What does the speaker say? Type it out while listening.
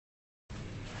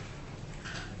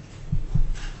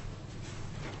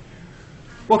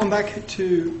Welcome back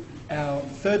to our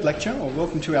third lecture, or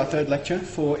welcome to our third lecture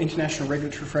for International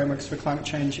Regulatory Frameworks for Climate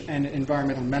Change and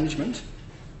Environmental Management.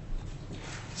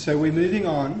 So we're moving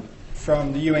on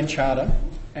from the UN Charter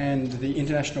and the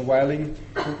International Whaling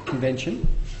Convention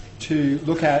to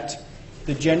look at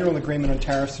the General Agreement on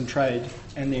Tariffs and Trade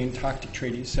and the Antarctic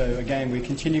Treaty. So again, we're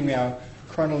continuing our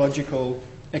chronological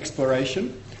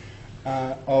exploration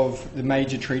of the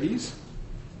major treaties.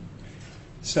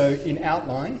 So in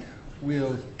outline,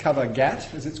 we'll cover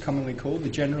GATT, as it's commonly called, the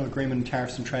General Agreement on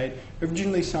Tariffs and Trade,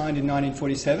 originally signed in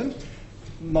 1947,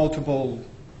 multiple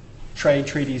trade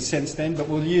treaties since then, but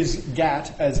we'll use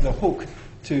GATT as the hook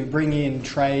to bring in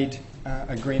trade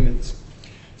agreements.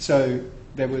 So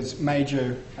there was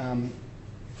major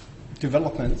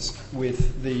developments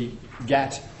with the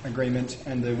GATT agreement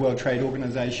and the World Trade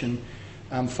Organization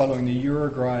following the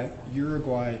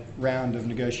Uruguay round of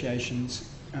negotiations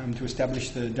to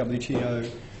establish the WTO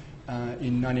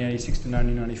in 1986 to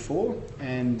 1994,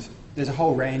 and there's a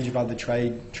whole range of other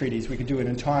trade treaties. We could do an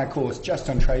entire course just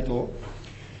on trade law.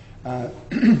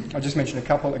 I'll just mention a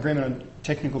couple. Agreement on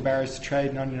Technical Barriers to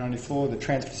Trade, 1994, the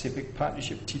Trans-Pacific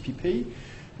Partnership, TPP,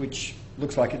 which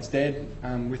looks like it's dead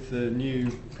with the new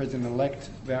president-elect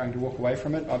vowing to walk away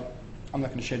from it. I'm not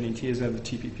going to shed any tears over the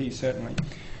TPP, certainly.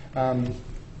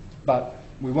 But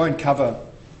we won't cover,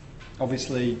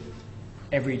 obviously,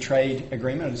 every trade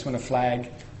agreement. I just want to flag,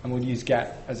 and we'll use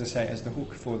GATT, as I say, as the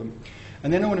hook for them.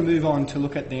 And then I want to move on to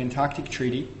look at the Antarctic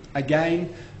Treaty.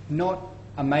 Again, not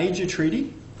a major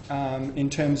treaty in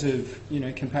terms of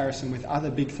comparison with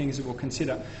other big things that we'll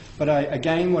consider. But I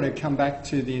again want to come back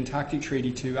to the Antarctic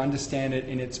Treaty to understand it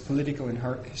in its political and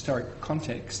historic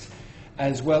context,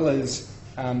 as well as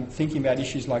thinking about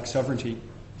issues like sovereignty.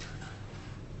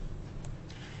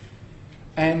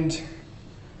 And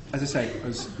as I say, it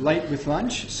was late with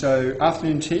lunch, so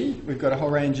afternoon tea, we've got a whole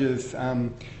range of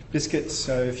biscuits,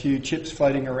 so a few chips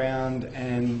floating around,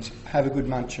 and have a good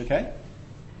munch, okay?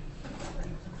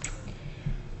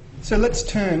 So let's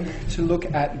turn to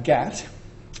look at GATT,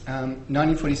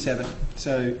 1947.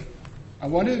 So I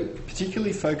want to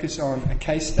particularly focus on a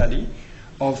case study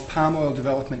of palm oil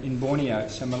development in Borneo,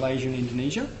 so Malaysia and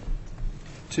Indonesia,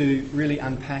 to really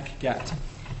unpack GATT.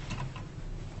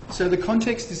 So the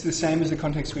context is the same as the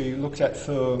context we looked at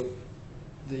for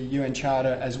the UN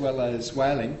Charter as well as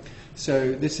whaling.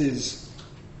 So this is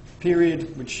a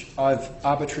period which I've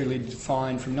arbitrarily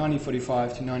defined from 1945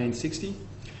 to 1960.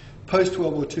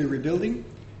 Post-World War II rebuilding,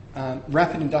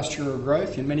 rapid industrial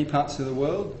growth in many parts of the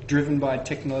world, driven by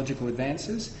technological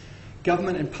advances.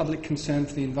 Government and public concern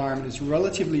for the environment is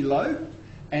relatively low,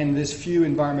 and there's few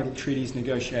environmental treaties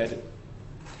negotiated.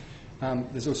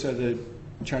 There's also the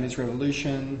Chinese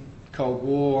Revolution, Cold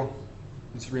War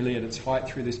is really at its height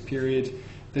through this period.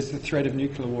 There's the threat of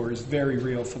nuclear war is very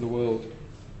real for the world.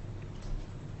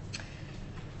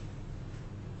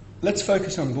 Let's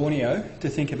focus on Borneo to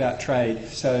think about trade.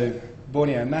 So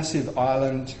Borneo, massive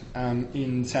island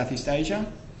in Southeast Asia.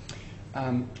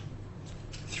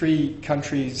 3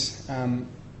 countries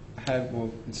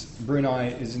Brunei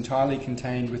is entirely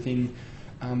contained within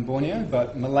Borneo,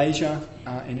 but Malaysia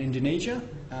and Indonesia,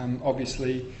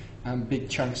 obviously big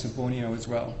chunks of Borneo as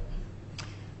well.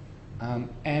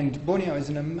 And Borneo is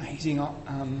an amazing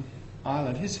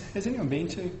island. Has anyone been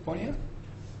to Borneo?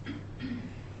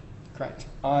 Great.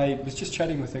 I was just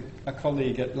chatting with a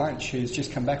colleague at lunch who's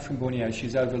just come back from Borneo.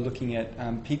 She's over looking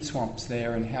at peat swamps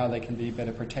there and how they can be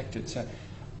better protected. So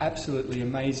absolutely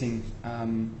amazing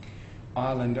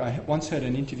island. I once heard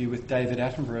an interview with David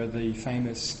Attenborough, the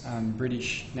famous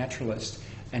British naturalist,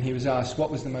 and he was asked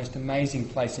what was the most amazing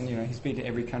place, and he's been to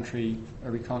every country,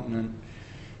 every continent,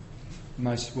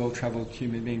 most well-travelled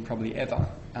human being probably ever,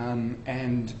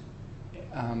 and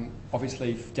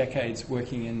obviously decades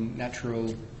working in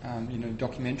natural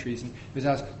documentaries, and he was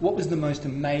asked what was the most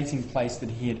amazing place that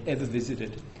he had ever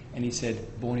visited, and he said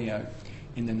Borneo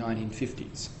in the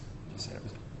 1950s. He said it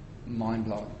was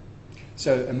mind-blowing.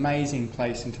 So amazing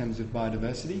place in terms of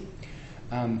biodiversity.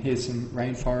 Here's some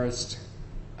rainforest,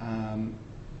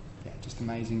 just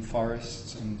amazing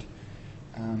forests and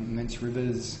immense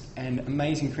rivers and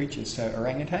amazing creatures. So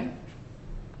orangutan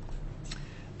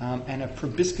and a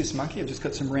proboscis monkey. I've just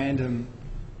got some random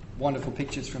wonderful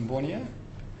pictures from Borneo.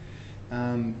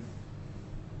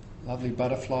 Lovely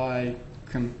butterfly,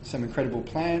 some incredible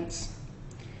plants.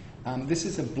 This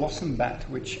is a blossom bat,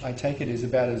 which I take it is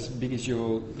about as big as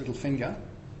your little finger.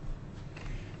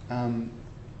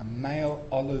 A male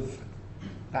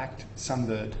olive-backed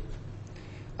sunbird.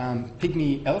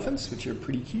 Pygmy elephants, which are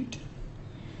pretty cute.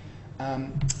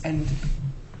 And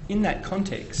in that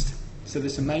context, so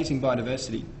this amazing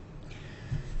biodiversity,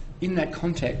 in that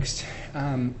context,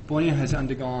 Borneo has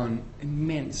undergone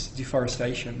immense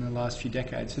deforestation in the last few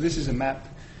decades. So this is a map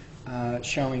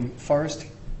showing forest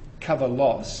cover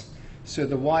loss. So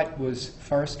the white was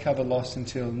forest cover loss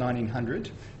until 1900.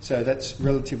 So that's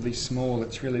relatively small.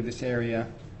 It's really this area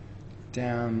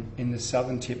down in the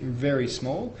southern tip, very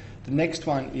small. The next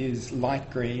one is light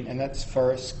green, and that's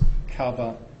forest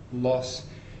cover loss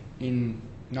in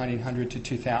 1900 to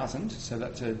 2000. So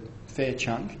that's a fair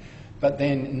chunk. But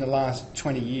then in the last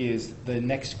 20 years, the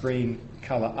next green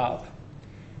colour up,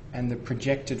 and the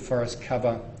projected forest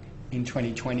cover in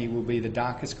 2020 will be the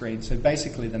darkest green. So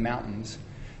basically the mountains,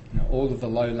 all of the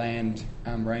lowland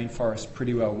rainforest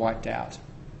pretty well wiped out.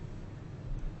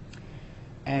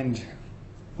 And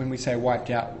when we say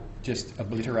wiped out, just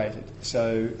obliterated.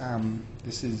 So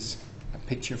this is a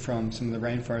picture from some of the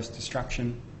rainforest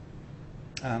destruction.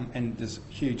 And there's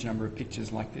a huge number of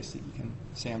pictures like this that you can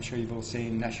see. I'm sure you've all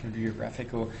seen National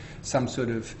Geographic or some sort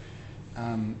of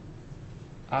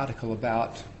article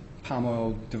about palm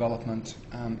oil development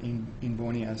in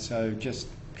Borneo. So just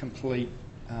complete,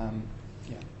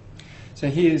 yeah. So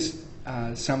here's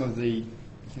some of the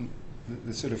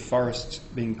sort of forests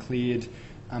being cleared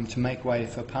to make way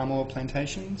for palm oil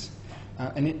plantations.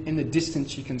 And in the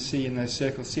distance you can see in those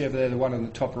circles, see over there the one on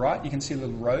the top right, you can see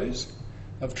little rows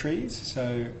of trees.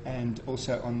 So, and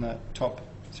also on the top,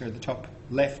 sorry, the top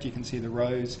left you can see the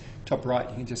rows, top right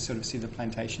you can just sort of see the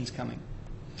plantations coming.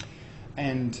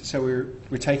 And so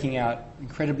we're taking out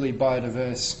incredibly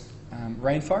biodiverse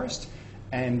rainforest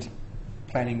and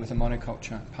planting with a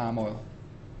monoculture, palm oil.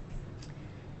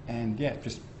 And yeah,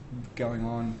 just going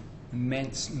on,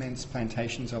 immense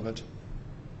plantations of it.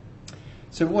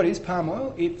 So what is palm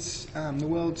oil? It's the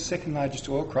world's second largest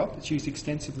oil crop. It's used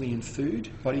extensively in food,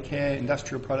 body care,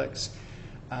 industrial products.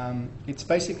 It's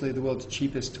basically the world's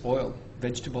cheapest oil,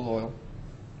 vegetable oil.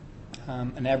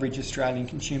 An average Australian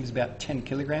consumes about 10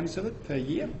 kilograms of it per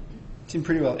year. It's in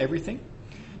pretty well everything.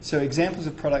 So examples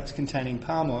of products containing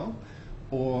palm oil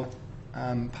or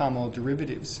palm oil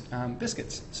derivatives,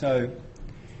 biscuits. So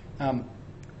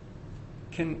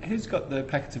who's got the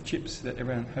packets of chips that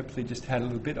everyone hopefully just had a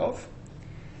little bit of?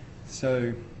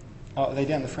 So, oh, they're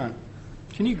down the front.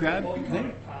 Can you grab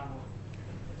them?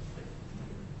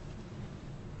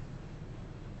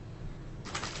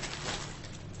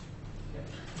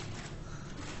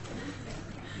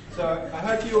 So I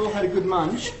hope you all had a good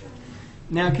munch.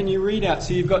 Now can you read out,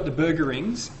 so you've got the burger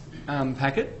rings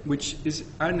packet, which is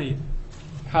only,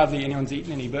 hardly anyone's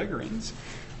eaten any burger rings.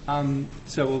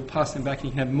 So we'll pass them back and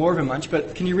you can have more of a munch,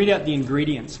 but can you read out the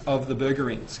ingredients of the burger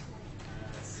rings?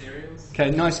 Cereals.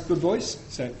 Okay, nice, good voice.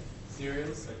 So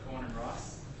Cereals, so corn and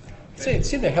rice.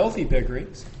 See the healthy burger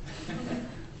rings.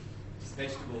 Just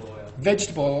vegetable oil.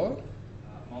 Vegetable oil.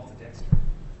 Maltodextrin.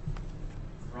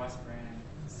 Rice bran,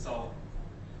 salt,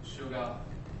 sugar,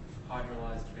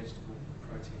 hydrolyzed vegetable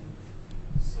protein,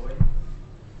 soy,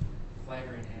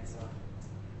 flavour enhancer,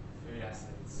 food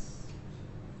acids.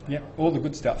 Yep, all the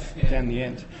good stuff down the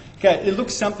end. Okay, it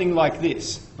looks something like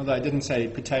this, although I didn't say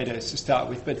potatoes to start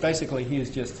with, but basically here's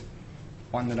just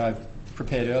one that I've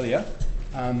prepared earlier.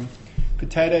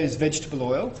 Potatoes, vegetable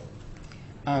oil,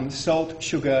 salt,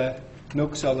 sugar,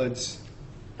 milk solids,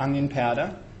 onion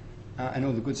powder, and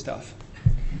all the good stuff.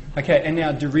 Okay, and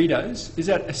now Doritos. Is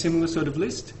that a similar sort of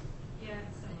list? Yeah,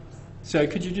 similar. So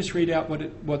could you just read out what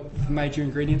the major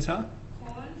ingredients are?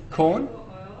 Corn.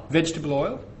 Vegetable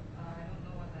oil. I don't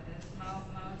know what that is.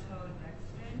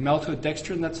 Maltodextrin.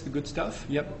 Maltodextrin, that's the good stuff.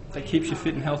 Yep, that keeps you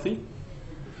fit and healthy.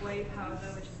 Whey powder,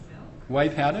 which is milk. Whey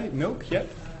powder, milk, yep.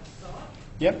 Salt.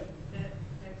 Yep.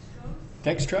 Dextrose.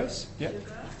 Dextrose, yep.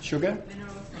 Sugar.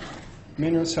 Mineral salt.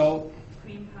 Mineral salt.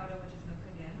 Cream powder, which is milk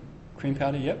again. Cream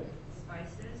powder, yep.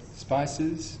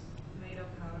 Spices.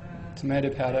 Tomato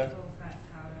powder. Vegetable fat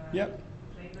powder. Yep.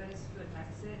 Flavors, good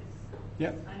acids.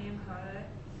 Yep. Onion powder,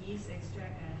 yeast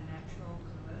extract, and natural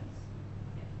colors.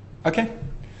 Okay.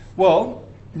 Well,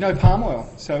 no palm oil,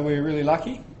 so we're really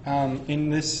lucky. In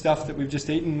this stuff that we've just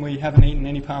eaten, we haven't eaten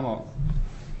any palm oil.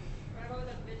 What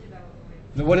about the vegetable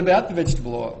oil? What about the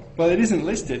vegetable oil? Well, it isn't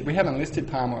listed. We haven't listed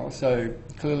palm oil, so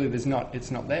clearly it's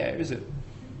not there, is it?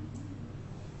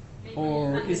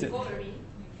 Or is it?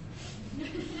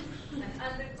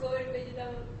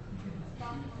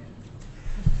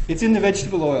 It's in the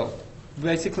vegetable oil.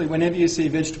 Basically, whenever you see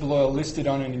vegetable oil listed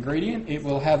on an ingredient, it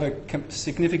will have a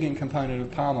significant component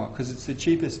of palm oil because it's the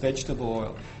cheapest vegetable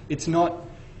oil. It's not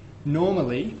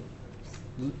normally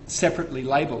separately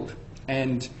labelled,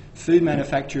 and food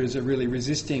manufacturers are really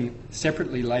resisting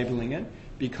separately labelling it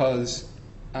because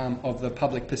of the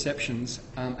public perceptions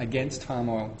against palm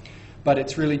oil. But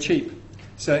it's really cheap.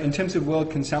 So in terms of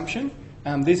world consumption,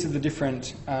 these are the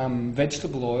different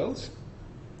vegetable oils.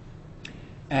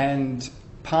 And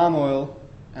palm oil,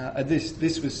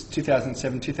 this was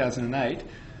 2007, 2008,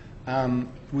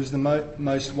 was the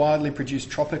most widely produced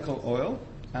tropical oil.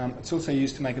 It's also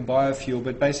used to make a biofuel,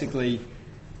 but basically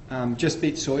just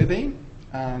beats soybean,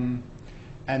 and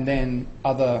then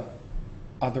other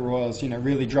oils,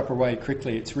 really drop away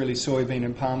quickly. It's really soybean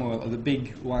and palm oil are the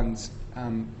big ones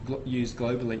used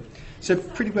globally. So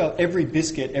pretty well every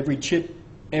biscuit, every chip,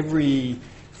 every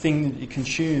thing that you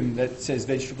consume that says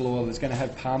vegetable oil is going to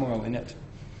have palm oil in it.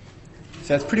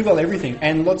 So it's pretty well everything.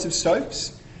 And lots of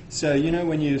soaps. So,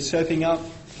 when you're soaping up,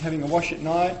 having a wash at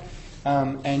night,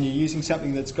 and you're using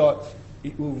something that's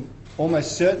it will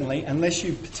almost certainly, unless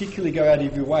you particularly go out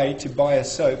of your way to buy a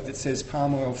soap that says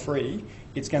palm oil free,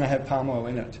 it's going to have palm oil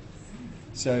in it.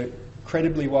 So,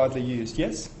 incredibly widely used.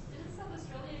 Yes? Didn't South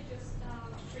Australia just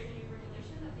create a new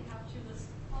regulation that they have to list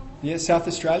palm oil? Yes, South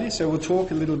Australia. So we'll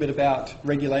talk a little bit about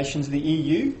regulations. The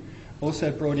EU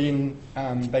also brought in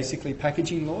basically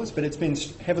packaging laws, but it's been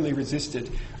heavily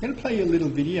resisted. I'm going to play you a little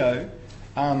video.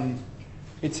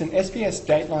 It's an SBS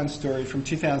Dateline story from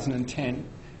 2010.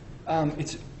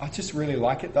 I just really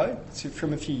like it though. It's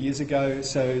from a few years ago,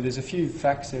 so there's a few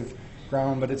facts have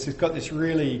grown, but it's got this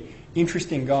really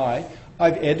interesting guy.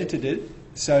 I've edited it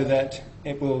so that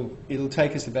it'll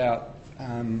take us about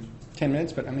 10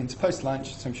 minutes, but I mean it's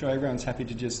post-lunch, so I'm sure everyone's happy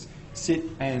to just sit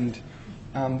and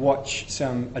watch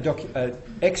some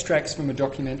extracts from a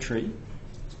documentary.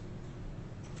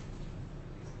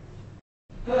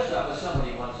 First up, as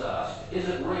somebody once asked, is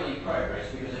it really progress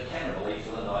because a cannibal eats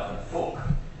with a knife and fork?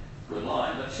 Good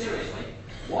line, but seriously,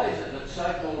 why is it that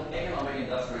so-called economic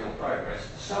industrial progress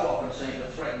so often seems to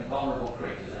threaten vulnerable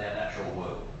creatures in our natural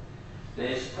world?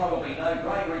 There's probably no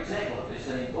greater example of this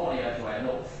than in Borneo to our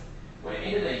north, where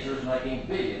Indonesia is making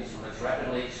billions from its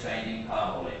rapidly expanding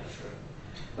palm oil industry.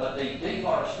 But the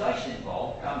deforestation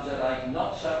involved comes at a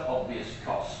not-so-obvious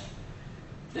cost.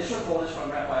 This report is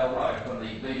from Raphael Rowe from the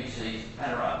BBC's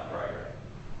Panorama programme.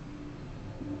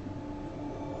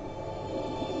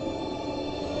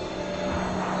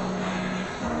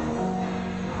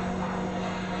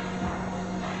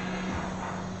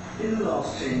 In the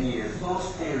last 10 years,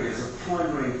 vast areas of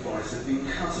prime rainforest have been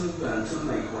cut and burnt to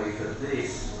make way for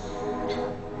this.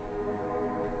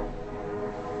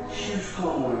 Huge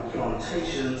palm oil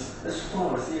plantations as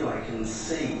far as the eye can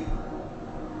see.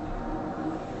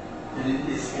 And in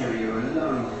this area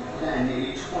alone, land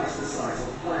nearly twice the size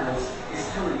of Wales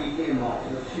is currently earmarked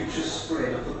for the future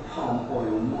spread of the palm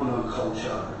oil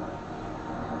monoculture.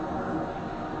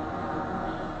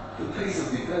 The pace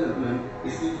of development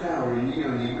is devouring the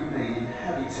only remaining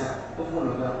habitat of one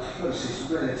of our closest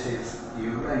relatives, the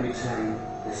orangutan,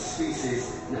 a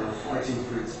species now fighting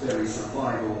for its very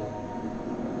survival.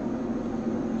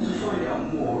 To find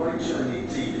out more, I journeyed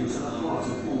deep into the heart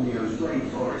of Borneo's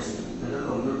rainforest and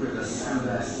along the river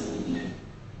Sambas.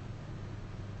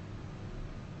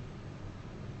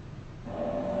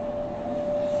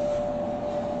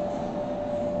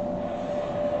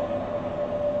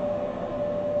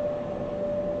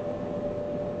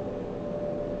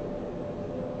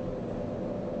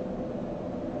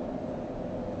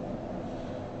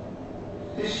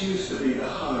 This used to be the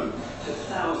home to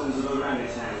thousands of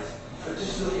orangutans, but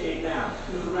just look at it now,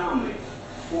 look around me.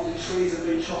 All the trees have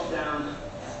been chopped down,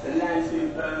 the land's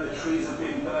been burned, the trees have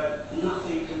been burnt,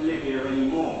 nothing can live here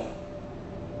anymore.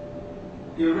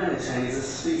 The orangutan is a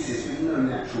species with no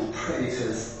natural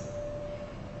predators,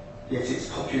 yet its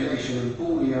population in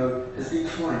Borneo has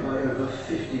declined by over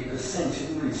 50%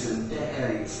 in recent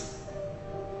decades.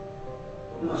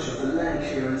 Much of the land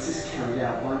clearance is carried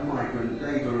out by migrant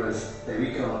labourers. They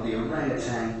regard the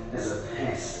orangutan as a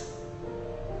pest.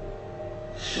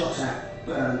 Shot at,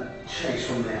 burnt, chased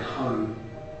from their home.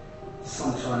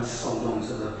 Sometimes sold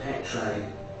onto the pet trade,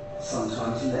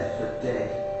 sometimes left for dead.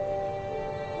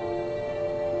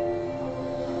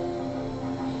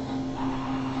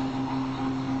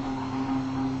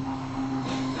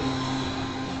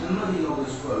 The money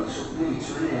loggers road took me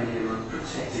to an area of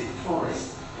protected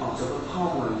forest, part of a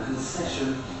palm oil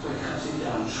concession where cutting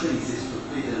down trees is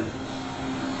forbidden.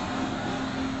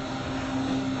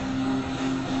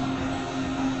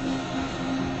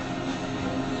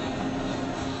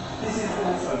 This is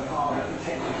also part of a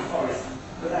protected forest,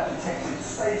 but that protected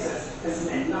status has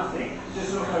meant nothing.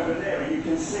 Just look over there and you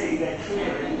can see they're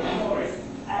clearing the forest,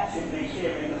 actively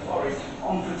clearing the forest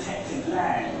on protected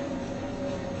land.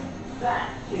 That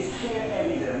is clear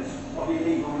evidence of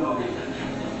illegal logging.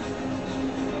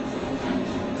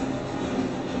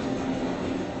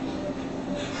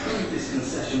 This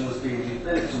concession was being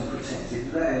developed on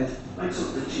protected land, I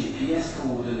took the GPS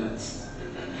coordinates.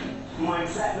 My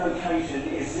exact location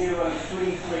is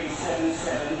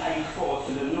 0337784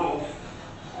 to the north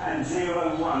and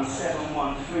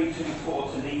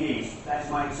 0171324 to the east. That's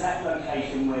my exact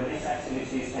location where this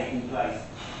activity is taking place.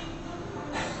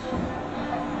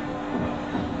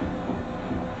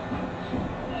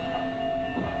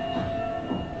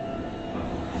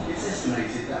 It's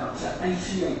estimated that up to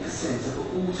 88% of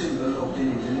all timber logged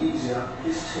in Indonesia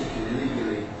is taken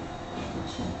illegally.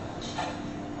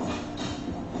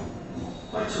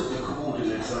 I took the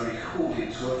coordinates I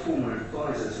recorded to a former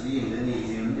advisor to the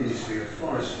Indonesian Ministry of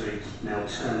Forestry, now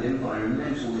turned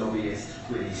environmental lobbyist,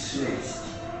 Willie Smith.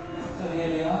 So here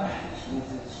they are.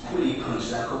 Willie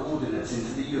punched our coordinates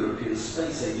into the European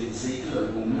Space Agency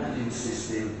global mapping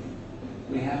system.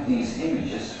 We have these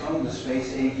images from the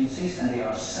space agencies, and they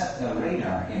are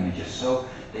radar images, so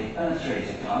they penetrate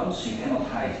the clouds. You cannot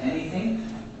hide anything,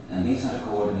 and these are the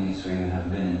coordinates where you have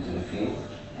been into the field.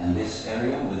 And this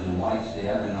area with the white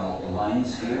diagonal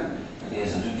lines here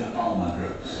is due to Palma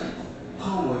groups.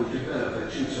 Palm oil developer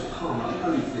due to Palma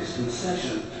owned this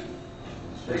concession.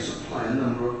 They supply a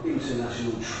number of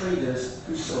international traders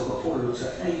who sell the oil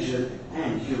to Asian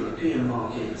and European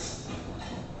markets.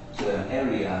 The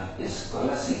area is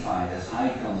classified as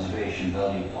high conservation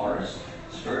value forest,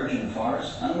 virgin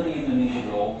forest. Under the Indonesian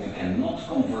law, you cannot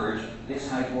convert this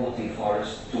high quality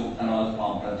forest to an oil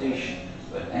palm plantation.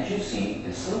 But as you see,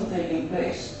 it's still taking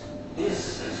place.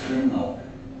 This is criminal.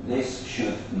 This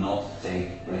should not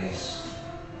take place.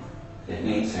 It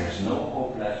means there's no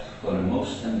hope left for the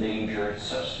most endangered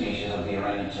subspecies of the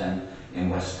orangutan in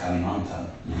West Kalimantan.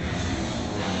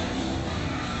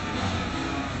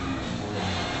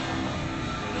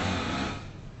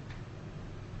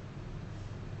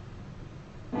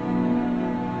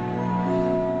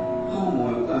 Palm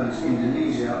oil earns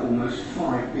Indonesia almost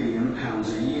 £5 billion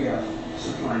a year,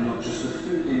 supplying not just the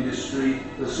food industry,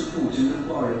 but supporting the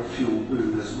biofuel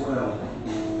boom as well.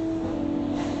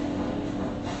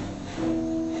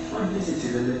 I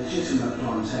visited a legitimate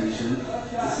plantation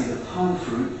to see the palm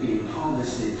fruit being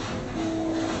harvested.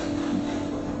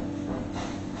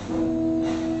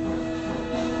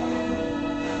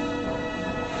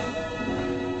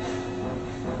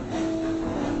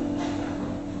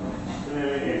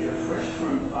 There it is, a fresh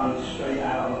fruit bun straight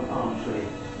out of a palm tree.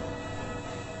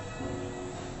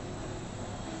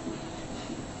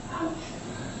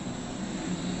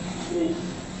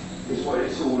 This is what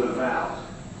it's all about.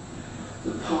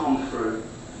 The palm fruit.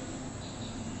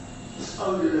 This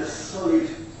odorless, solid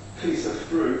piece of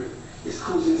fruit is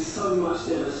causing so much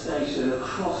devastation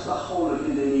across the whole of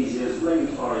Indonesia's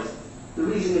rainforest. The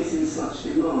reason it's in such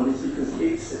demand is because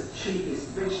it's the cheapest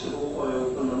vegetable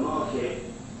oil on the market,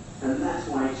 and that's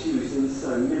why it's used in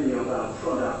so many of our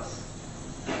products.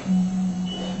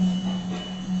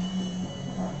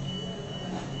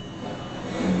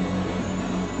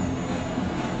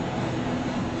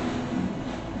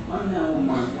 I'm now on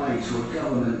my way to a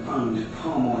government-owned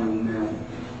palm oil mill.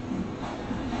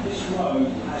 This road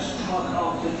has truck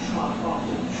after truck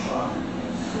after truck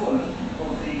full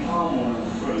of the palm oil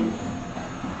fruit.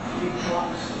 Big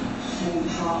trucks, small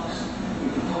trucks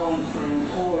with the palm fruit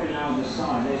pouring out the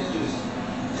side. There's just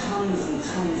tons and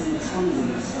tons and tons of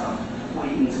this stuff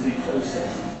waiting to be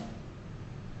processed.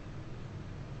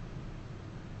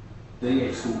 They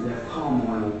export their palm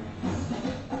oil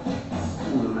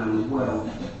all around the world,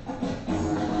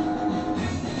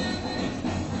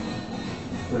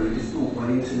 where it is bought by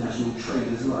international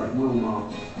traders like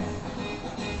Wilmar.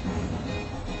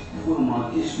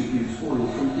 Wilmar distributes oil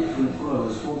from different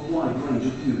growers for a wide range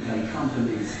of UK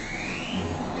companies,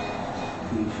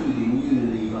 including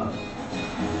Unilever.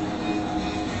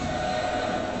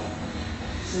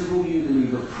 Several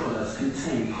Unilever products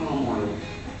contain palm oil,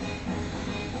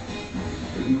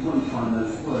 but you won't find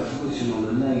those words written on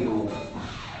the label.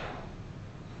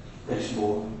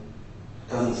 Vegetable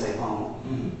doesn't say palm oil.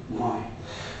 Why?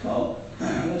 Well,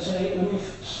 let's say, let me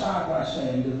start by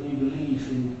saying that we believe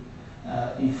in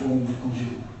informing the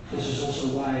consumer. This is also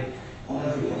why on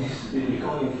every You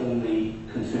can't inform the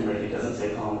consumer if it doesn't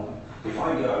say palm oil. If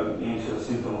I go into a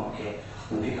supermarket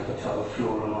and pick up a tub of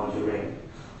floral margarine,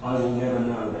 I will never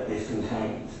know that this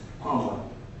contains palm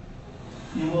oil.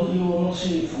 you will not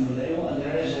see it from the label, and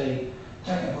there is a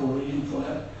technical reason for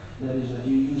that. That is that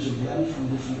you use a blend from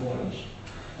different oils,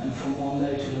 and from one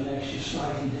day to the next you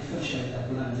slightly differentiate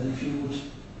that blend. And if you would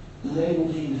label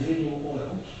the individual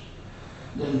oils,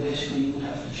 then basically you would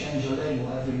have to change your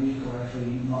label every week or every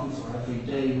month or every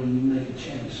day when you make a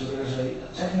change. So there's a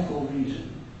technical reason.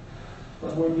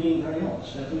 But we're being very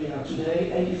honest that we are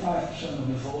today 85% of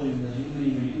the volume that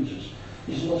Unilever uses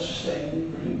is not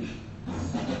sustainably produced.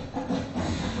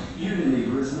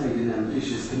 Unilever has made an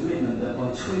ambitious commitment that by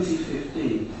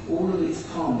 2015 all of its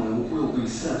palm oil will be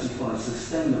certified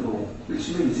sustainable, which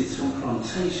means it's from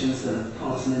plantations that have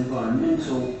passed an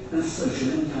environmental and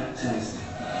social impact test.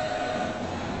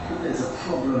 But there's a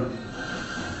problem.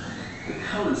 The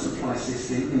current supply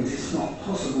system means it's not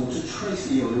possible to trace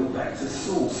the oil back to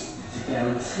source to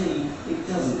guarantee it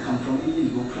doesn't come from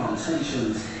illegal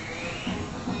plantations.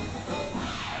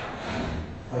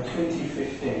 By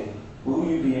 2015, will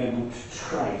you be able to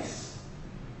trace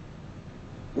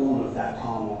all of that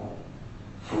palm oil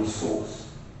from source?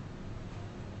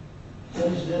 It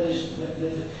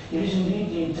is indeed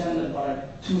the intent that by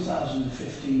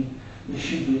 2015 we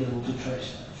should be able to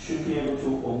trace that. Should be able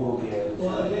to or will be able to?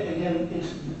 Well, again,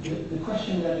 it's the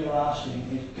question that you're asking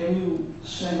is, can you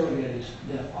segregate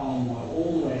that palm oil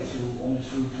all the way through on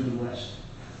its route to the west?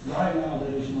 Right now,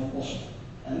 that is not possible.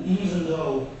 And even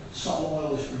though some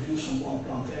oil is produced on one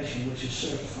plantation, which is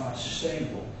certified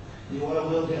sustainable, the oil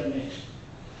will get mixed.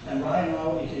 And right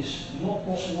now, it is not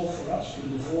possible for us,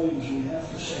 with the volumes we have,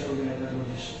 to segregate that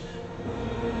logistically.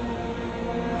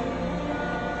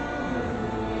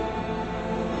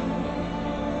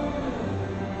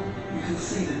 You can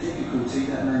see the difficulty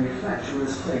that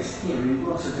manufacturers face here in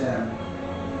Rotterdam.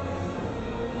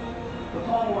 The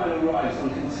palm oil arrives on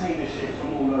container ships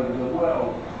from all over the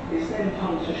world. It's then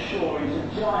pumped ashore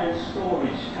into giant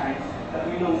storage tanks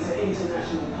that belong to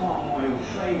international palm oil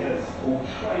traders. All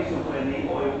trace of where the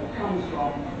oil comes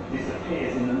from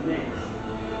disappears in the mix.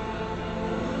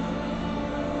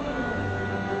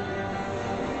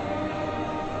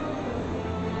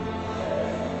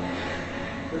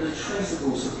 But a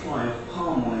traceable supply of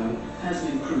palm oil has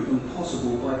been proven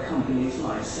possible by companies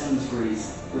like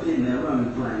Sainsbury's within their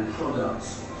own brand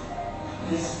products.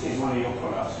 This is one of your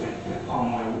products with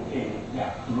palm oil in it.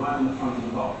 Yeah. Right on the front of the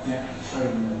box. Yeah,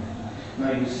 straight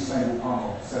made with sustainable palm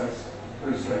oil, so it's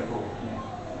pretty straightforward. Yeah.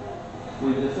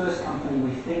 We're the first company,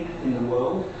 we think, in the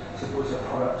world to put a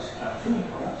product, a food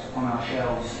product, on our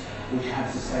shelves which had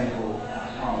sustainable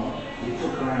palm oil. It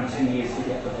took around 10 years to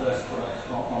get the first product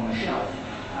on the shelf,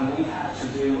 and we've had to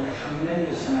do a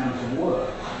tremendous amount of work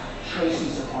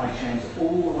tracing supply chains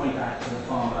all the way back to the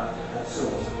farmer at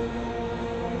source.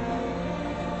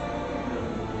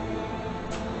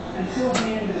 Until the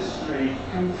industry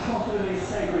can properly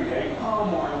segregate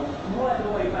palm oil right the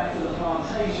way back to the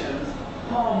plantations,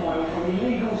 palm oil from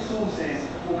illegal sources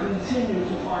will continue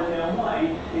to find their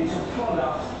way into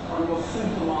products on your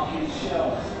supermarket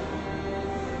shelves.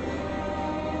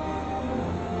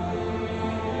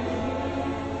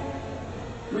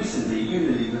 Recently,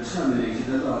 Unilever terminated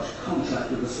a large contract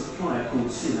with a supplier called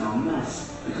Sinar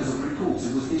Mas because of reports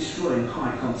it was destroying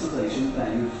high conservation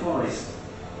value forest.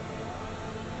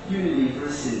 Unilever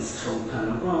has since told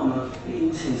Panorama it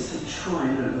intends to try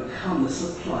and overcome the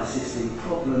supply system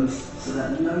problems so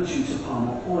that no due to palm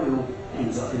oil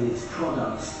ends up in its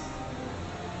products.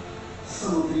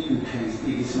 Some of the UK's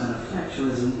biggest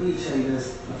manufacturers and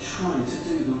retailers are trying to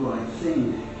do the right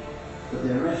thing, but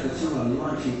their efforts are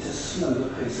unlikely to slow the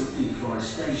pace of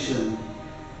deforestation.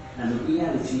 And the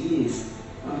reality is,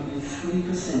 only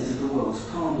 3% of the world's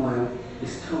palm oil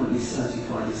is currently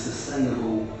certified as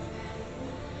sustainable.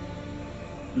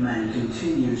 Man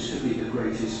continues to be the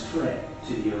greatest threat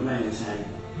to the orangutan.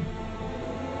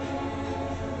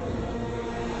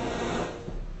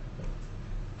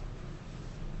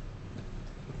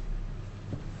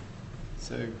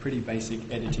 So pretty basic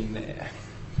editing there.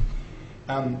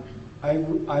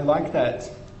 I like that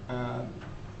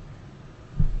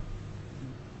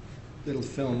little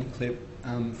film clip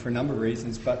for a number of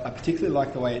reasons, but I particularly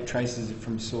like the way it traces it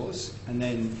from source, and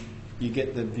then you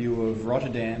get the view of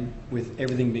Rotterdam with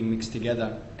everything being mixed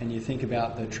together, and you think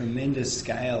about the tremendous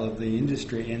scale of the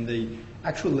industry and the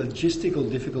actual logistical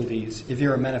difficulties if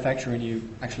you're a manufacturer and you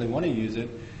actually want to use it,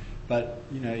 but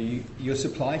your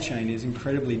supply chain is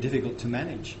incredibly difficult to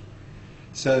manage.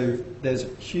 So there's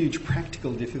huge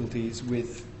practical difficulties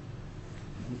with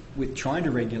trying to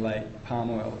regulate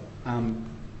palm oil.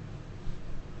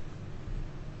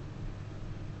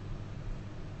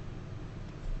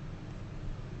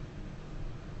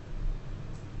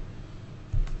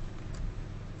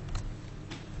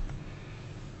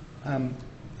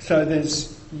 So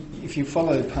if you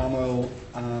follow palm oil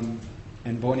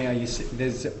and Borneo, you see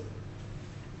there's a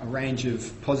range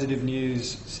of positive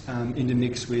news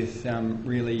intermixed with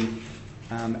really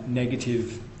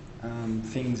negative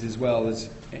things as well as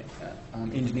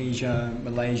Indonesia,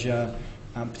 Malaysia,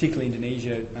 particularly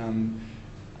Indonesia,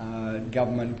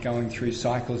 government going through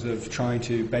cycles of trying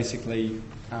to basically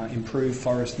improve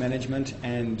forest management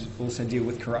and also deal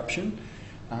with corruption,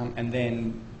 and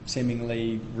then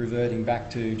seemingly reverting back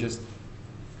to just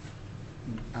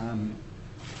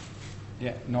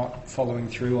not following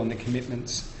through on the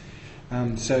commitments.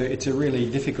 So it's a really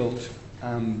difficult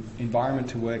environment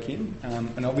to work in,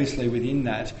 and obviously within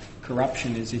that,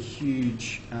 corruption is a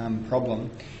huge problem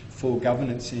for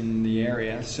governance in the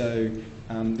area. So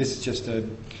this is just a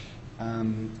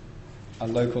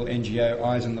local NGO,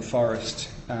 Eyes on the Forest,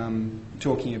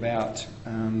 talking about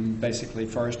basically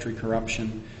forestry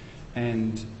corruption,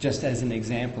 and just as an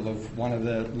example of one of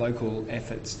the local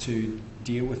efforts to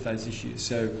deal with those issues.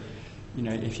 So, you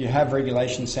know, if you have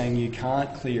regulations saying you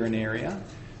can't clear an area,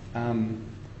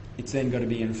 it's then got to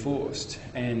be enforced.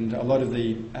 And a lot of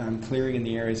the clearing in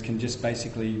the areas can just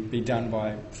basically be done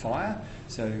by fire.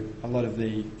 So a lot of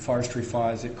the forestry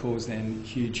fires that cause then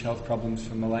huge health problems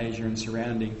for Malaysia and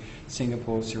surrounding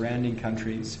Singapore, surrounding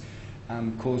countries,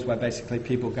 caused by basically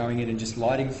people going in and just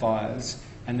lighting fires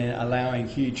and then allowing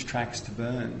huge tracts to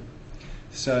burn.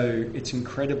 So it's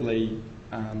incredibly,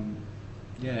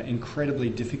 incredibly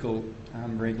difficult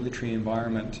regulatory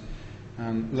environment,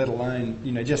 let alone,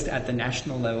 you know, just at the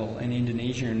national level, and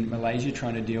Indonesia and Malaysia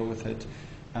trying to deal with it.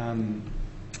 And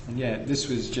yeah, this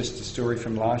was just a story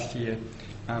from last year.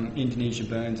 Indonesia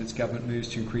burns, its government moves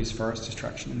to increase forest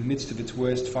destruction. In the midst of its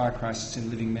worst fire crisis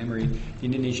in living memory, the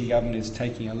Indonesian government is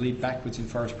taking a leap backwards in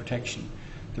forest protection.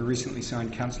 The recently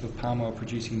signed Council of Palm Oil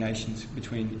Producing Nations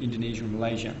between Indonesia and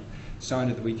Malaysia,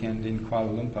 signed at the weekend in Kuala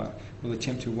Lumpur, will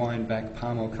attempt to wind back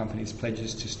palm oil companies'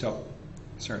 pledges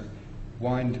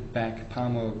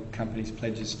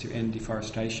to end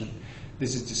deforestation.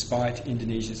 This is despite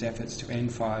Indonesia's efforts to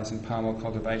end fires and palm oil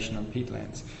cultivation on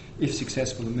peatlands. If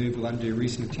successful, the move will undo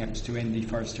recent attempts to end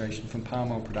deforestation from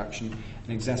palm oil production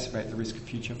and exacerbate the risk of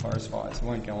future forest fires. I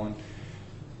won't go on.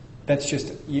 That's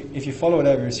just, if you follow it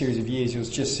over a series of years, you'll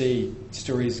just see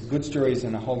stories, good stories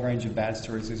and a whole range of bad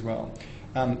stories as well.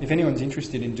 If anyone's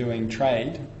interested in doing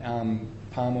trade,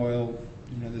 palm oil,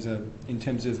 you know, in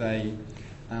terms of a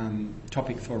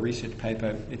topic for a research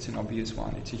paper, it's an obvious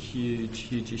one. It's a huge,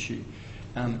 huge issue.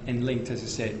 And linked, as I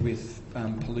said, with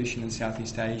pollution in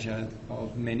Southeast Asia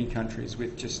of many countries,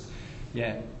 with just,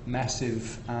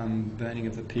 massive burning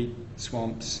of the peat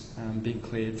swamps being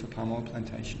cleared for palm oil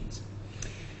plantations.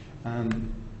 I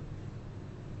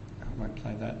won't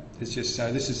play that. It's just,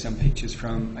 so this is some pictures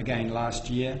from, again, last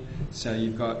year. So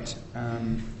you've got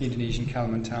Indonesian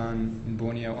Kalimantan and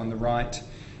Borneo on the right,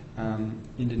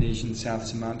 Indonesian South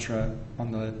Sumatra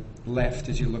on the left.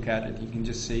 As you look at it, you can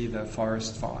just see the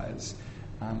forest fires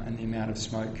and the amount of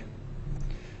smoke.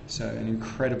 So an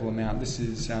incredible amount. This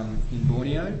is in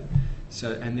Borneo.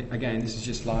 So, and again, this is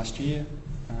just last year.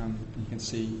 You can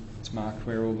see it's marked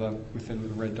where all the, with the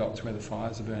little red dots, where the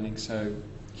fires are burning. So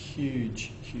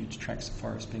huge, huge tracts of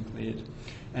forest being cleared.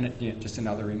 And just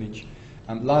another image.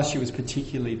 Last year was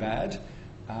particularly bad.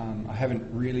 I haven't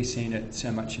really seen it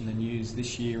so much in the news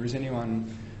this year. Is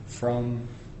anyone from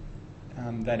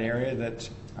that area that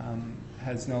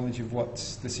has knowledge of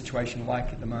what's the situation like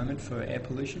at the moment for air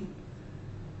pollution,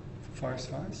 for forest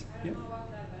fires? I don't know about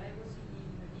that, but I was in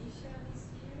Indonesia this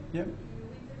year Yep. in the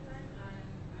winter time,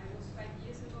 and I was 5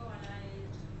 years ago, and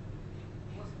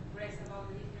I was impressed about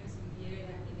the difference in the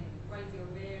air, in the quality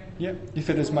of air. Yep. If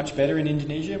it was much better in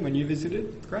Indonesia when you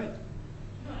visited, great.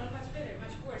 No, not much better,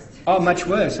 much worse. Oh, much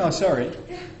worse. Oh, sorry.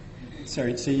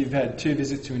 Sorry. So you've had 2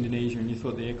 visits to Indonesia and you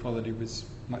thought the air quality was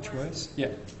much worse? Yeah.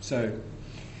 So,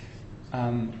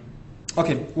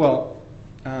 okay. Well,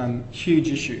 huge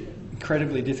issue.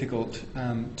 Incredibly difficult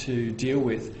to deal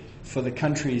with for the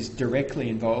countries directly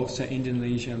involved. So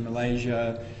Indonesia,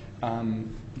 Malaysia,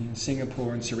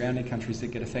 Singapore, and surrounding countries that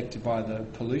get affected by the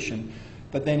pollution.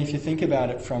 But then, if you think about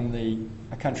it from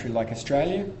a country like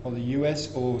Australia or the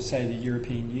US or say the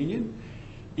European Union,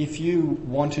 if you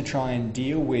want to try and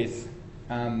deal with,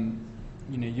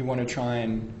 you want to try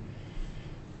and,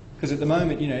 because at the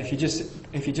moment, if you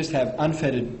just have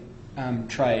unfettered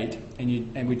trade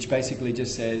and which basically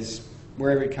just says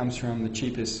wherever it comes from, the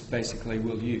cheapest basically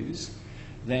we'll use.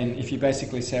 Then, if you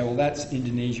basically say, well, that's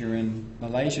Indonesia and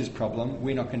Malaysia's problem,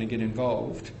 we're not going to get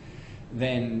involved.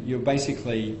 Then you're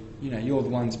basically, you're the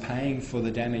ones paying for the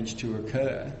damage to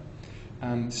occur.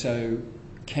 So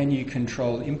can you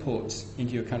control imports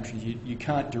into your country? You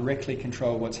can't directly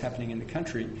control what's happening in the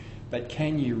country, but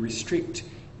can you restrict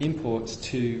imports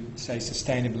to, say,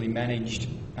 sustainably managed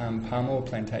palm oil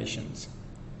plantations?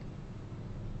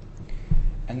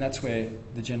 And that's where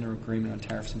the General Agreement on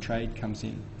Tariffs and Trade comes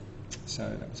in. So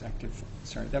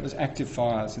that was active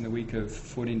fires in the week of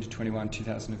 14 to 21,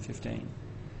 2015.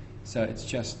 So it's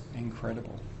just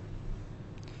incredible.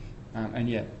 And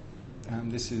yet,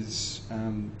 this is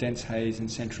dense haze in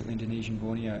central Indonesian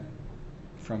Borneo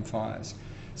from fires.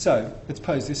 So let's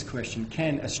pose this question.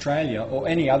 Can Australia or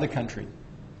any other country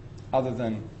other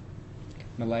than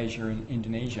Malaysia and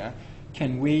Indonesia,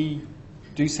 can we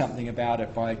do something about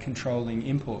it by controlling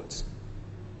imports?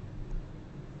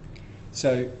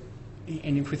 So,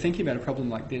 and if we're thinking about a problem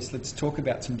like this, let's talk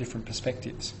about some different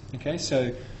perspectives. Okay,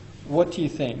 so what do you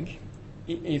think?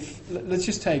 If let's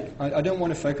just take, I don't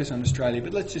want to focus on Australia,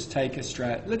 but let's just take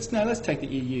Australia. Let's take the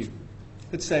EU.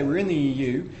 Let's say we're in the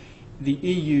EU. The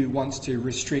EU wants to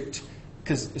restrict,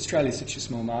 because Australia is such a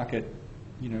small market,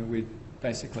 you know, with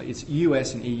basically it's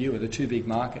US and EU are the two big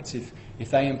markets.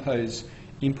 If they impose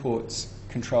imports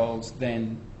controls,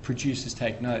 then producers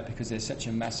take note because they're such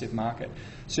a massive market.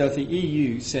 So if the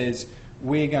EU says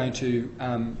we're going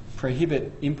to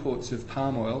prohibit imports of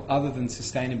palm oil other than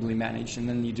sustainably managed, and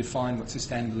then you define what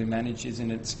sustainably managed is,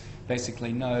 and it's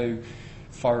basically no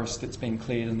forest that's been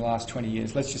cleared in the last 20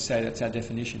 years. Let's just say that's our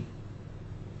definition.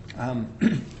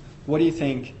 What do you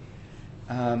think?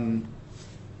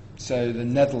 So the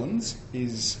Netherlands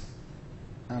is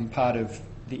part of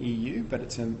the EU, but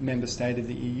it's a member state of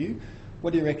the EU.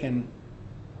 What do you reckon?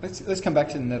 Let's come back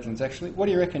to the Netherlands, actually. What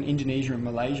do you reckon Indonesia and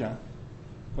Malaysia,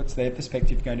 what's their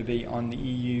perspective going to be on the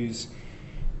EU's...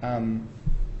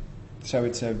 so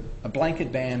it's a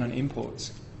blanket ban on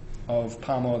imports of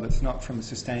palm oil that's not from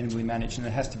sustainably managed, and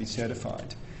it has to be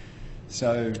certified.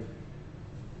 So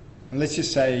let's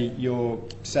just say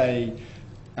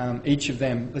each of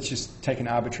them, let's just take an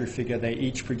arbitrary figure, they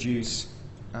each produce,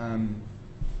 I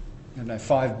don't know,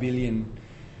 $5 billion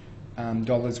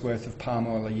worth of palm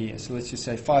oil a year. So let's just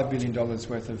say $5 billion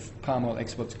worth of palm oil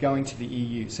exports going to the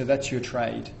EU. So that's your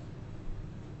trade.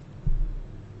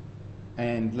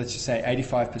 And let's just say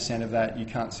 85% of that you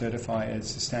can't certify as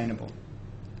sustainable.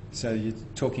 So you're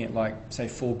talking at like, say,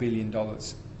 $4 billion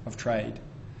of trade.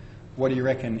 What do you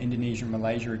reckon Indonesia and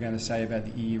Malaysia are going to say about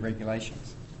the EU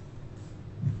regulations?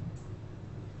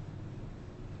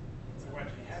 They won't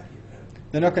be happy about it.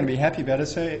 They're not going to be happy about it.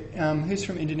 So who's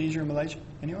from Indonesia and Malaysia?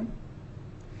 Anyone?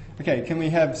 Okay, can we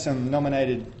have some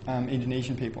nominated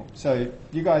Indonesian people? So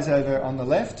you guys over on the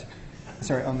left,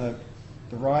 sorry, on the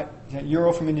right, you're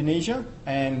all from Indonesia,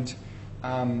 and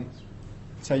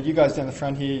so you guys down the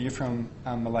front here, you're from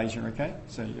Malaysia, okay?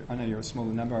 So I know you're a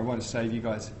smaller number. I want to save you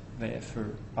guys there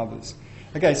for others.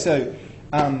 Okay, so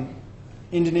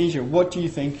Indonesia, what do you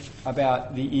think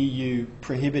about the EU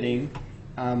prohibiting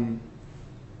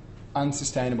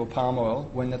unsustainable palm oil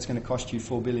when that's going to cost you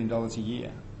 $4 billion a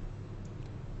year?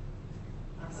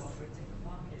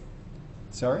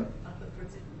 Sorry?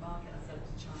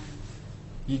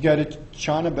 You go to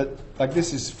China, but like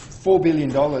this is $4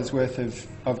 billion worth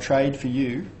of trade for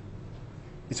you.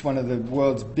 It's one of the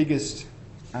world's biggest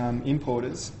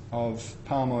importers of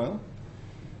palm oil.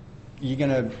 You're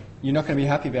not going to be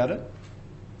happy about it?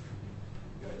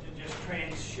 You just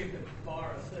transship it via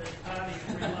a third party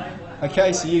and relabel it.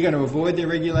 Okay, so you're going to avoid their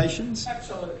regulations?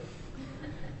 Absolutely.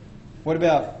 What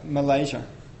about Malaysia?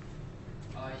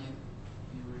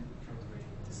 You would probably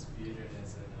dispute it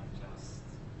as an unjust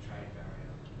trade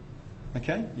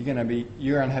barrier. Okay,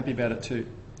 you're unhappy about it too.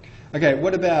 Okay,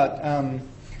 what about,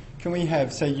 can we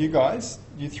have, say you guys,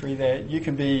 you three there, you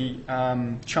can be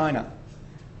China.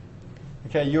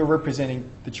 Okay, you're representing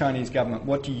the Chinese government.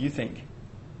 What do you think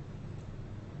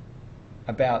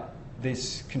about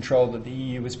this control that the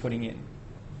EU is putting in?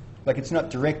 Like, it's not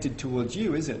directed towards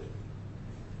you, is it?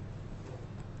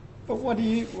 But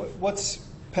what's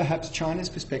perhaps China's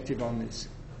perspective on this?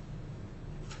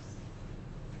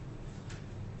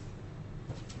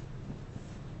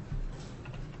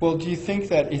 Well, do you think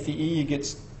that if the EU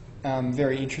gets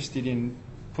very interested in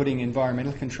putting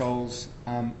environmental controls,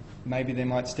 maybe they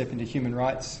might step into human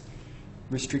rights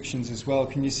restrictions as well?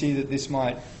 Can you see that this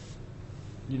might,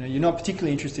 you're not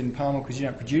particularly interested in palm oil because you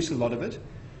don't produce a lot of it,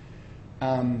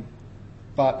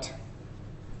 but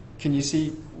can you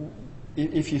see,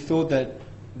 if you thought that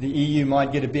the EU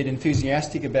might get a bit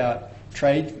enthusiastic about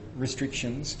trade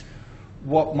restrictions,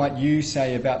 what might you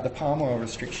say about the palm oil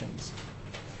restrictions?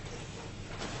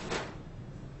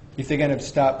 If they're going to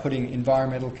start putting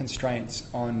environmental constraints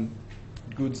on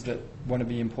goods that want to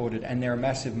be imported, and they're a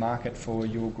massive market for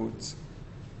your goods.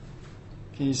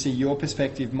 Can you see your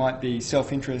perspective might be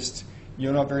self-interest,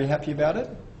 you're not very happy about it?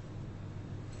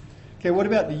 Okay, what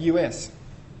about the US?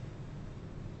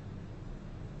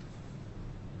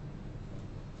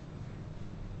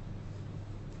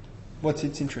 What's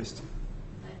its interest?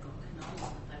 They've got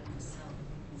canola that they want to sell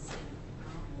instead of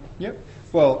palm oil. Yep,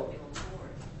 well,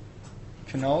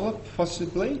 canola,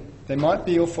 possibly. They might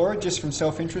be all for it just from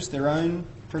self-interest, their own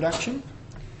production.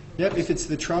 Yep, if it's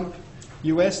the Trump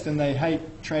US, then they hate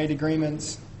trade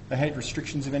agreements They hate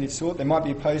restrictions of any sort. They might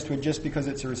be opposed to it just because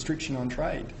it's a restriction on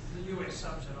trade. The US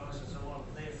subsidises a lot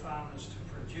of their farmers to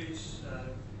produce.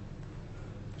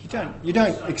 You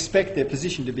don't expect their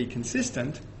position to be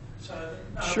consistent. So,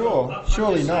 Sure,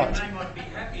 surely not. They might be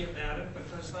happy about it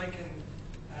because they can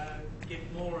get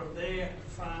more of their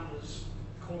farmers'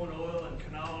 corn oil and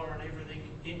canola and everything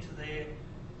into their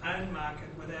own market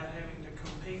without having to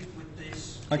compete with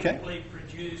this cheaply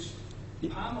produced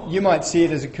palm oil. You might see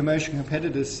it as a commercial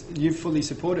competitor. You fully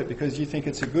support it because you think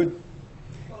it's a good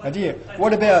idea.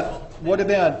 What about?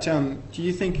 Do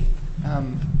you think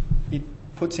it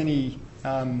puts any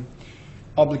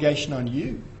obligation on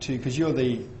you to? Because you're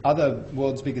the other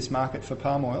world's biggest market for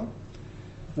palm oil.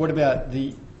 What about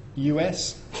the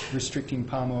US restricting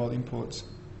palm oil imports?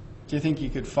 Do you think you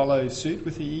could follow suit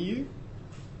with the EU?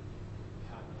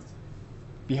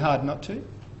 Be hard not to? It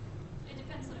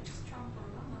depends on if it's Trump or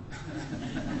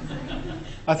Obama.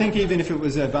 I think even if it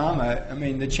was Obama, I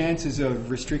mean, the chances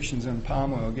of restrictions on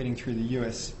palm oil getting through the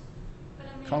US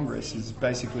Congress is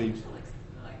basically...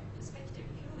 Perspective,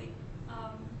 surely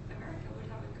America would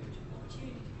have a good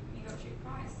opportunity to negotiate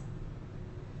price.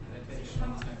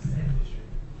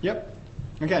 Yep.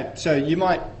 Okay, so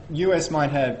US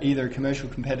might have either a commercial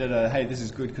competitor, hey, this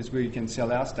is good because we can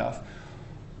sell our stuff.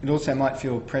 It also might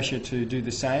feel pressure to do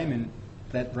the same, and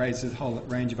that raises a whole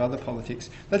range of other politics.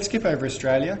 Let's skip over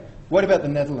Australia. What about the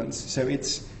Netherlands? So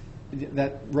it's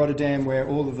that Rotterdam where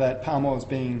all of that palm oil is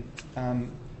being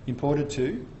imported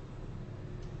to.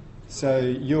 So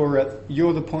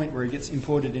you're the point where it gets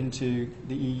imported into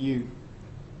the EU.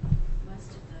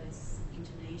 Most of those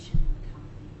Indonesian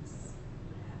companies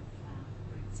would have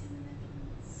roots in the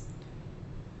Netherlands.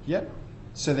 Yep.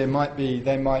 So they might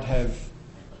have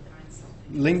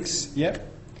links. Yep.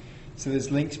 So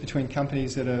there's links between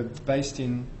companies that are based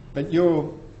in. But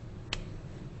can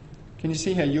you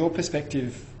see how your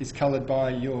perspective is coloured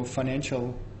by your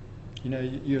financial? You know,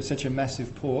 you're such a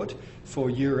massive port for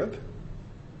Europe.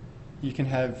 You can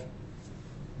have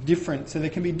so there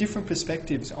can be different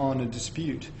perspectives on a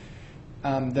dispute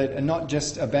that are not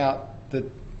just about the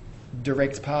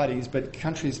direct parties, but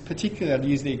countries, particularly I'd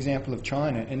use the example of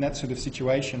China in that sort of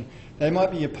situation. They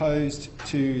might be opposed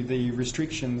to the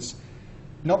restrictions,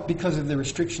 not because of the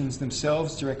restrictions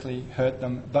themselves directly hurt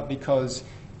them, but because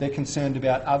they're concerned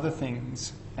about other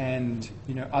things and,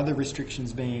 you know, other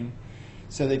restrictions being.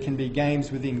 So there can be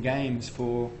games within games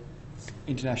for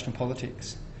international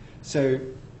politics. So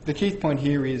the key point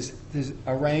here is there's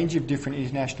a range of different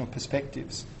international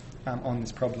perspectives on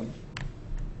this problem.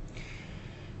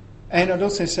 And I'd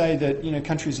also say that, you know,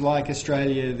 countries like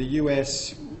Australia, the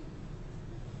US,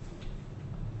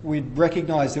 we'd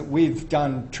recognise that we've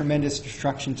done tremendous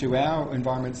destruction to our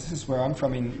environment. This is where I'm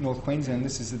from in North Queensland.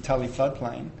 This is the Tully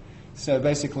floodplain. So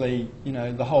basically, you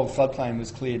know, the whole floodplain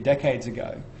was cleared decades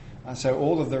ago. So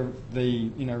all of the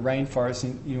rainforests,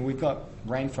 you know, we've got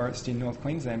rainforest in North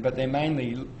Queensland, but they're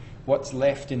mainly what's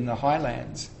left in the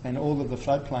highlands, and all of the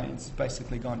floodplains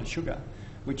basically gone to sugar,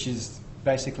 which is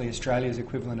basically Australia's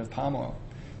equivalent of palm oil.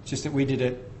 It's just that we did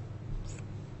it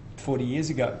 40 years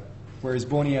ago, whereas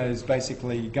Borneo is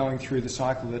basically going through the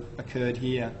cycle that occurred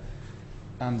here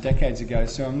decades ago.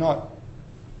 So I'm not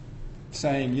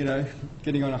saying, you know,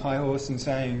 getting on a high horse and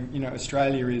saying, you know,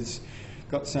 Australia is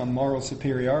got some moral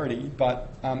superiority, but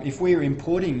if we're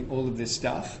importing all of this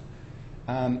stuff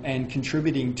and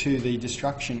contributing to the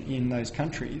destruction in those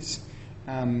countries,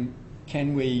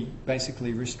 can we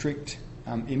basically restrict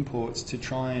imports to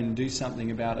try and do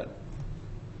something about it?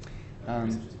 Before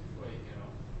you get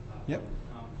off. Yep.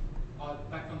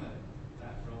 Back on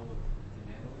that role of the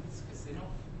Netherlands, because they're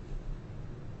not.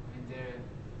 I mean,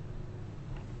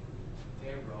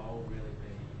 their role really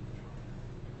being trying to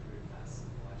improve that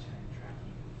supply chain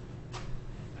tracking.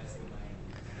 That's the main.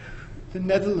 The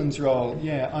Netherlands role,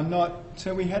 yeah, I'm not.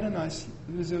 So we had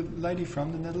there's a lady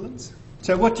from the Netherlands.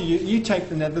 So what do you take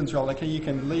the Netherlands role? Okay, you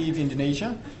can leave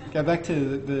Indonesia, go back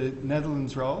to the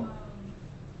Netherlands role.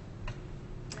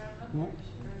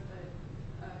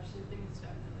 Shipping is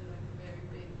definitely like very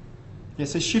big. Yeah,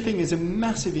 so shipping is a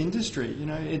massive industry. You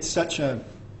know, it's such a,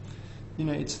 you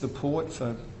know, it's the port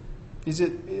for.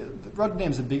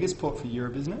 Rotterdam's the biggest port for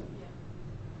Europe, isn't it? Yeah.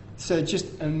 So just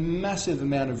a massive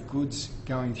amount of goods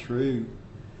going through.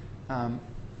 But I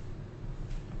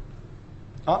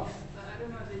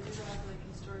don't know, they do have like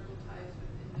historical ties with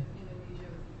Indonesia,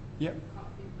 with Yep.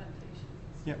 coffee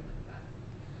plantations, Yep. like that.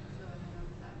 So I don't know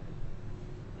if that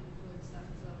would influence that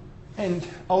as well. And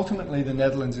ultimately, the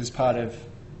Netherlands is part of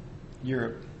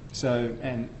Europe. So,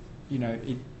 and you know,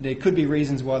 there could be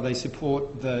reasons why they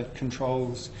support the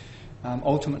controls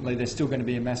ultimately there's still going to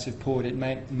be a massive port. It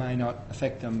may not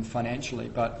affect them financially,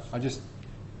 but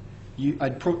I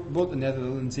brought the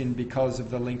Netherlands in because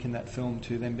of the link in that film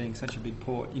to them being such a big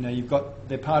port. You know,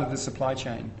 they're part of the supply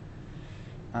chain,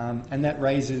 and that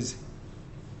raises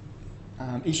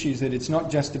issues that it's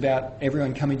not just about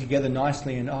everyone coming together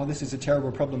nicely and, oh, this is a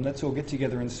terrible problem, let's all get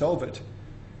together and solve it.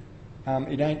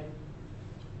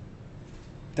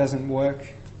 Doesn't work,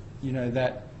 you know,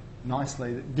 that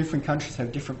nicely. Different countries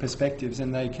have different perspectives,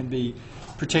 and they can be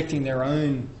protecting their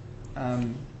own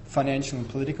financial and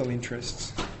political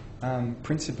interests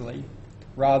principally,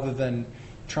 rather than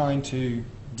trying to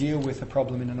deal with a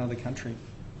problem in another country.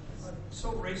 I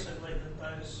saw recently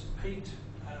that those peat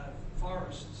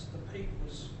forests, the peat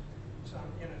was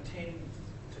 10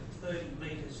 to 30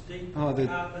 metres deep. Oh, the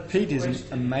peat is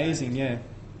amazing, yeah.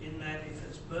 In that if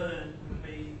it's burned, would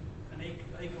be an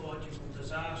ecological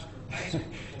disaster.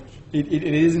 It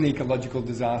is an ecological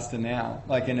disaster now.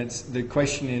 And the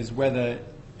question is whether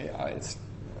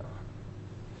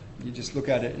you just look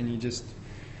at it and you just,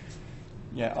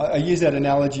 I use that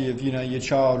analogy of, you know, your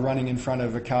child running in front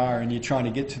of a car and you're trying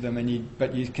to get to them,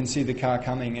 but you can see the car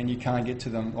coming and you can't get to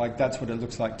them. Like, that's what it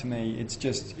looks like to me. It's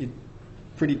just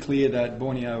pretty clear that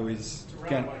Borneo is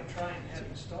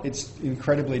it's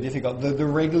incredibly difficult. The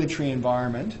regulatory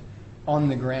environment on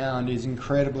the ground is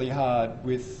incredibly hard,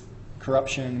 with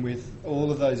corruption, with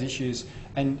all of those issues,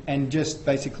 and just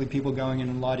basically people going in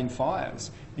and lighting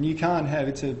fires. And you can't have,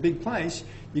 it's a big place,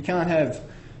 you can't have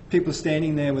people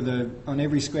standing there on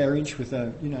every square inch with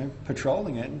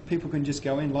patrolling it. And people can just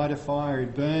go in, light a fire,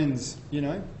 it burns,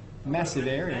 massive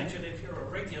area. Imagine if you're a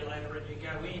regulator and you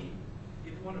go in,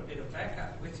 you'd want a bit of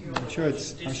backup with you.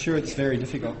 I'm sure it's very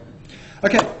difficult.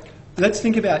 Okay, let's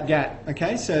think about GATT.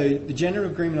 Okay, so the General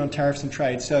Agreement on Tariffs and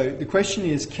Trade. So the question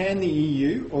is, can the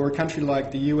EU or a country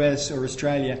like the US or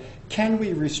Australia, can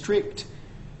we restrict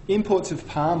imports of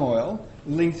palm oil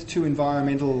linked to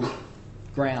environmental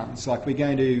grounds? Like, we're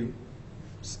going to,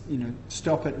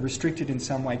 stop it, restrict it in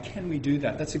some way. Can we do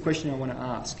that? That's the question I want to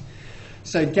ask.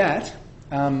 So GATT,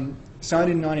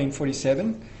 signed in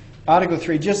 1947, Article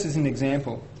 3, just as an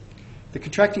example. The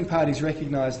contracting parties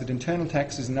recognise that internal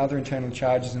taxes and other internal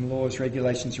charges and laws,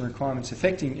 regulations and requirements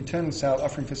affecting internal sale,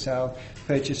 offering for sale,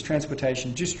 purchase,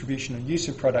 transportation, distribution or use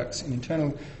of products, and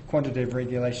internal quantitative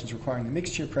regulations requiring the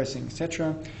mixture, pressing,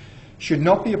 etc., should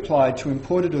not be applied to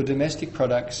imported or domestic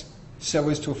products so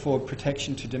as to afford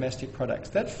protection to domestic products.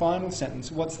 That final sentence,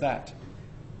 what's that?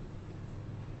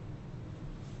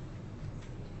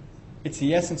 It's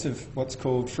the essence of what's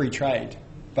called free trade.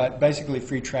 But basically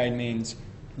free trade means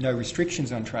no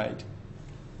restrictions on trade.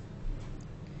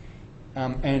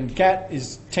 And GATT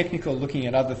is technical, looking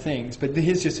at other things, but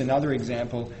here's just another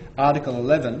example. Article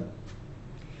 11,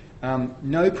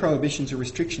 no prohibitions or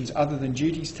restrictions other than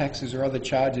duties, taxes or other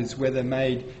charges, whether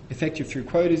made effective through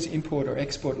quotas, import or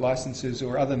export licences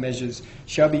or other measures,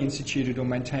 shall be instituted or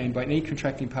maintained by any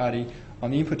contracting party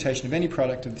on the importation of any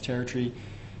product of the territory,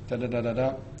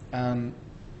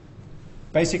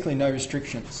 basically no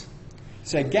restrictions.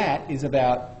 So GATT is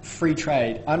about free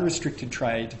trade, unrestricted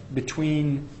trade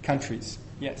between countries.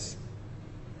 Yes?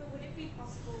 So would it be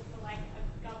possible for a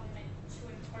government to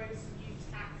impose a new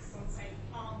tax on, say,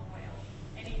 palm oil?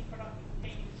 Any product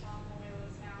containing palm oil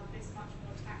is now this much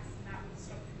more tax, and that would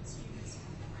stop consumers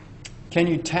from buying. Can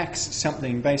you tax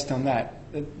something based on that?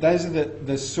 Those are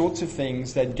the sorts of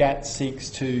things that GATT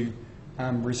seeks to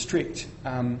restrict.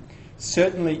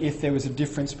 Certainly if there was a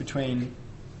difference between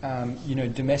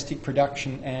domestic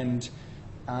production and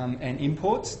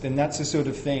imports, then that's the sort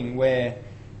of thing where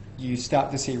you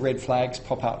start to see red flags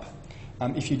pop up.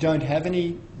 If you don't have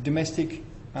any domestic,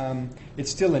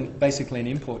 it's still basically an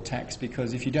import tax,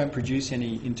 because if you don't produce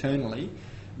any internally,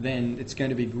 then it's going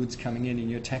to be goods coming in and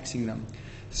you're taxing them.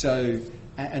 So,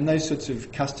 and those sorts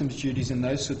of customs duties and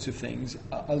those sorts of things,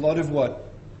 a lot of what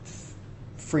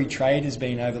free trade has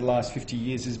been over the last 50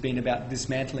 years has been about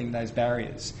dismantling those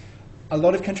barriers. A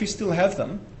lot of countries still have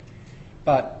them,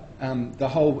 but the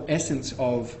whole essence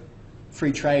of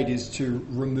free trade is to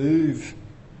remove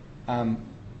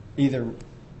either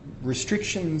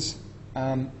restrictions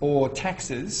or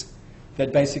taxes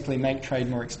that basically make trade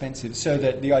more expensive. So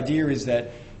that the idea is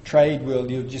that trade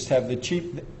you'll just have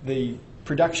the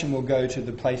production will go to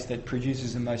the place that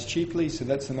produces the most cheaply, so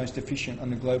that's the most efficient on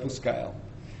the global scale.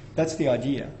 That's the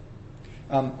idea.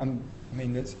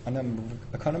 There's a number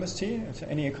of economists here. So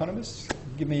any economists?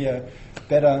 Give me a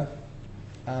better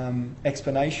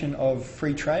explanation of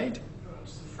free trade. Well,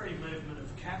 it's the free movement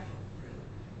of capital, really.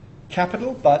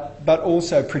 Capital, but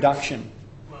also production.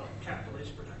 Well, capital is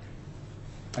production.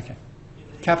 Okay.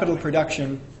 Capital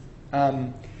production.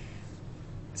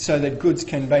 so that goods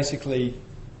can basically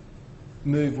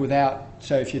move without,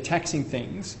 so if you're taxing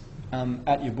things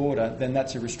at your border, then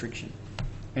that's a restriction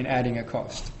and adding a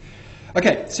cost.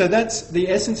 Okay, so that's the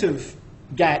essence of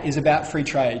GATT, is about free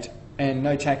trade and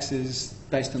no taxes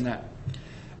based on that.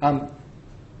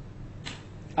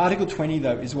 Article 20,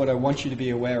 though, is what I want you to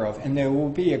be aware of, and there will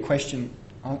be a question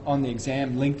on the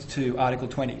exam linked to Article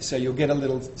 20. So you'll get a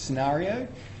little scenario,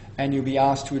 and you'll be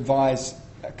asked to advise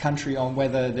a country on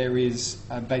whether there is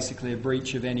basically a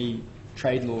breach of any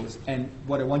trade laws. And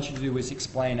what I want you to do is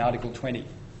explain Article 20.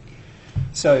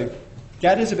 So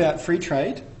GATT is about free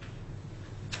trade,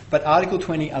 but Article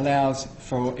 20 allows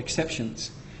for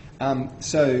exceptions.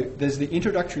 So there's the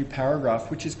introductory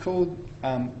paragraph, which is called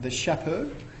the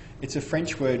chapeau. It's a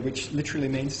French word which literally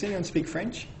means, does anyone speak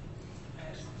French?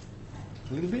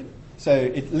 A little bit. So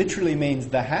it literally means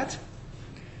the hat.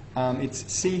 It's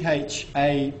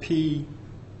CHAPAEU,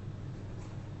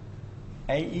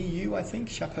 I think,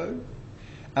 chapeau.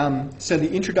 So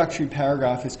the introductory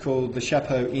paragraph is called the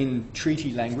chapeau in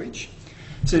treaty language.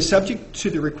 So subject to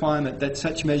the requirement that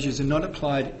such measures are not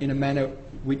applied in a manner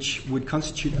which would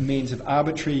constitute a means of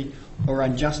arbitrary or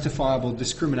unjustifiable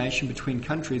discrimination between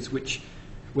countries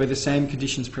where the same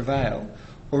conditions prevail,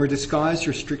 or a disguised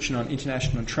restriction on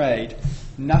international trade,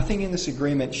 nothing in this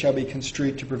agreement shall be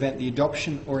construed to prevent the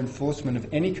adoption or enforcement of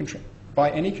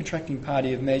by any contracting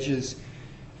party of measures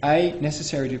A,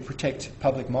 necessary to protect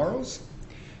public morals,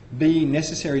 B,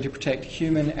 necessary to protect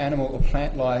human, animal or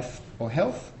plant life or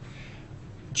health,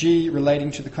 G,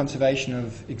 relating to the conservation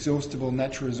of exhaustible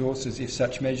natural resources if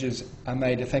such measures are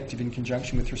made effective in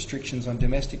conjunction with restrictions on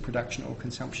domestic production or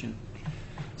consumption.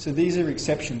 So these are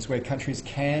exceptions where countries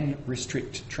can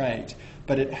restrict trade,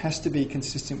 but it has to be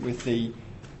consistent with the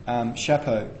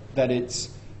chapeau, that it's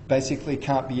basically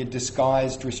can't be a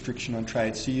disguised restriction on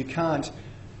trade. So you can't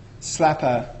slap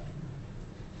a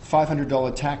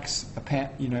 $500 tax,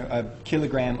 a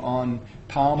kilogram on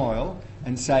palm oil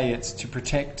and say it's to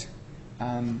protect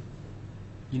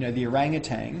the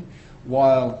orangutan,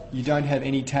 while you don't have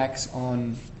any tax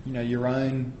on your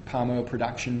own palm oil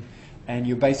production, and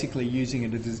you're basically using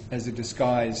it as a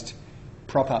disguised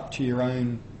prop-up to your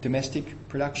own domestic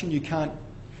production. You can't,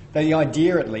 the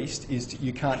idea at least is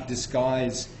you can't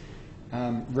disguise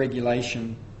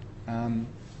regulation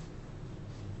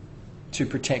to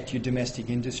protect your domestic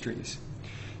industries.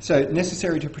 So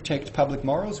necessary to protect public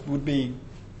morals would be,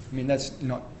 that's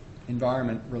not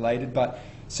environment related, but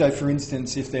so for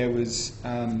instance, if there was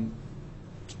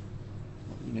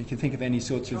you can think of any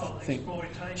sorts of thing,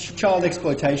 child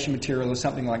exploitation material or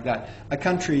something like that. A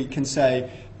country can say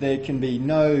there can be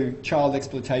no child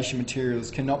exploitation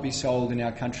materials, cannot be sold in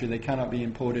our country, they cannot be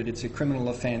imported, it's a criminal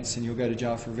offence and you'll go to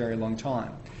jail for a very long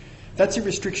time. That's a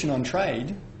restriction on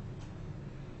trade,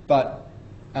 but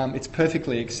it's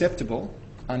perfectly acceptable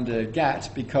under GATT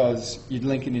because you'd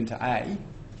link it into A,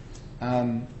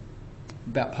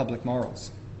 about public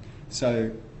morals.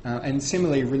 So, and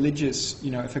similarly, religious,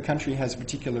 if a country has a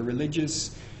particular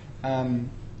religious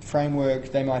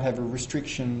framework, they might have a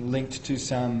restriction linked to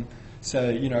some, so,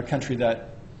 a country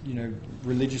that,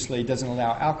 religiously doesn't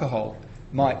allow alcohol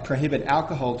might prohibit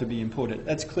alcohol to be imported.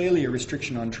 That's clearly a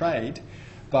restriction on trade,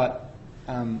 but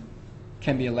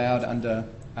can be allowed under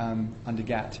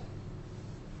GATT,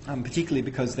 particularly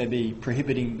because they'd be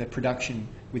prohibiting the production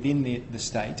within the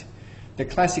state. The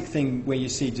classic thing where you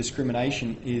see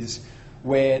discrimination is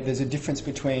where there's a difference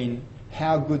between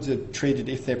how goods are treated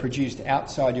if they're produced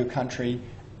outside your country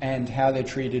and how they're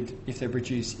treated if they're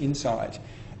produced inside.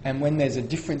 And when there's a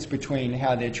difference between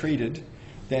how they're treated,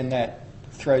 then that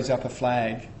throws up a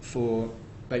flag for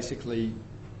basically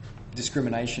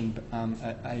discrimination,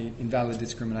 a invalid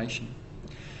discrimination.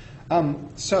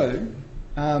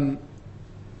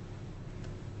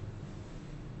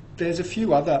 There's a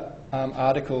few other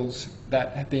articles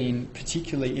that have been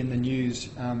particularly in the news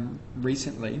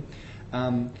recently.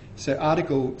 So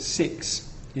Article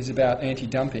 6 is about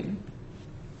anti-dumping,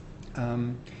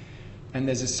 and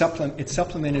there's it's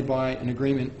supplemented by an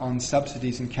agreement on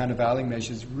subsidies and countervailing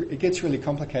measures. It gets really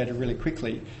complicated really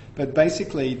quickly, but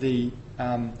basically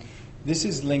this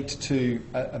is linked to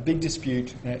a big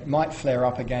dispute, and it might flare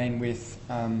up again with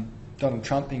Donald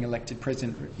Trump being elected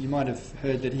president. You might have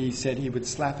heard that he said he would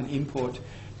slap an import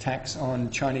tax on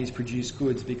Chinese-produced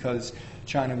goods because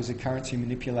China was a currency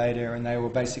manipulator and they were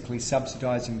basically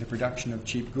subsidising the production of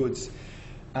cheap goods.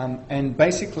 And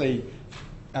basically,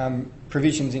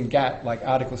 provisions in GATT, like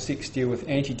Article 6, deal with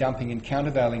anti-dumping and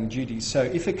countervailing duties. So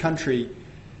if a country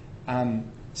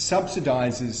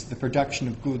subsidises the production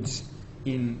of goods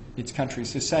in its country,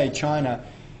 so say China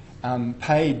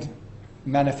paid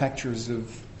manufacturers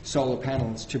of solar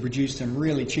panels to produce them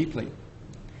really cheaply,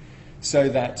 so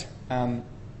that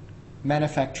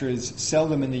manufacturers sell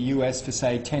them in the US for,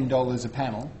 say, $10 a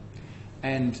panel,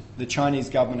 and the Chinese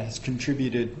government has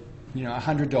contributed,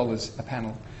 $100 a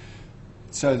panel,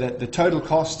 so that the total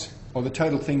cost or the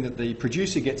total thing that the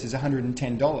producer gets is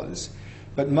 $110,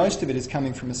 but most of it is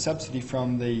coming from a subsidy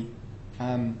from the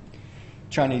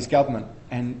Chinese government.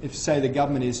 And if, say, the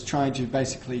government is trying to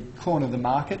basically corner the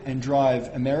market and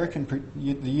drive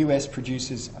the US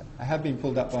producers, I have been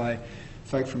pulled up by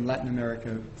folk from Latin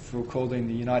America for calling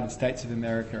the United States of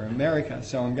America America,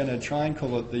 so I'm going to try and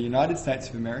call it the United States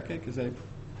of America, because they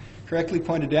correctly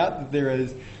pointed out that there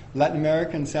is Latin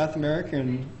America and South America,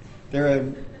 and there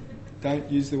are, don't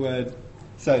use the word,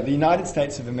 so the United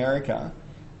States of America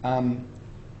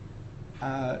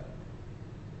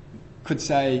could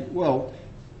say, well,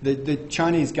 the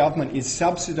Chinese government is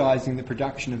subsidising the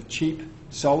production of cheap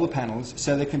solar panels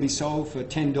so they can be sold for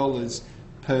 $10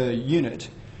 per unit.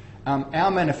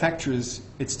 Our manufacturers,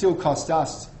 it still costs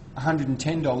us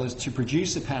 $110 to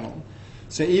produce a panel.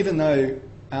 So even though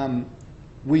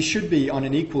we should be on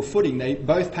an equal footing,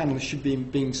 both panels should be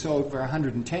being sold for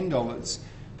 $110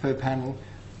 per panel,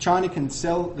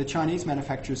 the Chinese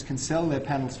manufacturers can sell their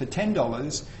panels for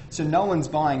 $10, so no one's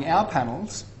buying our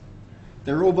panels.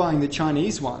 They're all buying the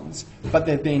Chinese ones, but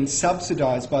they've been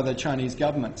subsidised by the Chinese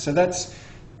government. So that's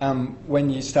when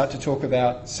you start to talk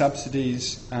about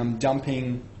subsidies,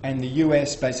 dumping, and the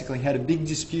US basically had a big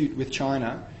dispute with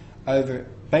China over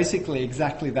basically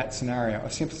exactly that scenario.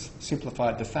 I've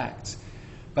simplified the facts.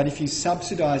 But if you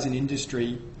subsidise an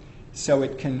industry so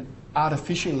it can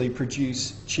artificially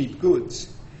produce cheap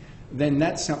goods, then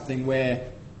that's something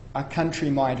where a country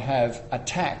might have a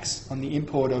tax on the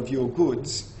import of your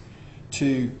goods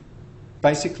to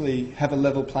basically have a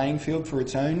level playing field for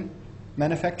its own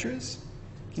manufacturers.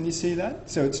 Can you see that?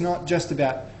 So it's not just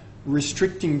about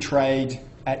restricting trade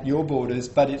at your borders,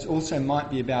 but it also might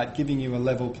be about giving you a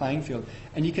level playing field.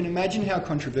 And you can imagine how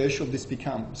controversial this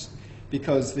becomes,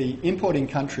 because the importing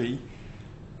country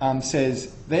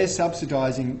says they're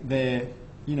subsidising their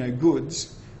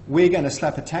goods, we're going to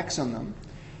slap a tax on them.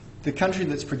 The country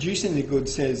that's producing the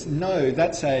goods says, no,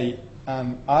 that's a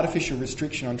artificial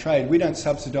restriction on trade. We don't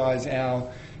subsidise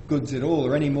our goods at all,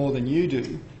 or any more than you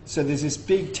do. So there's this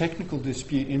big technical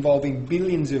dispute involving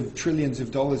billions of trillions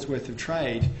of dollars worth of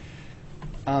trade.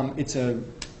 I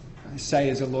say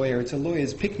as a lawyer, it's a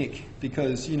lawyer's picnic,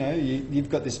 because you've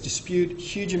got this dispute,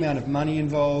 huge amount of money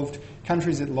involved,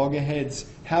 countries at loggerheads.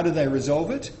 How do they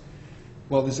resolve it?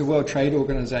 Well, there's a World Trade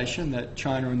Organization that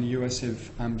China and the US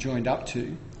have joined up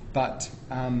to, but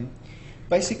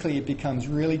basically it becomes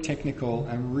really technical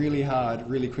and really hard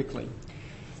really quickly.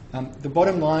 The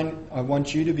bottom line I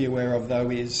want you to be aware of, though,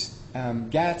 is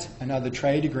GATT and other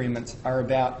trade agreements are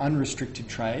about unrestricted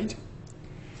trade.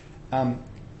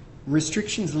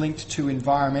 Restrictions linked to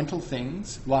environmental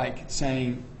things, like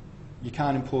saying you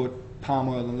can't import palm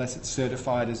oil unless it's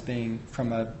certified as being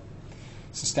from a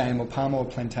sustainable palm oil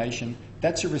plantation,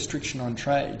 that's a restriction on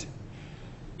trade.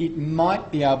 It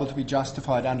might be able to be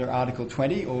justified under Article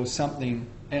 20 or something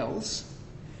else,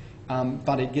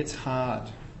 but it gets hard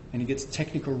and it gets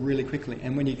technical really quickly.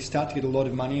 And when you start to get a lot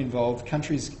of money involved,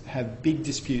 countries have big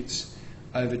disputes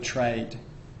over trade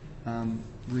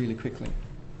really quickly.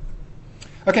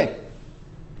 Okay,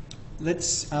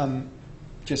 let's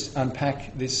just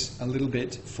unpack this a little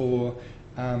bit for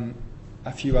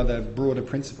a few other broader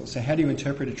principles. So how do you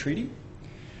interpret a treaty?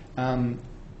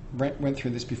 Brent went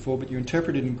through this before, but you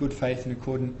interpret it in good faith in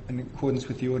accordance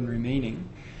with the ordinary meaning.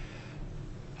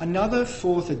 Another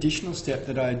fourth additional step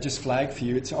that I just flagged for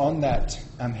you, it's on that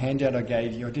handout I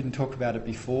gave you. I didn't talk about it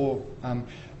before,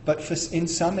 but in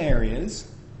some areas,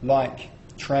 like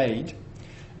trade,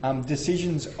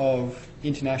 decisions of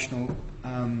international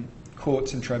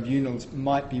courts and tribunals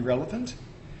might be relevant.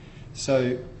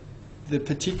 So the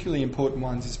particularly important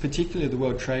ones is particularly the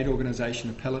World Trade Organization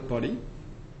appellate body,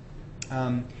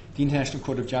 the International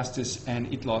Court of Justice,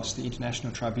 and ITLOS, the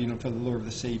International Tribunal for the Law of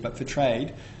the Sea. But for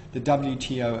trade, the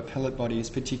WTO appellate body is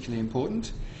particularly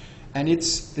important. And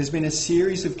there's been a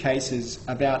series of cases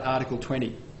about Article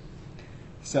 20.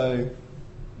 So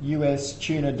US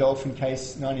tuna dolphin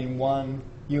case 91,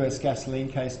 US gasoline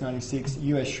case 96,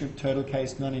 US shrimp turtle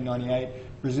case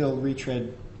 1998, Brazil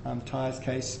retread tyres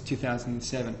case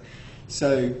 2007.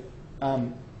 So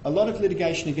a lot of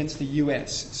litigation against the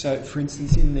US. So for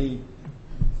instance, in the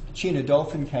tuna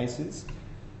dolphin cases,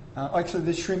 actually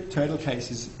the shrimp turtle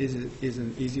case is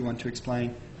an easy one to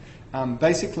explain.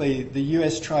 Basically, the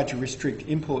US tried to restrict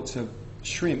imports of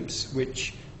shrimps,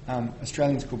 which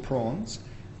Australians call prawns,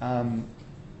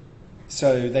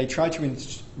 So they tried to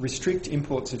restrict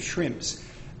imports of shrimps,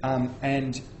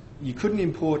 and you couldn't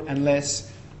import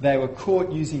unless they were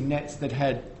caught using nets that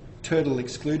had turtle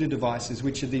excluder devices,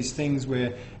 which are these things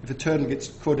where if a turtle gets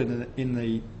caught in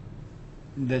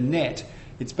the net,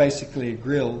 it's basically a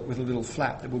grill with a little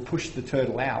flap that will push the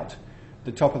turtle out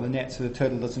the top of the net so the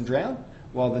turtle doesn't drown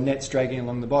while the net's dragging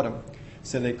along the bottom.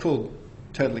 So they're called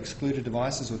turtle excluder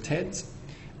devices, or TEDs.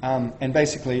 And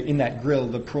basically in that grill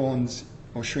the prawns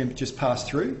or shrimp just pass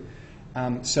through.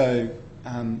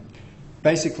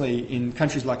 Basically in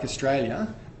countries like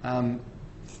Australia,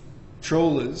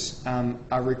 trawlers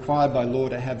are required by law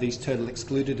to have these turtle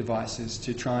excluder devices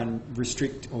to try and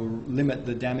restrict or limit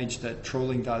the damage that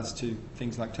trawling does to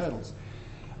things like turtles.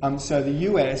 So the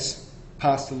US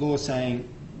passed a law saying,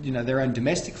 you know, their own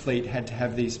domestic fleet had to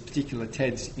have these particular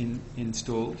TEDs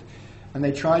installed, and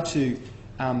they tried to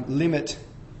limit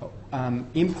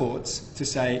imports to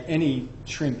say any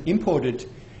shrimp imported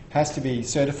has to be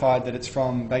certified that it's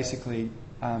from basically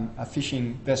a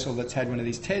fishing vessel that's had one of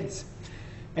these TEDs.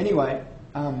 Anyway,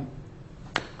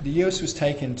 the US was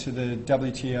taken to the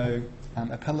WTO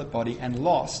appellate body and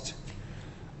lost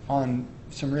on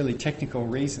some really technical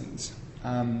reasons,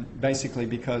 basically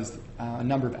because a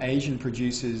number of Asian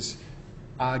producers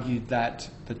argued that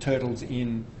the turtles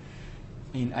in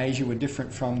Asia were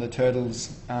different from the turtles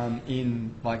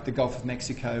in like the Gulf of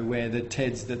Mexico, where the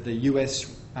TEDs that the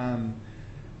US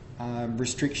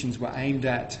restrictions were aimed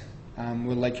at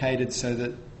were located so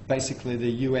that basically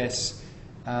the US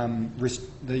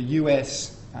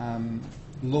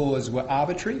laws were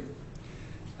arbitrary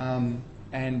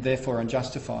and therefore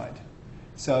unjustified.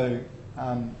 So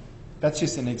that's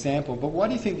just an example. But why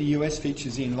do you think the US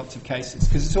features in lots of cases?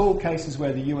 Because it's all cases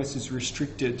where the US has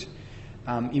restricted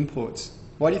imports.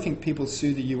 Why do you think people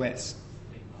sue the US?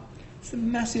 It's a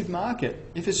massive market.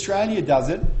 If Australia does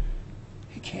it,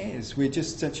 who cares? We're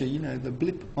just such a, the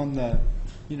blip on the,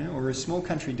 or a small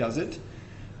country does it,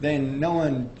 then no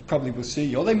one probably will sue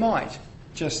you. Or they might,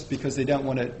 just because they don't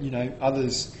want to,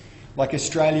 others, like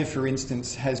Australia, for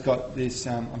instance, has got this,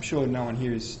 I'm sure no one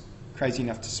here is crazy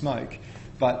enough to smoke,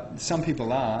 but some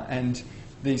people are, and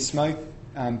these smoke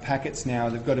packets now,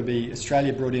 they've got to be,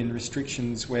 Australia brought in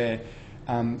restrictions where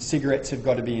cigarettes have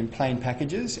got to be in plain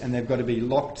packages and they've got to be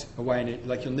locked away.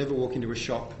 Like you'll never walk into a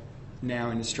shop now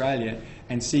in Australia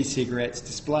and see cigarettes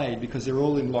displayed because they're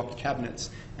all in locked cabinets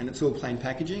and it's all plain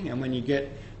packaging. And when you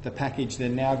get the package, they're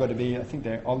now got to be, I think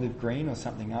they're olive green or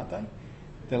something, aren't they?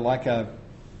 They're like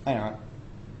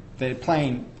they're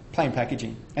plain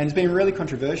packaging. And it's been really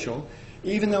controversial.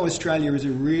 Even though Australia is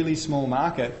a really small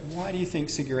market, why do you think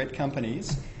cigarette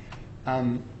companies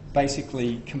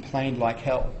basically complained like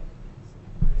hell?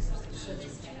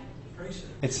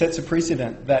 It sets a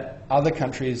precedent that other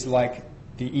countries like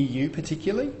the EU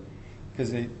particularly,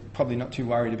 because they're probably not too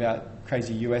worried about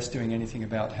crazy US doing anything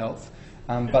about health,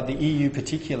 but the EU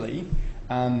particularly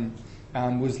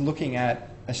was looking at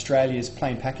Australia's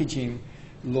plain packaging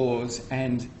laws,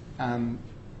 and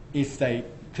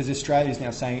because Australia is now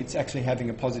saying it's actually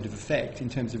having a positive effect in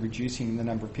terms of reducing the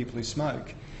number of people who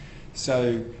smoke.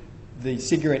 So the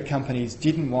cigarette companies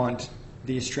didn't want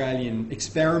the Australian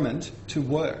experiment to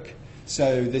work.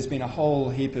 So there's been a whole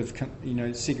heap of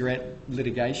cigarette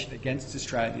litigation against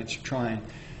Australia to try and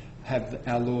have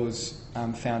our laws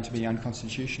found to be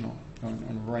unconstitutional on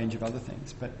a range of other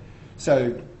things. But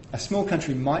so a small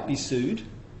country might be sued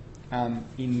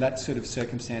in that sort of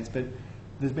circumstance, but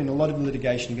there's been a lot of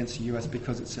litigation against the US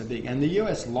because it's so big. And the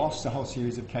US lost a whole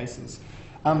series of cases.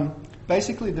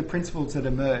 Basically, the principles that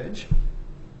emerge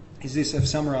is this, I've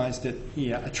summarised it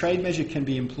here. A trade measure can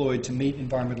be employed to meet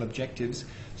environmental objectives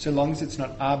so long as it's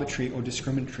not arbitrary or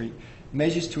discriminatory.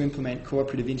 Measures to implement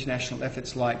cooperative international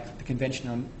efforts like the Convention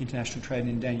on International Trade in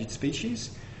Endangered Species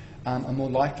are more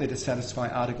likely to satisfy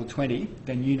Article 20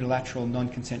 than unilateral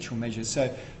non-consensual measures.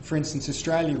 So, for instance,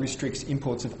 Australia restricts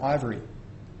imports of ivory,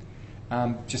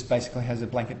 just basically has a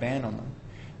blanket ban on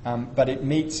them. But it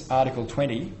meets Article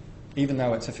 20, even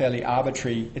though it's a fairly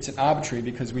arbitrary, it's an arbitrary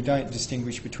because we don't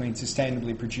distinguish between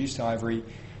sustainably produced ivory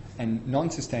and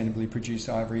non-sustainably produced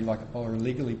ivory, or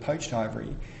illegally poached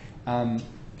ivory.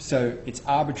 So it's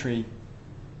arbitrary,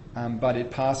 but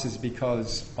it passes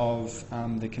because of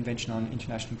the Convention on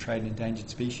International Trade in Endangered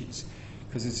Species,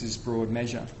 because it's this broad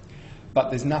measure. But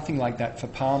there's nothing like that for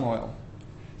palm oil.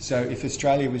 So if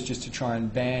Australia was just to try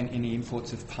and ban any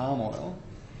imports of palm oil,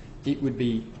 it would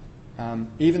be,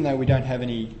 even though we don't have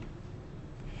any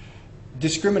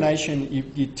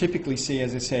discrimination, you typically see,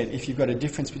 as I said, if you've got a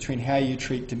difference between how you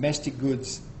treat domestic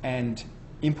goods and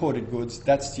imported goods,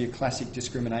 that's your classic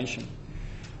discrimination.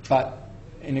 But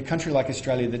in a country like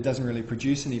Australia that doesn't really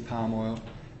produce any palm oil,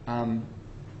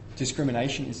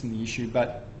 discrimination isn't the issue,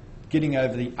 but getting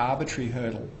over the arbitrary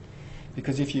hurdle.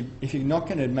 Because if you're not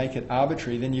going to make it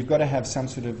arbitrary, then you've got to have some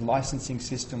sort of licensing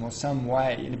system or some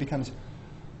way, and it becomes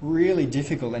really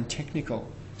difficult and technical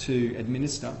to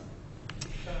administer.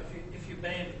 So if you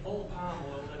banned all palm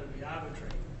oil, that would be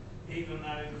arbitrary, even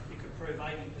though you could prove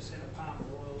 80% of palm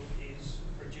oil is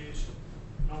produced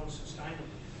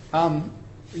non-sustainably.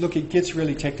 Look, it gets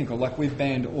really technical. Like, we've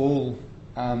banned all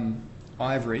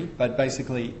ivory, but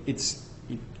basically it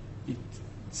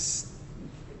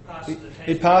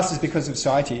passes because of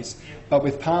CITES. Yeah. But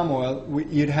with palm oil,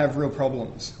 you'd have real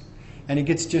problems. And it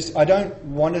gets just, I don't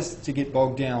want us to get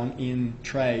bogged down in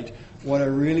trade. What I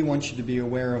really want you to be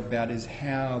aware about is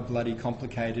how bloody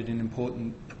complicated and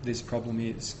important this problem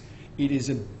is. It is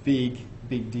a big,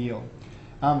 big deal.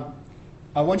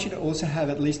 I want you to also have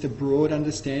at least a broad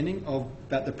understanding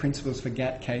about the principles for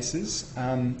GATT cases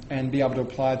and be able to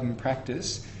apply them in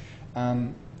practice, at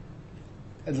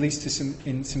least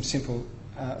in some simple.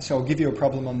 So I'll give you a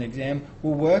problem on the exam.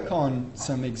 We'll work on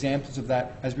some examples of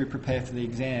that as we prepare for the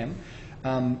exam.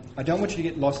 I don't want you to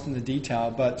get lost in the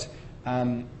detail, but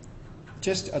I'd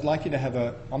like you to have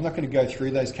I'm not going to go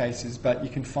through those cases, but you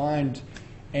can find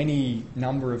any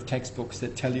number of textbooks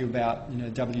that tell you about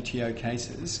WTO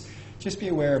cases. Just be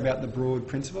aware about the broad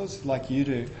principles. I'd like you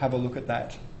to have a look at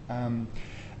that. And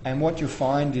what you'll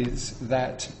find is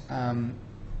that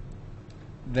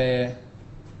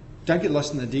don't get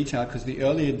lost in the detail, because the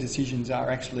earlier decisions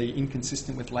are actually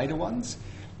inconsistent with later ones.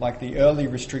 Like the early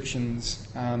restrictions,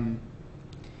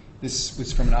 this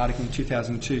was from an article in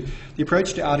 2002. The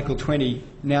approach to Article 20,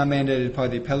 now mandated by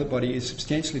the appellate body, is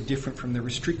substantially different from the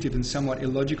restrictive and somewhat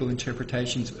illogical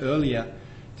interpretations of earlier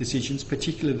decisions,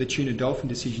 particularly the tuna dolphin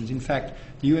decisions. In fact,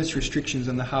 the US restrictions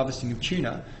on the harvesting of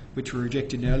tuna, which were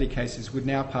rejected in early cases, would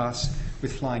now pass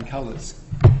with flying colours.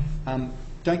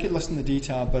 Don't get lost in the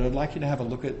detail, but I'd like you to have a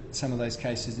look at some of those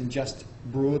cases and just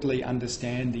broadly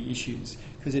understand the issues,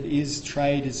 because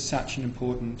trade is such an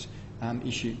important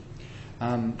issue.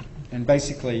 And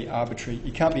basically arbitrary.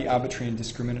 You can't be arbitrary and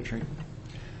discriminatory.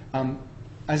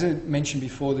 As I mentioned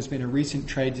before, there's been a recent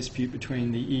trade dispute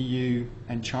between the EU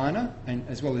and China, and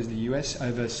as well as the US,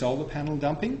 over solar panel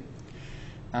dumping.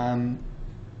 So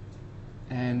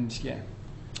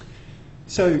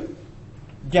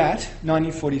GATT,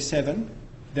 1947,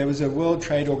 there was a World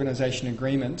Trade Organization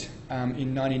agreement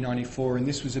in 1994, and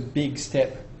this was a big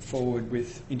step forward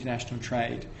with international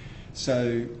trade.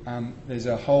 So there's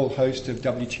a whole host of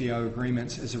WTO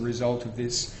agreements as a result of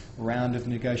this round of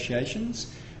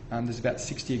negotiations. There's about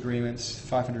 60 agreements,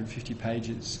 550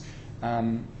 pages.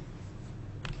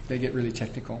 They get really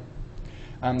technical.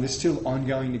 There's still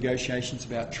ongoing negotiations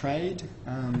about trade.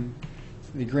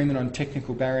 The Agreement on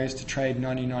Technical Barriers to Trade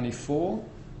 1994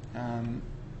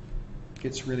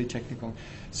 gets really technical.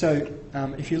 So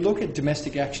if you look at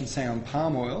domestic action, say on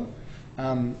palm oil,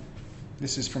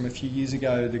 this is from a few years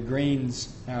ago. The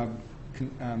Greens, our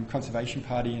Conservation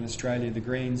Party in Australia, the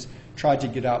Greens, tried to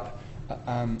get up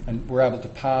and were able to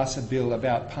pass a bill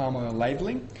about palm oil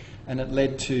labelling, and it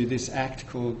led to this act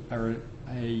called,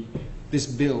 this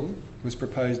bill was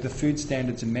proposed, the Food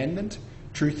Standards Amendment,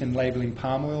 Truth in Labelling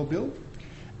Palm Oil Bill,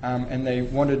 and they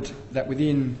wanted that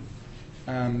within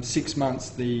 6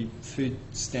 months the Food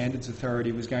Standards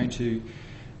Authority was going to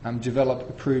develop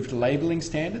approved labelling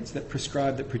standards that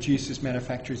prescribe that producers,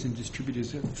 manufacturers and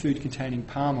distributors of food containing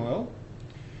palm oil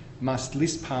must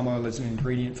list palm oil as an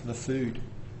ingredient for the food.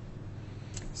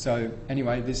 So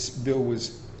anyway, this bill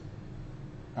was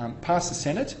passed the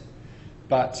Senate,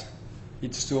 but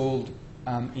it stalled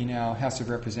in our House of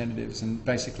Representatives and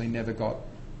basically never got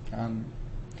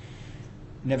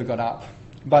up.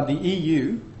 But the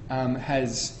EU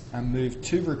has moved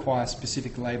to require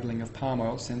specific labelling of palm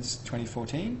oil since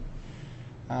 2014.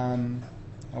 I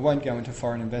won't go into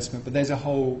foreign investment, but there's a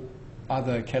whole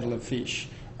other kettle of fish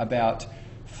about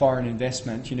foreign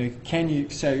investment.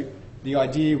 So the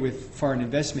idea with foreign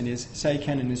investment is, say,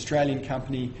 can an Australian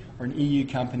company or an EU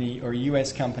company or a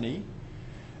US company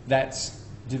that's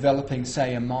developing,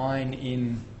 say, a mine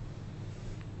in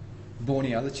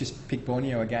Borneo, let's just pick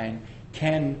Borneo again,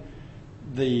 can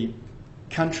the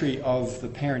country of the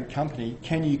parent company,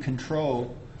 can you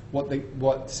control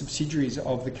what subsidiaries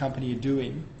of the company are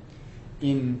doing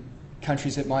in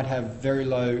countries that might have very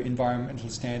low environmental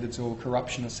standards or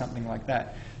corruption or something like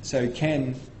that? So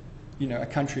can a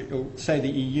country, or say the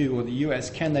EU or the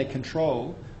US, can they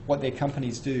control what their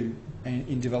companies do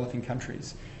in developing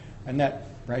countries? And that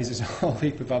raises a whole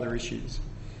heap of other issues.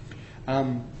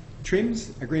 TRIMS,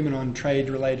 Agreement on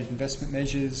Trade-Related Investment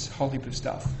Measures, whole heap of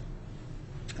stuff.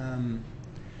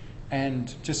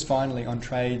 And just finally on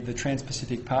trade, the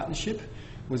Trans-Pacific Partnership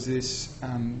was this,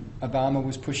 Obama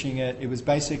was pushing it. It was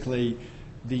basically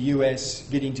the US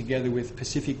getting together with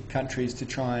Pacific countries to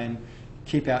try and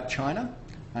keep out China.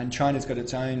 And China's got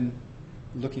its own,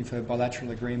 looking for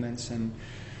bilateral agreements and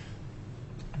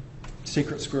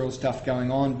secret squirrel stuff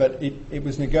going on, but it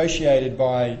was negotiated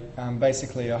by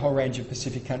basically a whole range of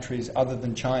Pacific countries other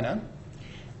than China.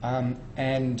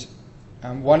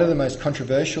 One of the most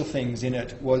controversial things in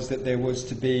it was that there was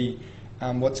to be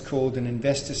what's called an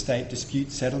investor-state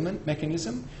dispute settlement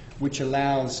mechanism, which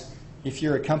allows, if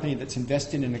you're a company that's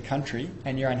invested in a country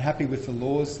and you're unhappy with the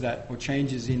laws that, or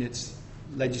changes in its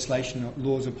legislation or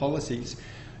laws or policies,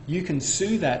 you can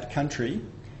sue that country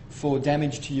for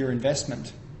damage to your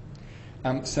investment.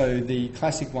 So the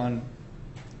classic one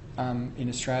in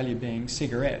Australia being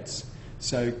cigarettes.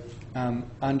 So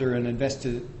under an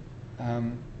investor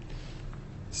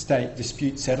state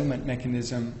dispute settlement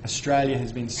mechanism, Australia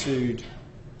has been sued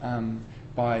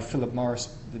by Philip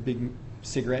Morris, the big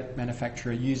cigarette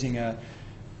manufacturer, using an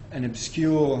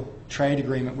obscure trade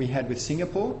agreement we had with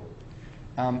Singapore.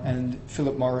 And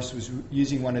Philip Morris was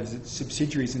using one of its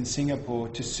subsidiaries in Singapore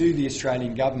to sue the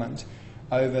Australian government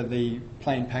over the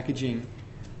plain packaging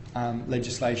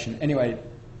legislation. Anyway,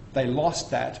 they lost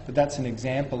that, but that's an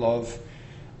example of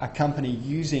a company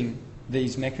using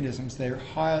these mechanisms.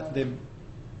 I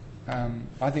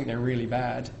think they're really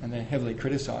bad and they're heavily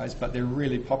criticised, but they're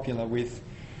really popular with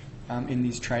in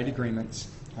these trade agreements.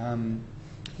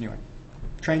 Anyway,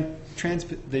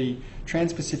 the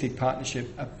Trans-Pacific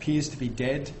Partnership appears to be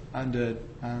dead under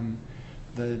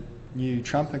the new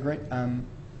Trump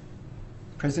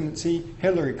presidency.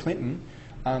 Hillary Clinton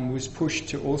was pushed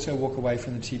to also walk away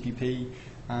from the TPP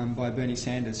by Bernie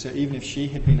Sanders. So even if she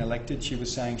had been elected, she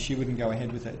was saying she wouldn't go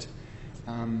ahead with it.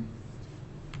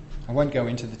 I won't go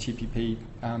into the TPP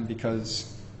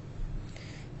because,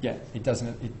 yeah, it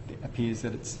appears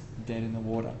that it's dead in the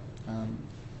water.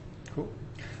 Cool.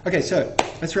 Okay, so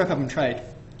let's wrap up on trade.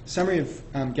 Summary of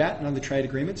GATT and other trade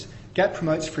agreements. GATT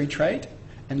promotes free trade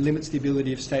and limits the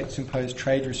ability of states to impose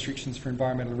trade restrictions for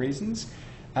environmental reasons.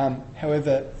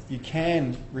 However, you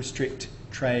can restrict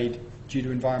trade due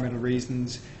to environmental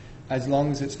reasons as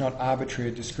long as it's not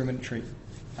arbitrary or discriminatory.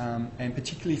 And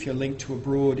particularly if you're linked to a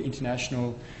broad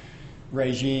international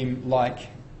regime like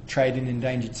trade in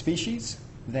endangered species,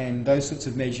 then those sorts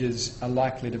of measures are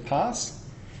likely to pass.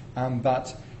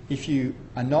 But if you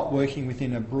are not working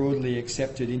within a broadly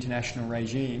accepted international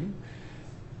regime,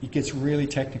 it gets really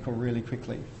technical really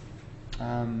quickly.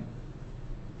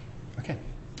 Okay.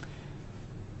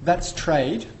 That's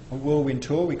trade, a whirlwind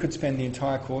tour. We could spend the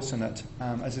entire course on it.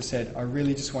 As I said, I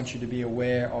really just want you to be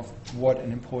aware of what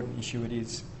an important issue it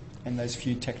is and those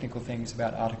few technical things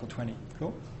about Article 20.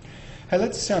 Cool? Hey,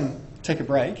 let's take a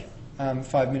break,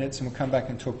 5 minutes, and we'll come back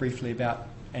and talk briefly about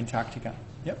Antarctica.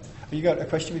 Yep. Have you got a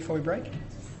question before we break?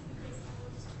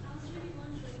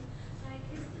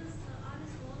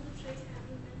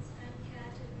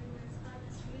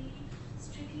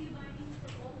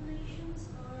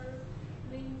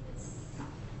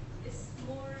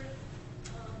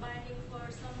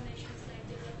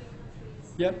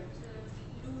 Yep.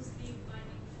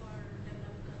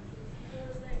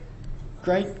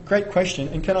 Great question.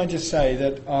 And can I just say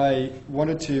that I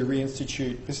wanted to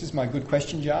reinstitute, this is my good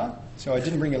question jar, so I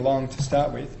didn't bring it along to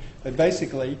start with, but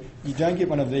basically you don't get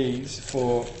one of these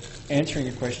for answering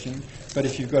a question, but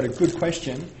if you've got a good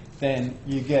question, then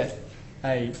you get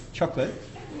a chocolate.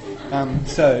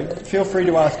 So feel free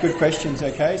to ask good questions,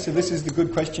 okay? So this is the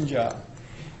good question jar.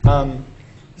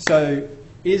 So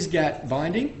is GATT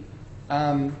binding?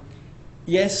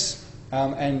 Yes,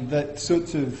 and that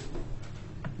sorts of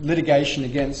litigation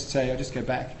against, say, I'll just go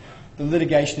back, the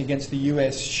litigation against the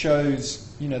US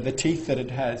shows, the teeth that it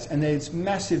has, and there's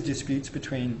massive disputes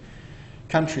between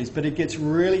countries, but it gets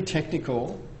really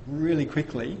technical really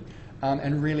quickly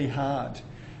and really hard.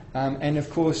 And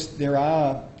of course,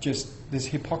 there's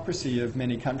hypocrisy of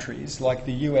many countries, like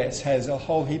the US has a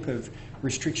whole heap of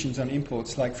restrictions on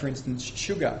imports, like for instance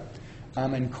sugar.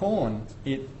 And corn,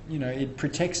 it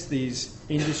protects these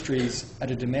industries at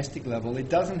a domestic level. It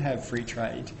doesn't have free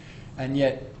trade, and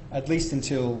yet, at least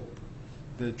until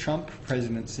the Trump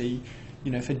presidency,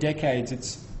 for decades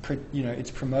it's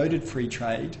promoted free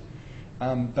trade,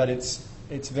 but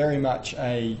it's very much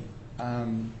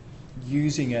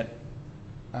using it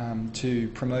to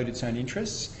promote its own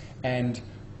interests. And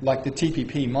like the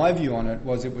TPP, my view on it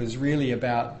was really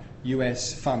about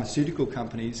US pharmaceutical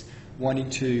companies wanting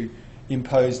to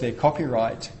impose their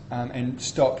copyright and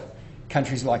stop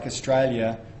countries like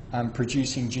Australia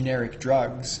producing generic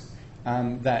drugs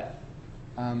that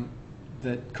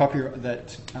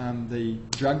the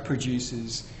drug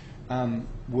producers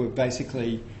were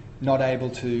basically not able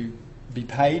to be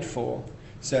paid for.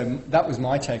 So that was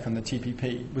my take on the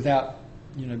TPP, without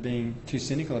being too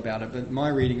cynical about it. But my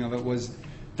reading of it was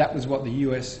that was what the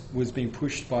US was being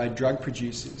pushed by drug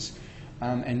producers,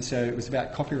 and so it was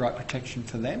about copyright protection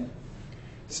for them.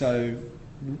 So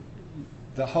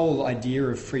the whole idea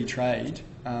of free trade,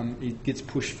 it gets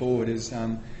pushed forward as,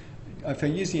 if I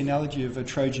use the analogy of a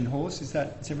Trojan horse, is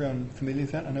everyone familiar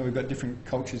with that? I know we've got different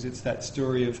cultures. It's that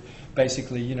story of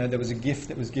basically, there was a gift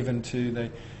that was given to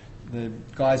the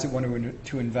guys that wanted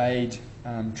to invade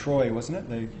Troy, wasn't it?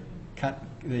 They cut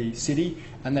the city,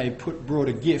 and they brought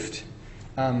a gift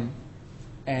and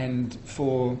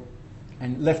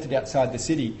left it outside the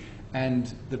city.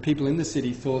 And the people in the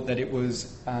city thought that it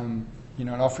was an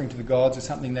offering to the gods or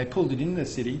something. They pulled it into the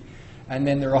city, and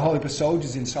then there were a whole heap of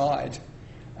soldiers inside,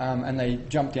 and they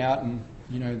jumped out, and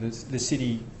the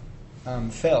city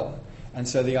fell. And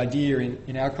so the idea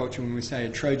in our culture, when we say a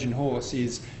Trojan horse,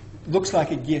 looks like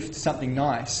a gift, something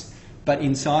nice, but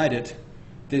inside it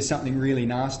there's something really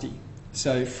nasty.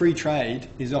 So free trade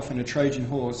is often a Trojan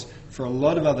horse for a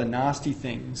lot of other nasty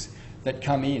things that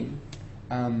come in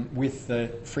with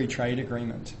the free trade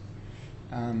agreement.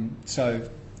 So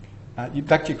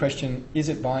back to your question, is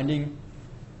it binding?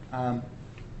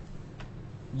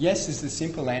 Yes is the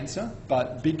simple answer,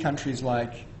 but big countries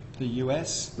like the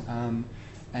US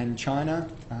and China,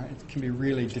 it can be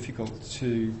really difficult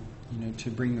to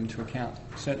bring them to account.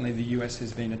 Certainly the US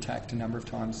has been attacked a number of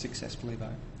times successfully,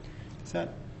 though. Is that?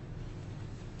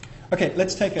 Okay,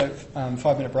 let's take a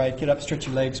 5-minute break, get up, stretch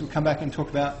your legs. We'll come back and talk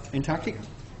about Antarctica.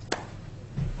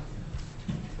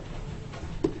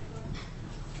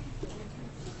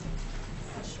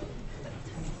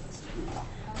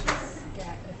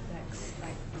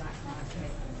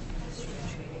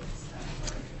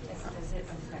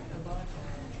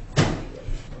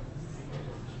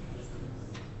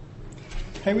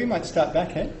 Hey, we might start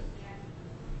back, eh?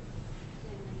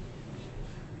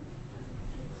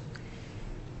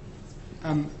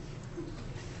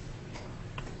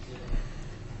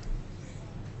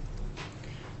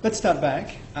 Let's start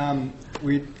back.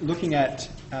 We're looking at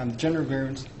general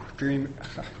agreement.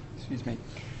 Excuse me.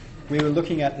 We were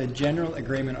looking at the general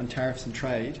agreement on tariffs and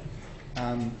trade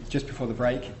just before the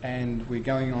break, and we're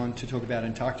going on to talk about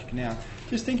Antarctica now.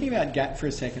 Just thinking about GATT for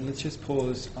a second. Let's just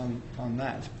pause on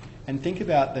that and think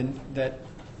about that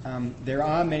there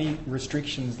are many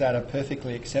restrictions that are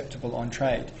perfectly acceptable on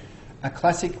trade. A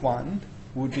classic one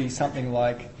would be something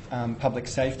like public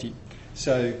safety.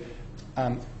 So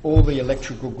all the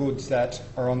electrical goods that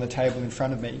are on the table in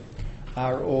front of me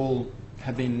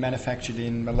have been manufactured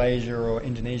in Malaysia or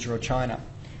Indonesia or China,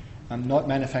 not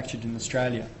manufactured in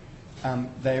Australia.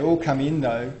 They all come in,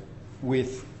 though,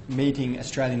 with meeting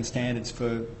Australian standards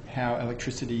for how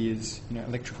electricity is,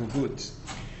 electrical goods.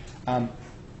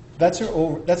 That's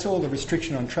all the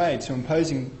restriction on trade. So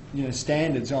imposing,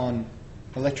 standards on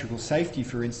electrical safety,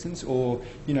 for instance, or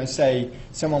say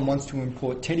someone wants to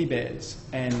import teddy bears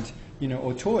and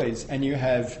or toys, and you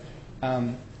have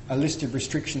a list of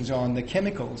restrictions on the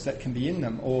chemicals that can be in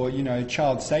them, or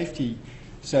child safety,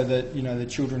 so that the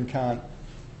children can't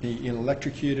be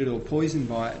electrocuted or poisoned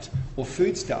by it, or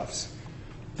foodstuffs.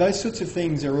 Those sorts of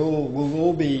things will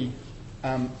all be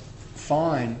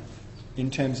fine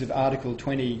in terms of Article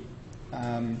 20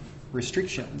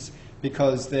 restrictions,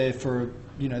 because they're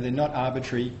they're not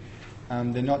arbitrary,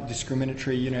 they're not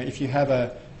discriminatory. If you have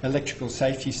a electrical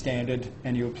safety standard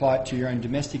and you apply it to your own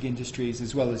domestic industries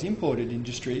as well as imported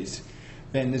industries,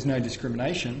 then there's no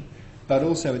discrimination. But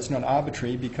also it's not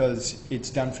arbitrary because it's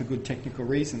done for good technical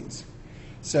reasons.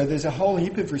 So there's a whole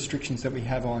heap of restrictions that we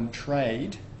have on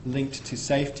trade linked to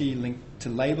safety, linked to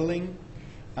labelling,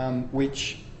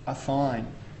 which are fine.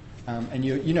 And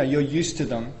you're used to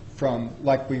them from,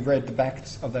 like we read the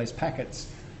backs of those packets.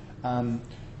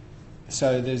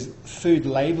 So there's food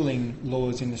labelling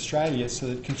laws in Australia so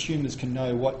that consumers can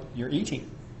know what you're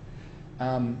eating.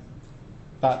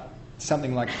 But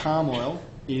something like palm oil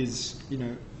is,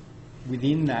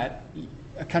 within that.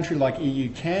 A country like EU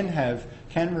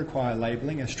can require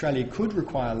labelling. Australia could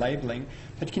require labelling.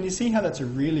 But can you see how that's a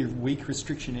really weak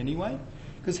restriction anyway?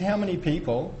 Because how many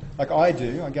people, like I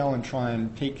do, I go and try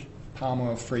and pick palm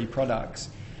oil-free products,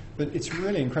 but it's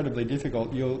really incredibly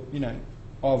difficult.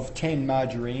 Of 10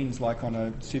 margarines, like on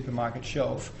a supermarket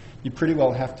shelf, you pretty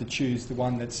well have to choose the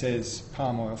one that says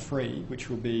palm oil free, which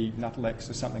will be Nuttelex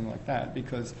or something like that,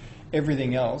 because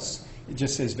everything else, it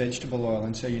just says vegetable oil,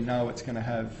 and so it's going to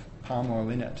have palm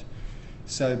oil in it.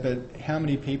 So, but how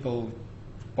many people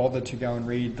bother to go and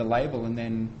read the label and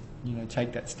then,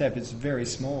 take that step? It's very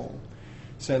small.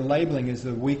 So labelling is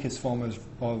the weakest form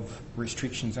of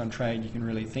restrictions on trade you can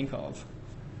really think of.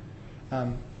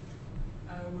 Would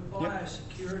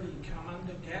biosecurity come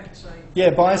under GATT?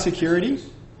 Yeah, biosecurity.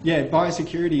 Yeah,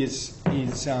 biosecurity is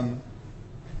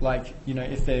like, you know,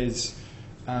 if there's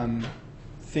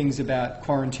things about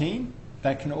quarantine,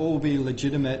 that can all be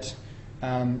legitimate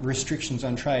restrictions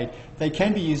on trade. They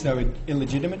can be used, though,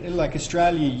 illegitimately. Like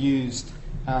Australia used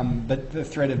the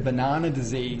threat of banana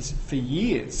disease for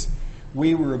years.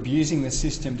 We were abusing the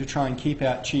system to try and keep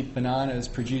out cheap bananas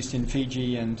produced in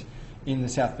Fiji and in the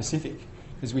South Pacific,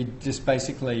 because we just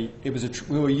basically,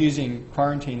 we were using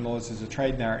quarantine laws as a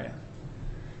trade barrier.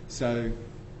 So,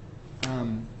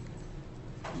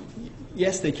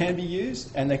 yes, they can be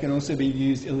used, and they can also be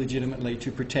used illegitimately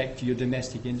to protect your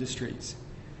domestic industries.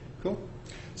 Cool?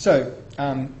 So,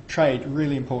 trade,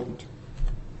 really important.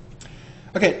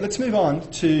 Okay, let's move on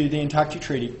to the Antarctic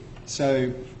Treaty.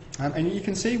 So, and you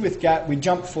can see with GATT, we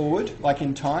jump forward, like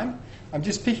in time. I'm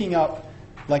just picking up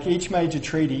like each major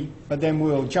treaty, but then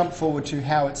we'll jump forward to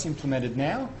how it's implemented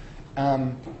now,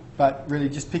 but really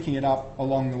just picking it up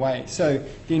along the way. So,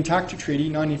 the Antarctic Treaty,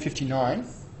 1959.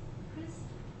 Chris,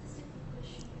 just a quick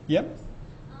question. Yep.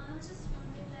 I was just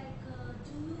wondering, like,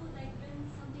 do you, like, when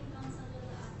something comes under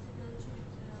the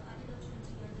Article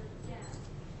 20 under GATT,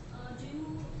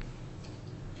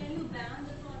 can you ban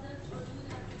the product, or do you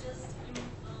have to just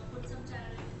put some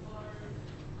tariff or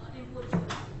import duty?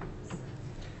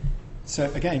 So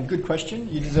again, good question.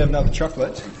 You deserve another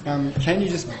chocolate. Can you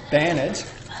just ban it,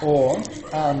 or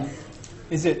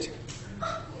is it?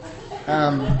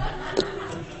 And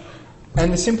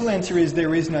the simple answer is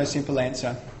there is no simple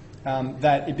answer.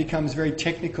 That it becomes very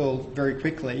technical very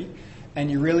quickly, and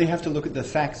you really have to look at the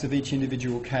facts of each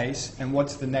individual case and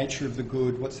what's the nature of the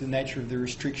good, what's the nature of the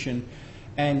restriction.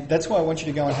 And that's why I want you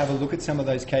to go and have a look at some of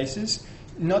those cases,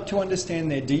 not to understand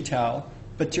their detail,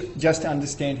 but just to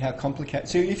understand how complicated.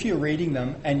 So if you're reading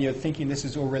them and you're thinking this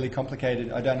is all really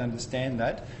complicated, I don't understand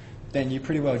that, then you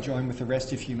pretty well join with the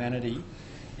rest of humanity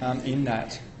in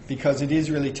that, because it is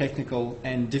really technical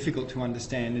and difficult to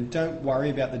understand. And don't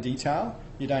worry about the detail.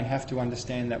 You don't have to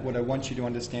understand that. What I want you to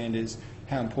understand is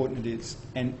how important it is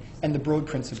and the broad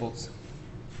principles.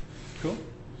 Cool?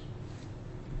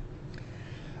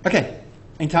 Okay,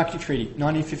 Antarctic Treaty,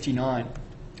 1959.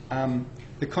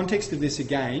 The context of this,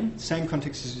 again, same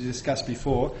context as we discussed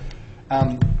before.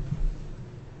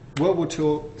 World War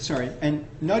II, and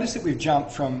notice that we've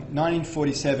jumped from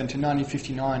 1947 to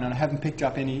 1959, and I haven't picked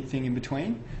up anything in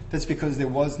between. That's because there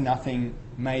was nothing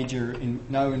major,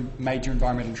 no major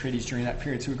environmental treaties during that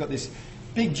period. So we've got this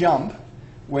big jump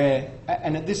where,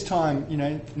 and at this time, you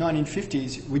know,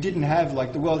 1950s, we didn't have,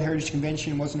 like, the World Heritage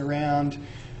Convention wasn't around.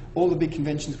 All the big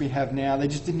conventions we have now, they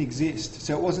just didn't exist.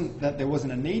 So it wasn't that there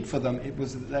wasn't a need for them, it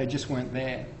was that they just weren't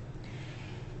there.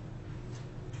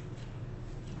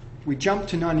 We jumped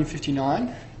to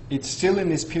 1959. It's still in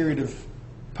this period of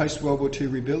post-World War II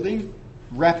rebuilding.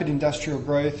 Rapid industrial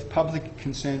growth, public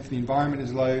concern for the environment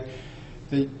is low.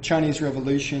 The Chinese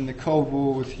Revolution, the Cold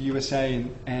War with the USA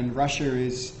and Russia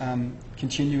is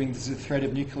continuing. There's a threat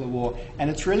of nuclear war. And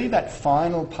it's really that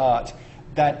final part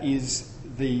that is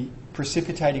the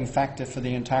precipitating factor for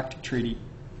the Antarctic Treaty.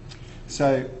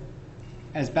 So,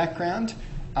 as background,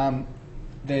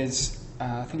 there's,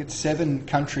 I think it's 7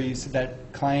 countries that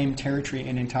claim territory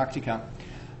in Antarctica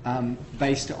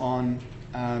based on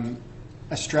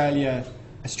Australia.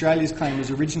 Australia's claim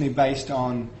was originally based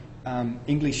on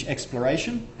English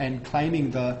exploration and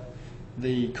claiming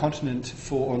the continent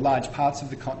for, or large parts of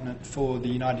the continent for the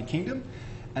United Kingdom.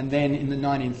 And then in the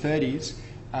 1930s,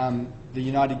 the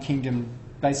United Kingdom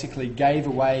basically gave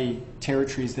away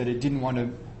territories that it didn't want to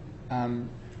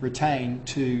retain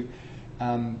to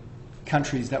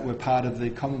countries that were part of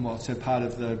the Commonwealth, so part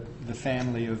of the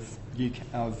family of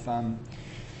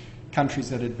countries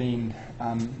that had been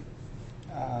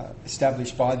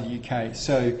established by the UK.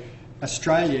 So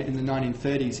Australia in the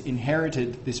 1930s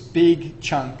inherited this big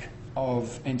chunk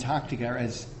of Antarctica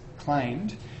as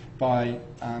claimed by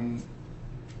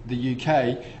the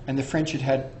UK, and the French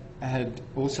had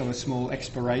also a small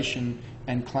exploration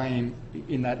and claim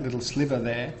in that little sliver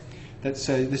there.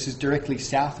 So this is directly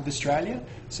south of Australia.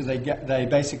 So they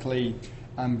basically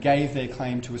gave their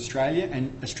claim to Australia,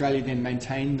 and Australia then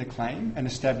maintained the claim and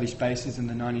established bases in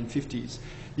the 1950s.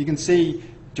 You can see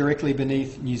directly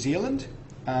beneath New Zealand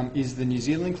is the New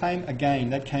Zealand claim. Again,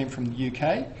 that came from the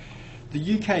UK.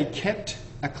 The UK kept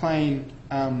a claim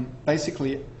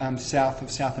basically south of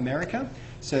South America,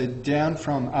 so down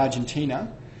from Argentina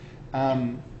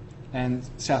and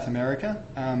South America.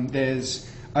 There's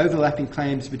overlapping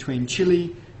claims between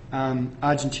Chile,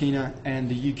 Argentina and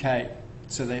the UK,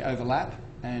 so they overlap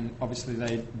and obviously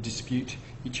they dispute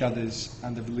each other's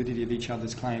the validity of each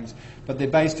other's claims. But they're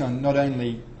based on not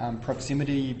only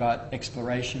proximity but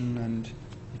exploration and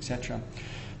etc.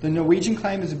 The Norwegian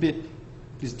claim is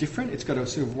different. It's got a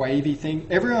sort of wavy thing.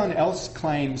 Everyone else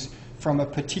claims from a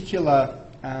particular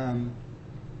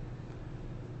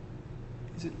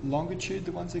is it longitude,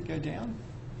 the ones that go down?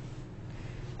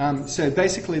 So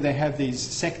basically they have these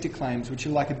sector claims, which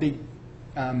are like a big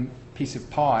piece of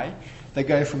pie. They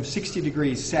go from 60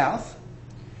 degrees south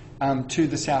to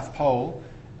the South Pole,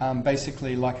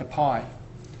 basically like a pie.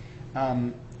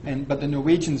 But the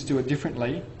Norwegians do it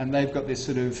differently, and they've got this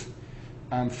sort of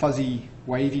fuzzy,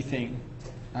 wavy thing.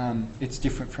 It's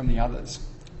different from the others.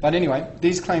 But anyway,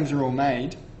 these claims are all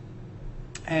made,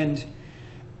 and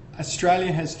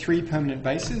Australia has 3 permanent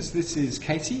bases. This is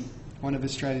Casey, one of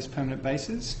Australia's permanent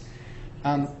bases.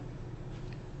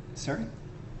 Sorry?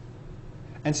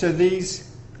 And so these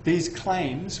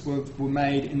claims were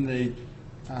made in the,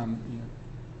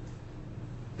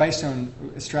 based on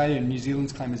Australia and New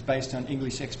Zealand's claim is based on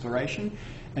English exploration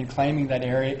and claiming that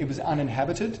area. It was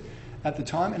uninhabited at the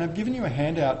time. And I've given you a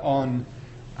handout on,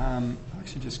 I'll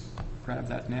actually just grab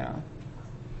that now.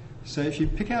 So if you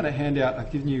pick out a handout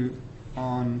I've given you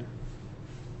on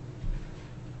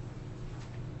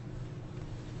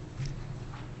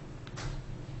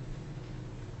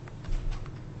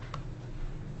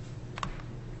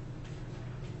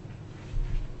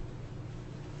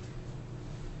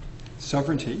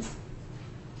sovereignty,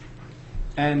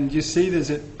 and you see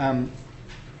there's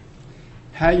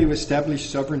how you establish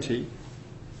sovereignty.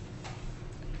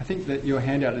 I think that your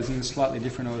handout is in a slightly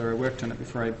different order. I worked on it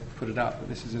before I put it up, but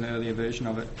this is an earlier version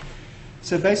of it.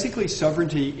 So basically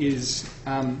sovereignty is,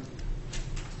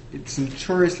 it's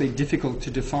notoriously difficult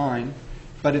to define,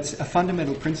 but it's a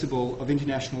fundamental principle of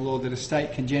international law that a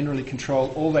state can generally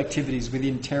control all activities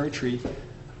within territory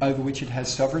over which it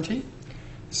has sovereignty.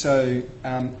 So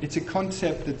it's a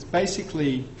concept that's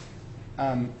basically,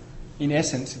 in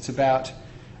essence, it's about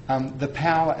the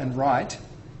power and right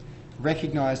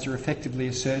recognised or effectively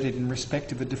asserted in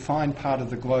respect of a defined part of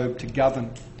the globe to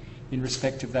govern in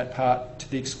respect of that part to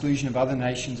the exclusion of other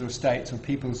nations or states or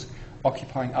peoples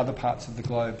occupying other parts of the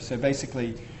globe. So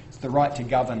basically it's the right to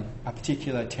govern a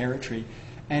particular territory,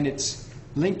 and it's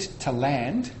linked to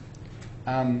land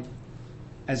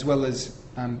as well as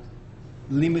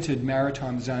limited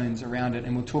maritime zones around it,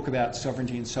 and we'll talk about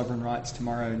sovereignty and sovereign rights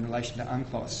tomorrow in relation to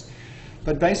UNCLOS.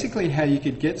 But basically how you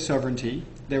could get sovereignty,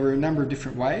 there were a number of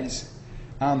different ways.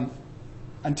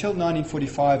 Until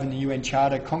 1945 in the UN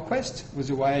Charter, conquest was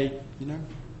a way,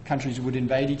 countries would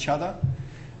invade each other,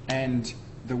 and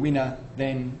the winner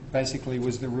then basically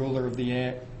was the ruler of the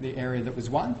area that was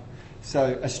won.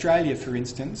 So Australia, for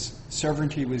instance,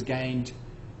 sovereignty was gained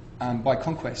by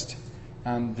conquest.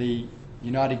 The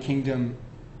United Kingdom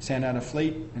sent out a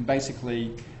fleet and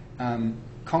basically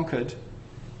conquered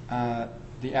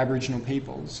the Aboriginal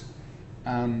peoples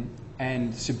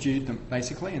and subdued them,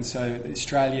 basically. And so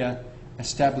Australia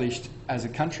established as a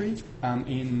country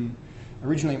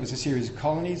originally it was a series of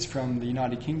colonies from the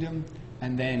United Kingdom,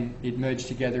 and then it merged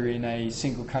together in a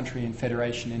single country and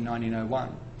federation in 1901.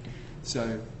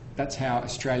 So that's how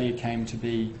Australia came to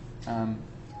be,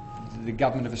 the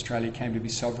government of Australia came to be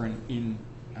sovereign in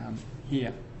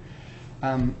here.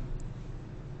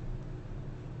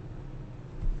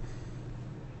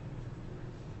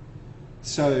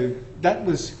 So that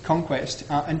was conquest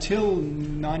until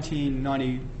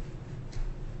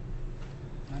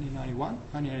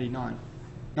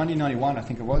 1991, I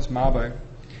think it was, Mabo.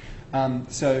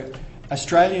 So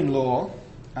Australian law,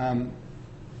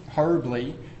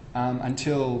 horribly,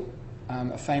 until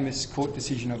a famous court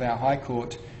decision of our High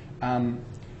Court,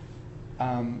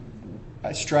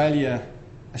 Australian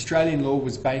law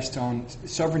was based on,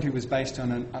 sovereignty was based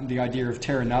on the idea of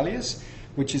terra nullius,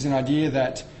 which is an idea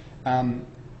that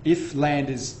if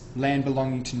land is land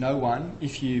belonging to no one,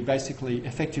 if you basically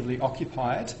effectively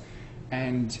occupy it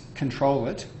and control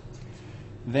it,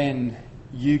 then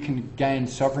you can gain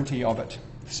sovereignty of it.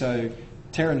 So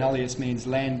terra nullius means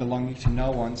land belonging to no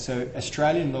one. So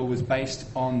Australian law was based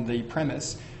on the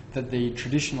premise that the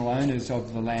traditional owners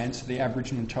of the land, so the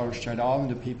Aboriginal and Torres Strait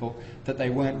Islander people, that they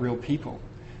weren't real people,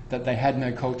 that they had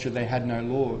no culture, they had no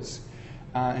laws.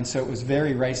 And so it was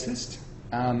very racist,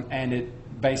 and it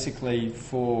basically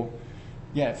for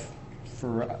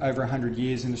over 100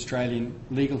 years in Australian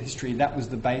legal history, that was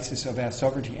the basis of our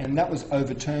sovereignty, and that was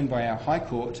overturned by our High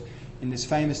Court in this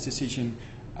famous decision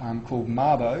called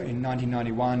Mabo in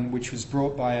 1991, which was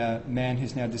brought by a man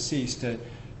who's now deceased, a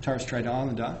Torres Strait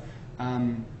Islander,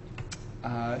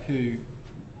 who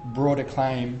brought a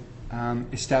claim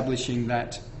establishing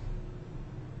that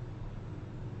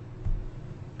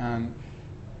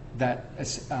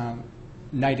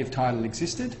native title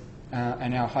existed,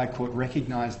 and our High Court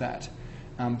recognised that.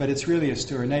 But it's really a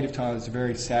story. Native title is a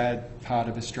very sad part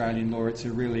of Australian law. It's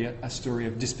really a story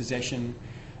of dispossession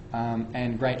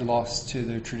and great loss to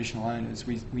the traditional owners.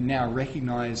 We now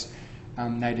recognise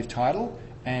native title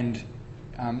and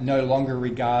no longer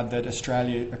regard that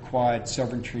Australia acquired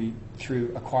sovereignty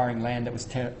through acquiring land that was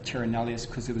terra nullius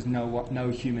because there was no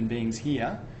human beings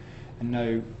here and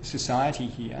no society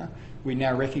here. We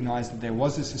now recognise that there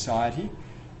was a society,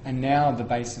 and now the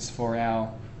basis for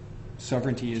our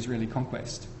sovereignty is really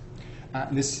conquest.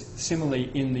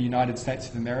 Similarly, in the United States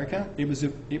of America, it was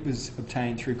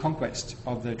obtained through conquest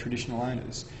of the traditional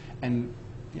owners, and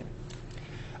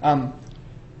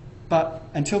but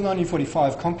until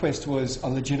 1945, conquest was a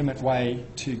legitimate way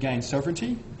to gain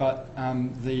sovereignty, but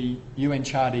the UN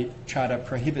Charter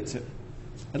prohibits it,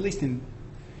 at least in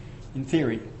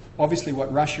theory. Obviously,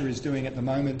 what Russia is doing at the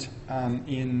moment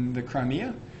in the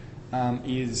Crimea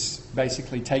is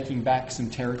basically taking back some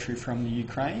territory from the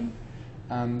Ukraine.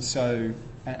 And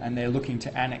they're looking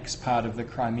to annex part of the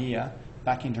Crimea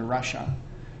back into Russia.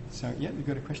 So, yeah, you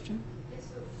got a question? Yes,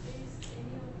 so is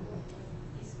any of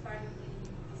this part of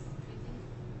this treaty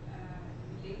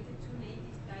related to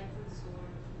native titles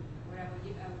or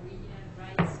aboriginal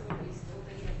rights, or is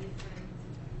totally a different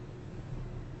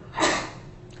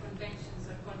conventions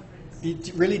or conference?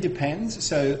 It really depends.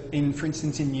 So, for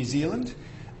instance, in New Zealand,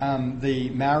 the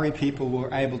Maori people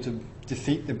were able to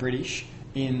defeat the British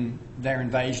in their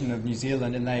invasion of New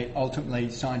Zealand, and they ultimately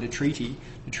signed a treaty,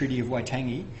 the Treaty of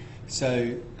Waitangi.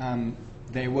 So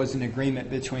there was an agreement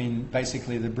between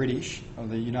basically the British, or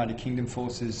the United Kingdom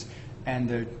forces, and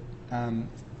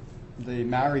the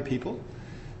Maori people.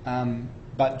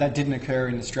 But that didn't occur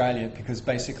in Australia because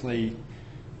basically,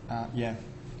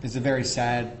 there's a very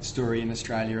sad story in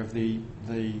Australia of the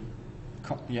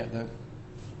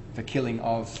killing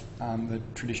of the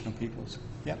traditional peoples.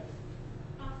 Yeah.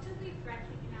 After we've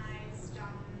recognised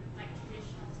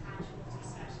traditional titles to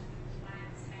certain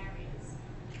lands and areas,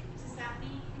 does that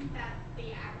mean that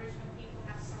the Aboriginal people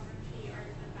have sovereignty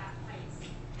over that place,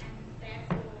 and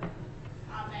therefore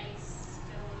are you allowed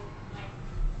to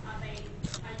be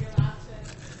under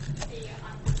sovereignty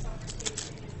of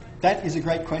different? That is a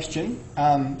great question.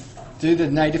 Do the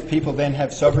native people then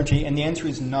have sovereignty? And the answer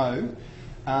is no.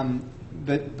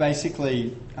 But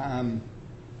basically,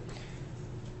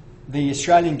 the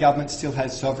Australian government still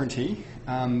has sovereignty,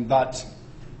 and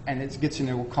it gets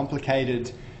into a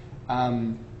complicated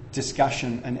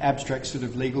discussion and abstract sort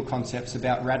of legal concepts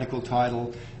about radical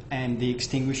title and the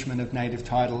extinguishment of native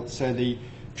title. So the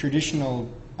traditional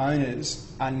owners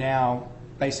are now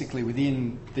basically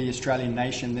within the Australian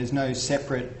nation. There's no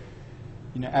separate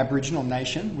Aboriginal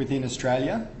nation within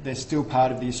Australia. They're still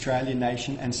part of the Australian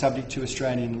nation and subject to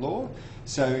Australian law.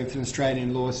 So if an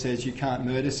Australian law says you can't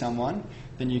murder someone,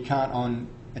 then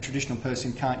a traditional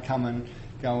person can't come and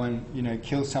go and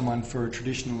kill someone for a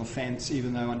traditional offence,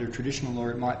 even though under traditional law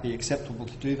it might be acceptable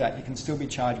to do that. You can still be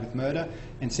charged with murder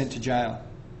and sent to jail.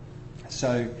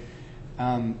 So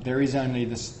there is only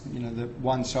this, the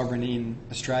one sovereign in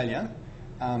Australia,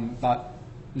 but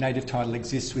native title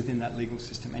exists within that legal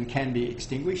system and can be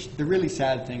extinguished. The really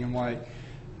sad thing, and why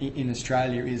in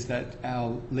Australia, is that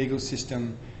our legal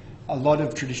system, a lot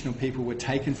of traditional people were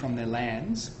taken from their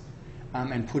lands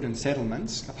and put in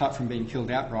settlements, apart from being killed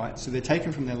outright. So they're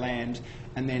taken from their land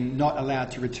and then not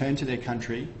allowed to return to their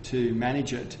country to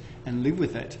manage it and live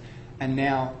with it. And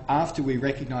now, after we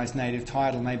recognise native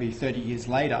title, maybe 30 years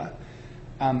later,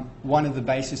 one of the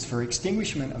bases for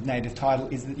extinguishment of native title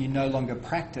is that you no longer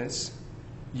practice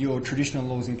your traditional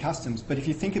laws and customs. But if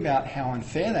you think about how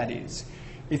unfair that is,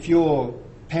 if your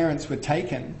parents were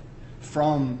taken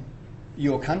from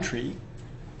your country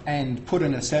and put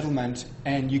in a settlement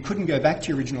and you couldn't go back to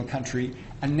your original country,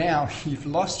 and now you've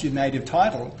lost your native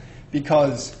title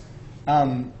because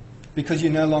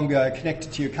you're no longer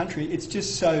connected to your country, it's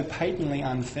just so patently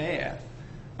unfair.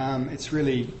 It's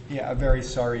really a very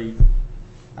sorry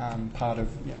part of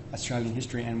Australian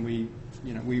history, and we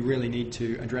really need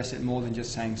to address it more than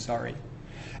just saying sorry.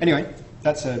 Anyway,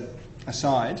 that's a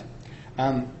aside.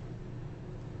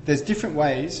 There's different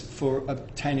ways for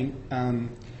obtaining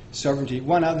sovereignty.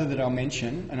 One other that I'll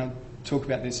mention, and I'll talk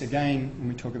about this again when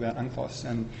we talk about UNCLOS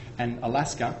and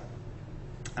Alaska,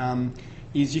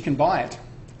 is you can buy it.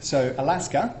 So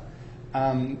Alaska,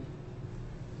 I'm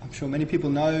sure many people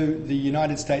know the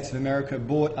United States of America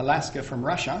bought Alaska from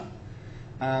Russia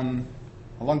a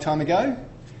long time ago.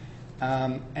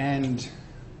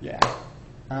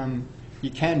 You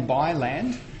can buy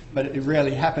land, but it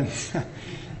rarely happens.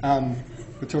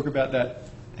 We'll talk about that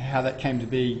how that came to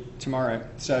be tomorrow.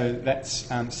 So that's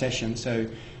cession, so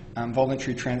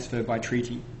voluntary transfer by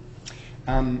treaty.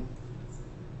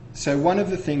 So one of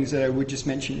the things that I would just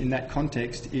mention in that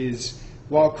context is,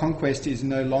 while conquest is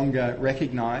no longer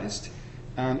recognised,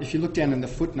 if you look down in the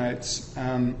footnotes,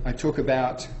 I talk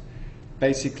about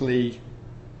basically,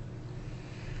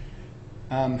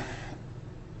 you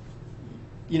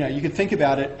know, you could think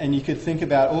about it, and you could think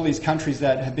about all these countries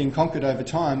that have been conquered over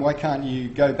time. Why can't you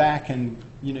go back and,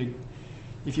 you know,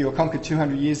 if you were conquered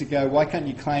 200 years ago, why can't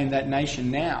you claim that nation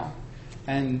now?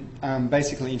 And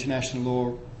basically international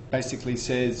law basically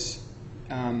says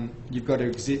you've got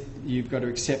to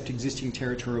accept existing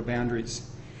territorial boundaries.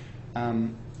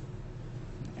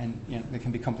 And you know, there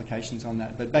can be complications on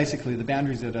that. But basically the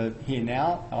boundaries that are here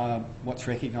now are what's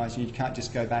recognised, and you can't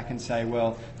just go back and say,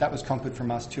 well, that was conquered from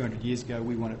us 200 years ago,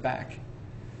 we want it back.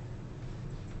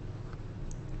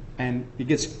 And it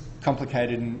gets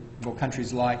complicated in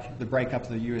countries like the breakup of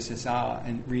the USSR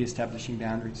and re-establishing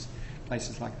boundaries,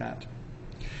 places like that.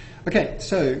 Okay,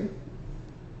 so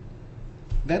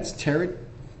that's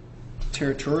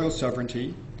territorial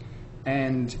sovereignty,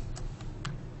 and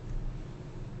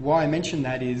why I mention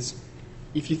that is,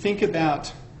 if you think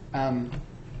about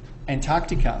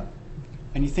Antarctica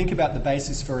and you think about the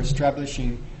basis for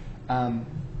establishing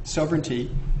sovereignty,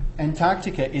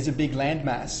 Antarctica is a big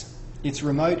landmass. It's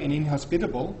remote and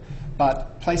inhospitable,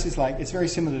 but places like, it's very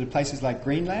similar to places like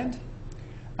Greenland,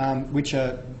 which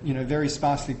are, you know, very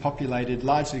sparsely populated,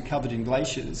 largely covered in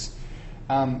glaciers.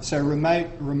 So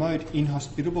remote,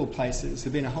 inhospitable places, there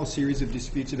have been a whole series of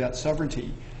disputes about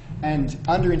sovereignty. And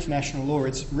under international law,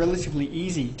 it's relatively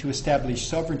easy to establish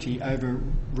sovereignty over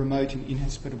remote and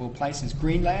inhospitable places.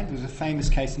 Greenland, there was a famous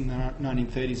case in the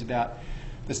 1930s about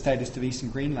the status of Eastern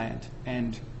Greenland,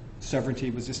 and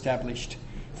sovereignty was established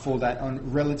for that on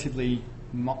relatively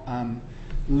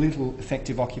little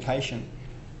effective occupation.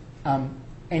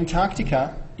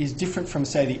 Antarctica is different from,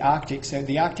 say, the Arctic. So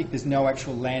the Arctic, there's no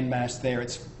actual landmass there.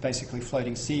 It's basically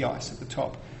floating sea ice at the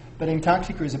top. But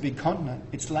Antarctica is a big continent.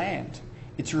 It's land.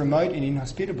 It's remote and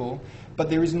inhospitable, but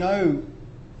there is no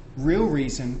real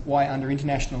reason why under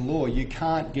international law you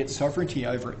can't get sovereignty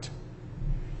over it.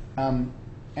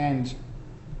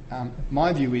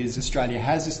 My view is Australia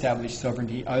has established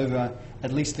sovereignty over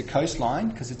at least the coastline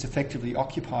because it's effectively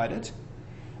occupied it.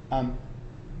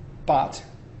 But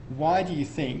why do you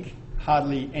think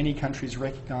hardly any countries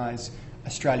recognise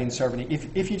Australian sovereignty?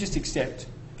 If you just accept,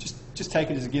 just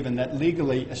take it as a given that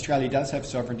legally Australia does have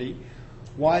sovereignty,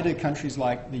 why do countries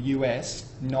like the US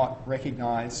not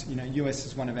recognise, you know, US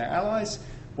is one of our allies,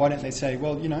 why don't they say,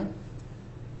 well, you know,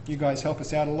 you guys help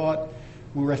us out a lot,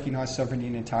 we'll recognise sovereignty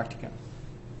in Antarctica?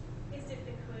 Is it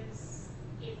because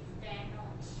if they're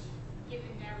not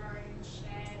given their own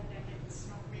share, then it's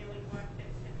not really worth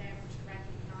it for them to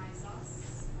recognise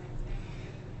us?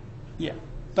 Yeah.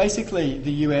 Basically,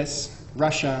 the US,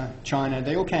 Russia, China,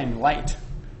 they all came late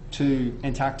to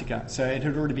Antarctica. So it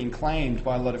had already been claimed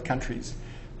by a lot of countries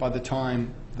by the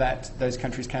time that those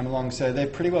countries came along. So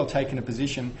they've pretty well taken a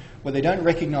position where they don't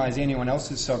recognise anyone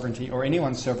else's sovereignty or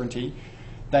anyone's sovereignty.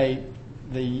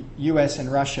 The US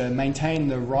and Russia maintain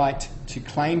the right to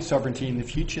claim sovereignty in the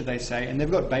future, they say, and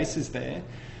they've got bases there.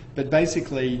 But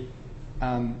basically,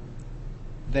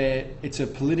 it's a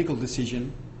political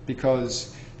decision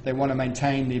because they want to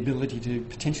maintain the ability to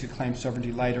potentially claim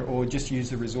sovereignty later or just use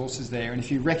the resources there. And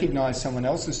if you recognise someone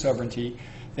else's sovereignty,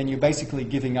 then you're basically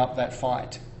giving up that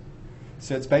fight.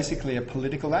 So it's basically a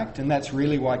political act, and that's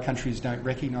really why countries don't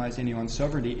recognise anyone's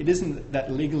sovereignty. It isn't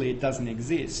that legally it doesn't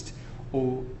exist,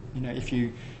 or, you know,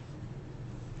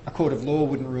 a court of law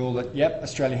wouldn't rule that, yep,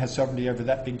 Australia has sovereignty over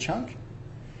that big chunk,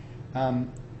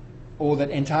 or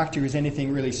that Antarctica is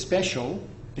anything really special.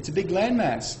 It's a big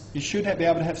landmass. You should be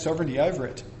able to have sovereignty over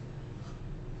it.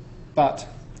 But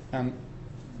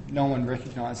no one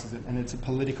recognises it, and it's a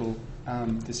political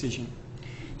decision.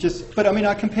 But I mean,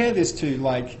 I compare this to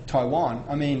like Taiwan.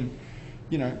 I mean,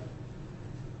 you know,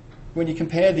 when you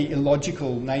compare the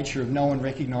illogical nature of no one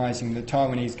recognising the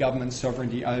Taiwanese government's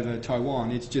sovereignty over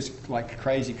Taiwan, it's just like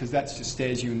crazy, because that just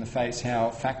stares you in the face how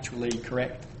factually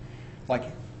correct, like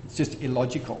it's just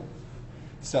illogical.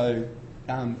 So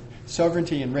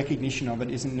sovereignty and recognition of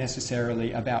it isn't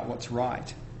necessarily about what's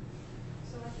right.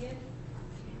 So again,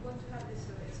 if you want to have this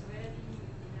sovereignty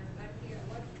in Antarctica,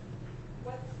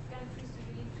 what countries do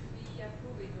you need to be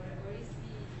approving, or is the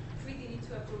treaty need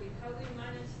to approve it? How do you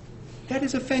manage to... That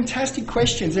is a fantastic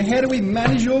question. So how do we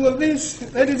manage all of this?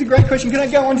 That is a great question. Can I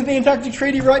go on to the Antarctic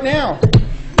Treaty right now?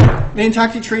 The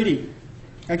Antarctic Treaty.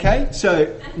 Okay, so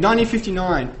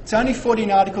 1959. It's only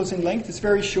 14 articles in length. It's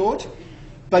very short.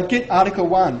 But get Article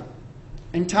 1.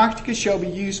 Antarctica shall be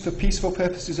used for peaceful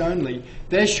purposes only.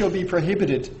 There shall be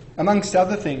prohibited, amongst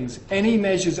other things, any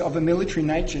measures of a military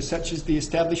nature, such as the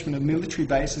establishment of military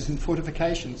bases and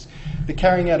fortifications, the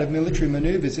carrying out of military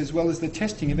manoeuvres, as well as the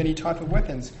testing of any type of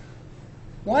weapons.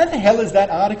 Why the hell is that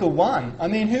Article 1? I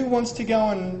mean, who wants to go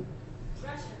and...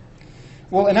 Russia.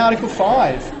 Well, in Article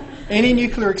 5, any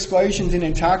nuclear explosions in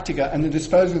Antarctica and the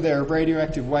disposal there of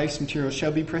radioactive waste material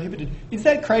shall be prohibited. Is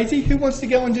that crazy? Who wants to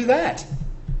go and do that?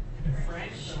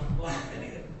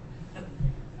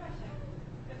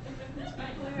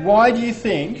 Why do you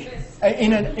think,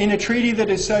 in a treaty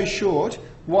that is so short,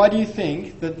 why do you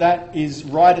think that that is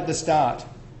right at the start?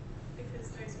 Because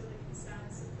those were the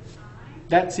concerns of the time.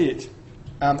 That's it.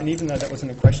 And even though that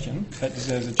wasn't a question, that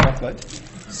deserves a chocolate.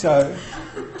 So,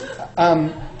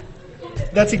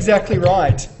 that's exactly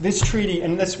right. This treaty,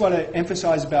 and that's what I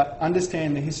emphasise about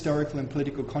understanding the historical and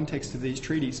political context of these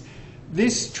treaties.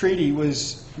 This treaty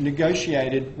was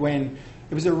negotiated when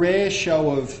it was a rare show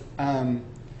of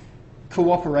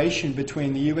cooperation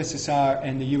between the USSR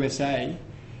and the USA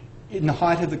in the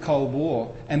height of the Cold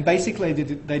War. And basically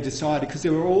they decided, because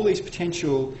there were all these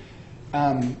potential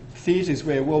theatres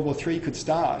where World War III could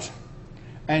start,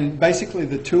 and basically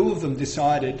the two of them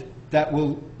decided that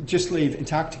we'll just leave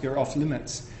Antarctica off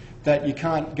limits, that you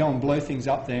can't go and blow things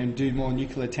up there and do more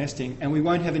nuclear testing, and we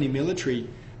won't have any military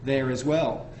there as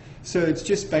well. So it's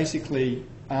just basically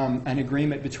an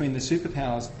agreement between the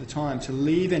superpowers at the time to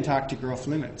leave Antarctica off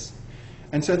limits.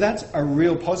 And so that's a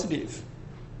real positive.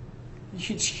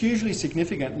 It's hugely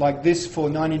significant, like this for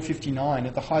 1959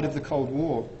 at the height of the Cold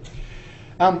War.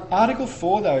 Article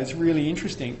 4, though, is really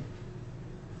interesting.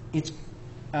 It's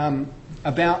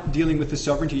about dealing with the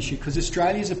sovereignty issue, because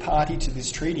Australia is a party to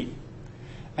this treaty,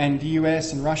 and the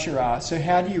US and Russia are. So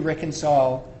how do you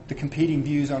reconcile the competing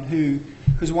views on who?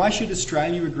 Because why should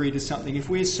Australia agree to something? If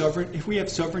we have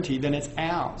sovereignty, then it's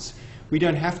ours. We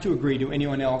don't have to agree to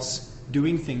anyone else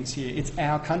doing things here. It's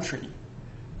our country.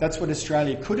 That's what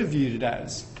Australia could have viewed it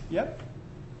as. Yep.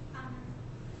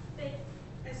 But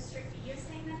you're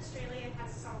saying that Australia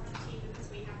has sovereignty because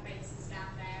we have bases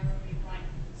down there and we've like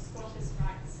squatters'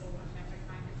 rights or whatever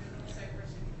kind of, and also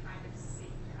Britain kind of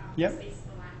ceased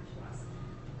the land to us.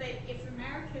 But if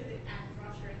America and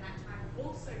Russia in that time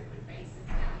also put bases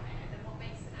down there, then what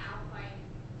makes our claim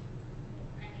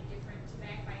any different to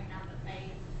their claim now that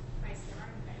they've placed their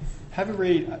own base? Have a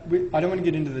read. I don't want to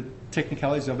get into the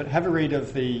technicalities of it. Have a read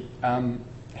of the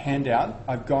handout.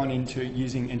 I've gone into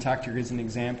using Antarctica as an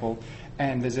example,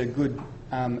 and there's a good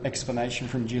explanation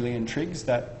from Gillian Triggs,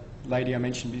 that lady I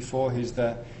mentioned before, who's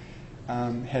the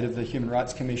head of the Human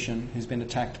Rights Commission, who's been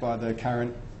attacked by the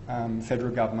current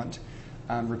federal government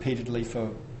repeatedly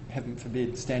for, heaven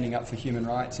forbid, standing up for human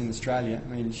rights in Australia. I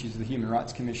mean, she's the Human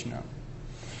Rights Commissioner.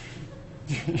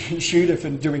 Shoot her for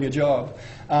doing a job.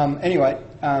 Anyway,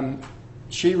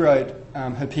 she wrote,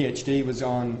 her PhD was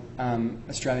on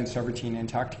Australian sovereignty in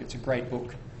Antarctica. It's a great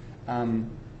book.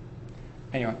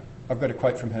 Anyway, I've got a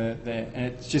quote from her there, and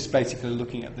it's just basically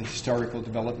looking at the historical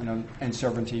development and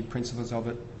sovereignty principles of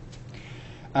it.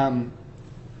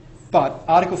 But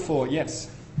Article 4, yes.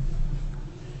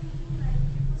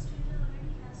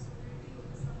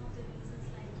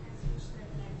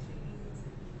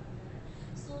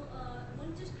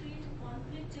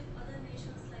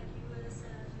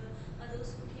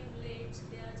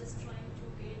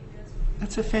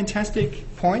 That's a fantastic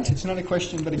point. It's not a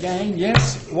question, but again,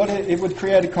 yes, it would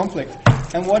create a conflict.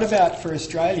 And what about for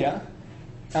Australia?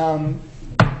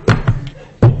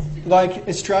 Like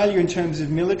Australia in terms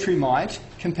of military might,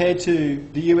 compared to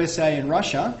the USA and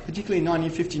Russia, particularly in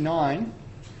 1959,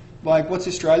 like what's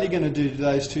Australia going to do to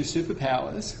those two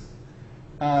superpowers?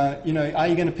 Are you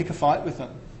going to pick a fight with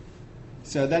them?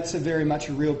 So that's very much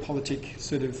a real politic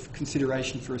sort of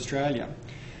consideration for Australia.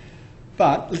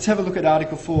 But let's have a look at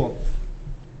Article 4.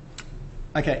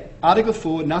 Okay, Article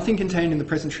 4, nothing contained in the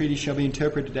present treaty shall be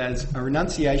interpreted as a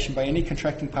renunciation by any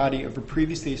contracting party of a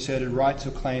previously asserted rights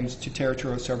or claims to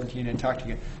territorial sovereignty in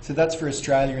Antarctica. So that's for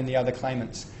Australia and the other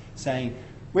claimants, saying,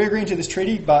 we're agreeing to this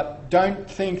treaty, but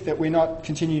don't think that we're not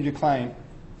continuing to claim.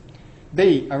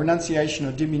 B, a renunciation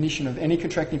or diminution of any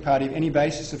contracting party of any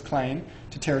basis of claim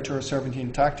to territorial sovereignty in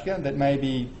Antarctica that may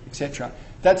be, etc.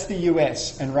 That's the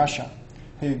US and Russia,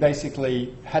 who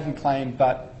basically hadn't claimed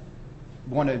but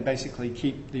want to basically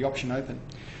keep the option open.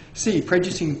 C,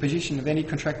 prejudicing the position of any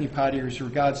contracting party as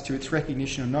regards to its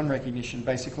recognition or non-recognition,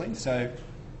 basically. So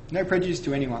no prejudice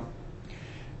to anyone.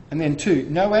 And then 2,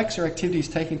 no acts or activities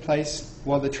taking place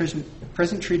while the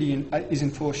present treaty is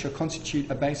in force shall constitute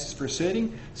a basis for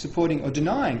asserting, supporting or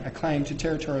denying a claim to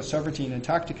territorial sovereignty in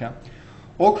Antarctica,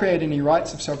 or create any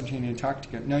rights of sovereignty in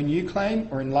Antarctica. No new claim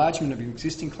or enlargement of an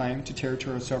existing claim to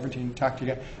territorial sovereignty in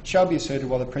Antarctica shall be asserted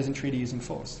while the present treaty is in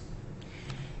force.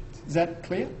 Is that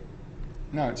clear?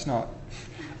 No, it's not.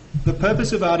 The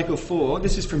purpose of Article 4,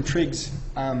 this is from Trigg's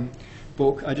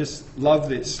book, I just love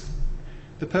this.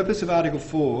 The purpose of Article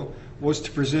 4 was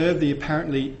to preserve the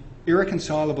apparently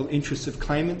irreconcilable interests of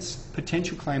claimants,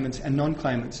 potential claimants and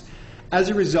non-claimants. As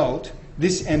a result,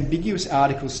 this ambiguous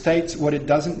article states what it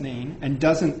doesn't mean and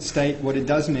doesn't state what it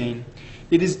does mean.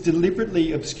 It is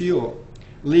deliberately obscure,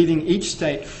 leaving each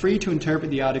state free to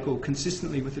interpret the article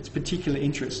consistently with its particular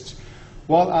interests.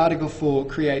 While Article 4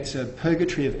 creates a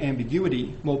purgatory of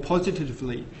ambiguity, more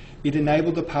positively, it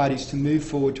enabled the parties to move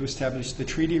forward to establish the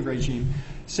treaty regime.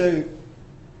 So,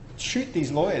 shoot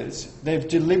these lawyers. They've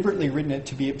deliberately written it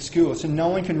to be obscure, so no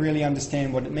one can really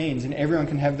understand what it means and everyone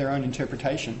can have their own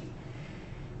interpretation.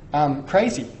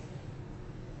 Crazy.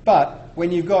 But when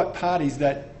you've got parties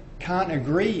that can't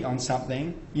agree on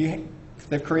something,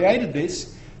 they've created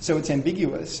this so it's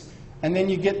ambiguous, and then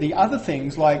you get the other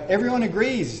things like everyone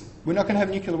agrees we're not going to have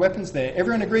nuclear weapons there,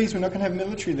 everyone agrees we're not going to have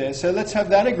military there, so let's have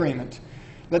that agreement.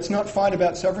 Let's not fight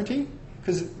about sovereignty,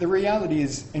 because the reality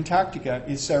is Antarctica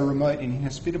is so remote and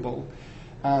inhospitable,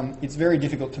 it's very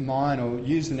difficult to mine or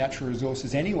use the natural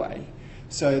resources anyway.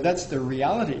 So that's the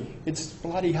reality. It's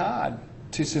bloody hard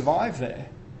to survive there.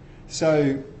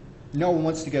 So no one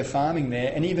wants to go farming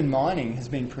there, and even mining has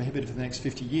been prohibited for the next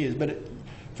 50 years. But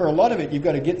for a lot of it, you've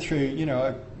got to get through,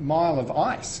 a mile of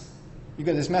ice. You've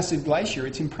got this massive glacier.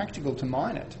 It's impractical to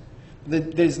mine it.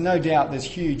 There's no doubt there's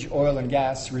huge oil and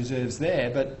gas reserves there,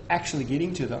 but actually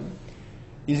getting to them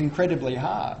is incredibly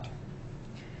hard.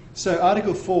 So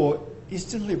Article 4 is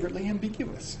deliberately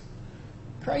ambiguous.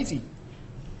 Crazy.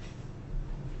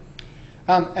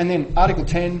 And then Article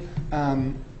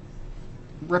 10,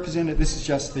 represented, this is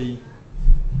just the,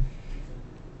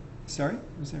 sorry,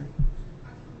 was there?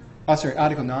 Oh, sorry,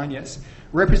 Article 9, yes.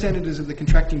 Representatives of the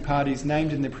contracting parties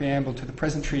named in the preamble to the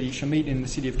present treaty shall meet in the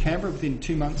city of Canberra within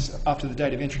 2 months after the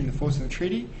date of entering the force of the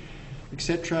treaty,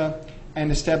 etc., and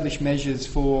establish measures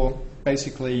for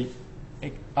basically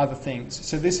other things.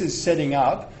 So this is setting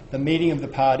up the meeting of the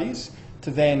parties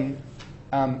to then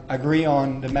agree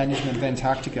on the management of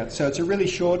Antarctica. So it's a really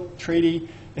short treaty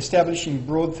establishing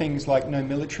broad things like no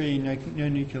military, no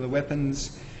nuclear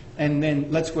weapons, and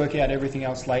then let's work out everything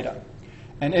else later.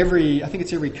 And I think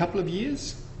it's every couple of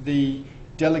years, the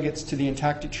delegates to the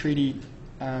Antarctic Treaty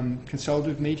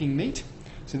consultative meeting meet.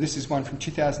 So this is one from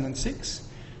 2006.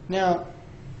 Now,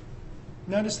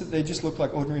 notice that they just look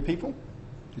like ordinary people.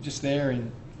 They're just there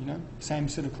in, same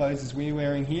sort of clothes as we're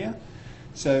wearing here.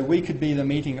 So we could be the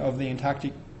meeting of the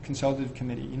Antarctic Consultative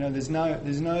Committee.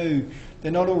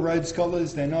 They're not all Rhodes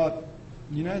Scholars. They're not,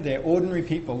 they're ordinary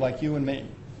people like you and me.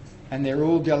 And they're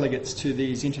all delegates to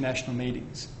these international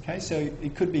meetings. Okay, so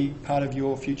it could be part of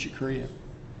your future career.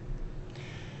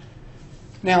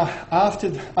 Now,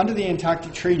 under the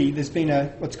Antarctic Treaty, there's been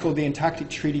what's called the Antarctic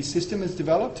Treaty System has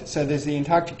developed. So there's the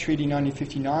Antarctic Treaty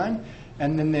 1959,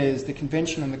 and then there's the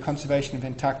Convention on the Conservation of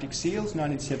Antarctic Seals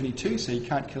 1972, so you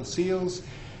can't kill seals.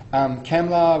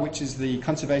 CAMLAR, which is the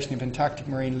Conservation of Antarctic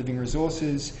Marine Living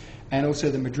Resources, and also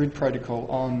the Madrid Protocol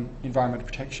on Environmental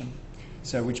Protection,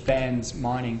 so which bans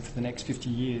mining for the next 50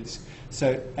 years.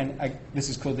 So, this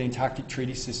is called the Antarctic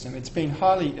Treaty System. It's been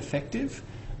highly effective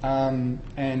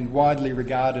and widely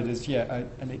regarded as, a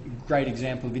great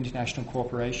example of international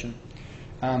cooperation.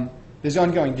 There's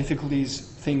ongoing difficulties,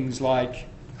 things like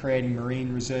creating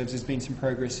marine reserves. There's been some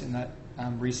progress in that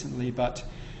recently, but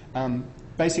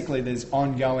basically there's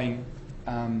ongoing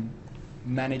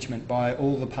management by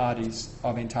all the parties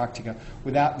of Antarctica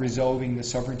without resolving the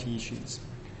sovereignty issues.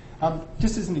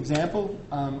 Just as an example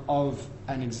of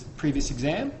a previous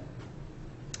exam,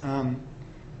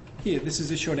 here, this is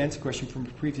a short answer question from a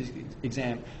previous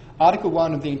exam. Article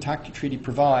 1 of the Antarctic Treaty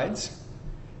provides,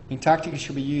 Antarctica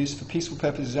shall be used for peaceful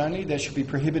purposes only. There shall be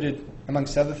prohibited,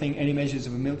 amongst other things, any measures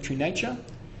of a military nature.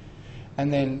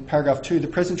 And then paragraph 2, the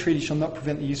present treaty shall not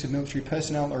prevent the use of military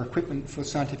personnel or equipment for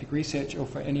scientific research or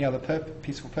for any other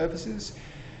peaceful purposes.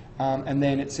 And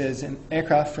then it says an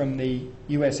aircraft from the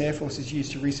US Air Force is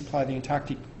used to resupply the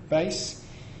Antarctic base,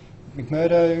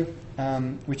 McMurdo,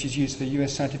 which is used for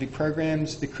US scientific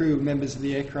programs. The crew members of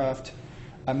the aircraft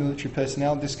are military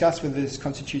personnel. Discuss whether this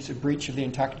constitutes a breach of the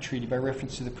Antarctic Treaty by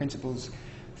reference to the principles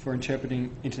for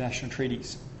interpreting international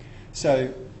treaties.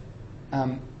 So,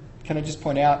 can I just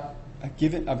point out, I've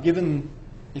given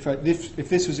if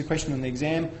this was a question on the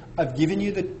exam, I've given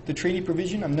you the treaty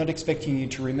provision. I'm not expecting you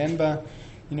to remember,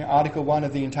 Article 1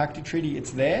 of the Antarctic Treaty.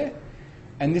 It's there.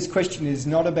 And this question is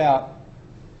not about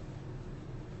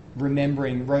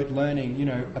remembering, rote learning, you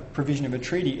know, a provision of a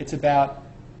treaty. It's about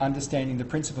understanding the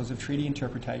principles of treaty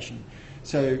interpretation.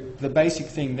 So the basic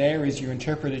thing there is you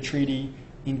interpret a treaty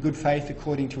in good faith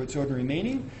according to its ordinary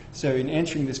meaning. So in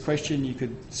answering this question, you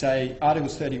could say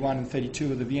Articles 31 and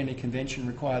 32 of the Vienna Convention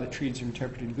require that treaties are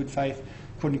interpreted in good faith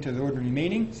according to the ordinary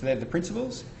meaning. So they're the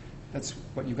principles. That's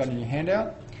what you've got in your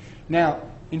handout. Now,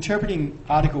 interpreting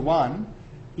Article 1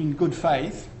 in good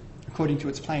faith according to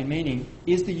its plain meaning,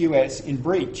 is the US in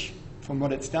breach from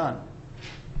what it's done?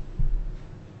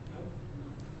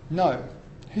 No.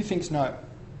 Who thinks no?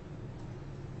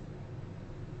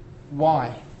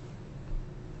 Why?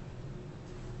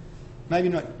 Maybe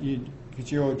not you, because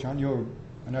you're, John,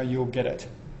 I know you'll get it.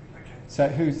 Okay.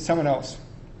 So someone else?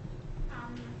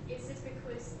 Is it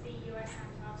because the US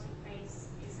Antarctic base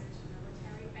isn't a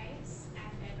military base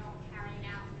and they're not carrying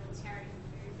out military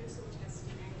maneuvers or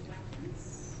testing any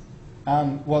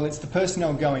weapons? Well, it's the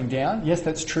personnel going down. Yes,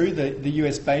 that's true. The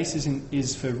US base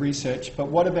is for research. But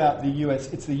what about the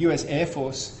US? It's the US Air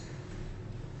Force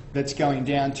that's going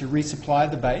down to resupply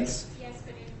the base. Yes,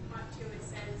 but in Part 2 it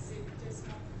says it does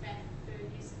not prevent the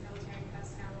use of military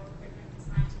personnel or equipment for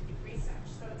scientific research.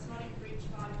 So it's not in breach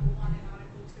of Article 1 and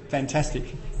Article 2. It's Fantastic.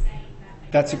 essentially saying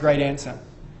that That's a great answer.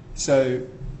 So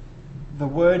the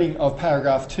wording of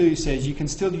paragraph 2 says you can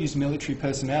still use military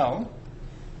personnel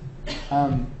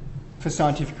for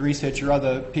scientific research or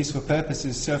other peaceful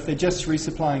purposes. So if they're just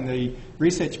resupplying the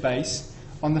research base,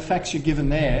 on the facts you're given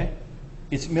there,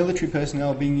 it's military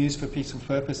personnel being used for peaceful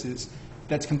purposes.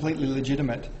 That's completely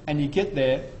legitimate. And you get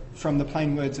there from the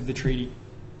plain words of the treaty.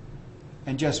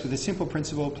 And just with a simple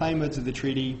principle, plain words of the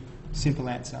treaty, simple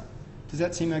answer. Does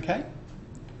that seem okay?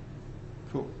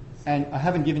 Cool. And I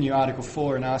haven't given you Article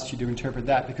 4 and asked you to interpret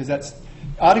that, because that's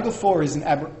Article 4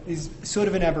 is sort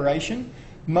of an aberration.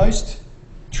 Most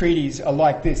treaties are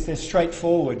like this. They're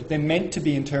straightforward. They're meant to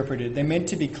be interpreted. They're meant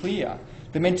to be clear.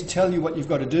 They're meant to tell you what you've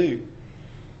got to do.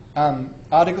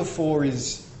 Article 4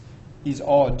 is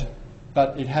odd,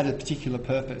 but it had a particular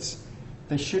purpose.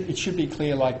 It should be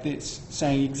clear like this,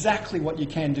 saying exactly what you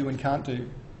can do and can't do.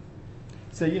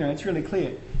 So, you know, it's really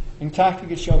clear.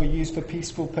 Antarctica shall be used for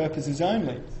peaceful purposes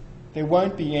only. There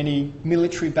won't be any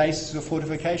military bases or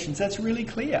fortifications. That's really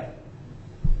clear.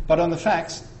 But on the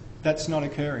facts, that's not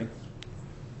occurring.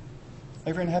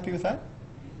 Everyone happy with that?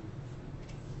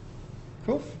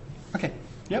 Cool? Okay.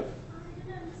 Yep.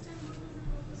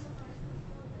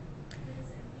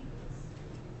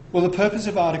 Well, the purpose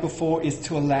of Article 4 is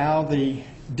to allow the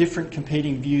different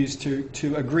competing views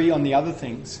to agree on the other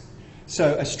things.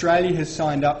 So Australia has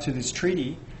signed up to this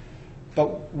treaty,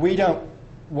 but we don't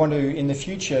want to, in the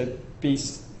future,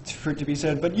 for it to be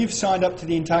said, but you've signed up to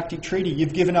the Antarctic Treaty,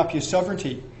 you've given up your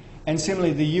sovereignty. And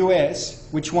similarly, the US,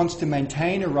 which wants to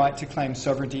maintain a right to claim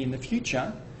sovereignty in the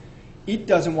future, it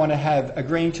doesn't want to have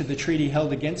agreeing to the treaty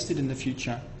held against it in the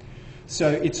future. So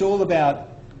it's all about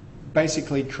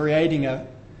basically creating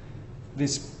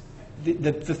the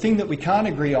thing that we can't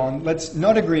agree on. Let's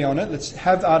not agree on it. Let's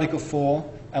have Article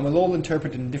 4, and we'll all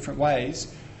interpret it in different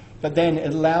ways. But then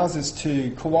it allows us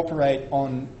to cooperate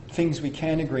on things we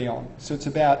can agree on. So it's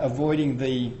about avoiding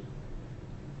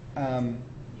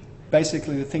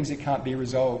basically the things that can't be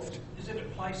resolved. Is it a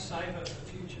place saver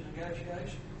for future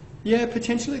negotiation? Yeah,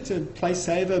 potentially it's a place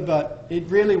saver, but it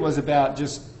really was about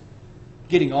just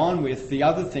getting on with the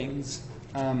other things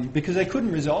because they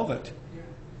couldn't resolve it.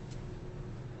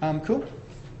 Cool.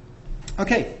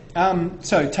 Okay,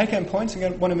 so take-home points. I'm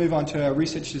going to want to move on to our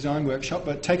research design workshop,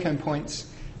 but take-home points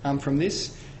from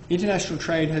this. International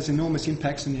trade has enormous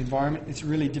impacts on the environment. It's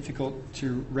really difficult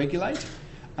to regulate.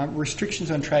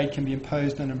 Restrictions on trade can be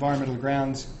imposed on environmental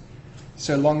grounds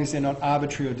so long as they're not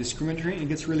arbitrary or discriminatory. It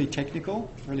gets really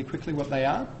technical really quickly what they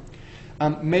are.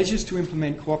 Measures to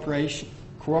implement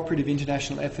cooperative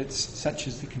international efforts such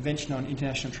as the Convention on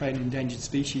International Trade in Endangered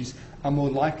Species are more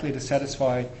likely to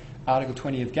satisfy Article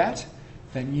 20 of GATT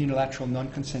than unilateral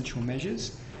non-consensual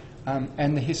measures.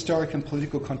 And the historic and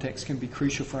political context can be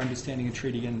crucial for understanding a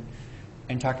treaty, and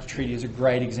Antarctic Treaty is a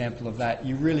great example of that.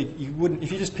 You wouldn't,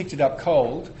 if you just picked it up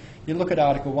cold, you look at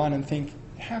Article 1 and think,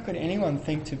 how could anyone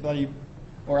think to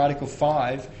or Article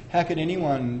 5, how could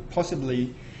anyone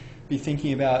possibly be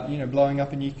thinking about, blowing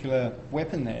up a nuclear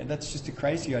weapon there? That's just a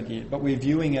crazy idea. But we're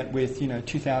viewing it with,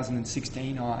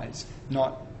 2016 eyes,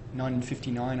 not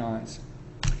 1959 eyes.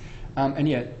 And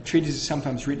yet, treaties are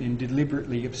sometimes written in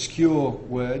deliberately obscure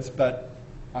words, but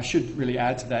I should really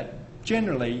add to that.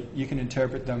 Generally, you can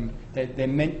interpret them.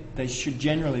 They should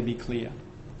generally be clear.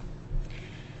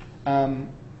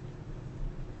 And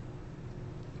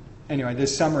anyway,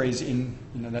 there's summaries in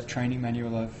that training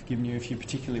manual I've given you if you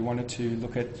particularly wanted to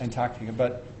look at Antarctica.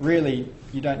 But really,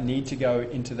 you don't need to go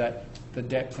into the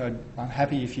depth. I'm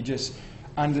happy if you just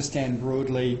understand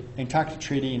broadly Antarctic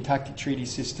Treaty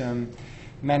system,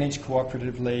 manage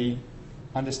cooperatively,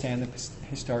 understand the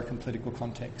historic and political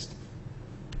context.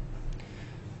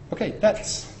 Okay,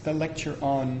 that's the lecture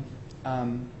on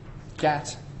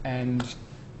GATT and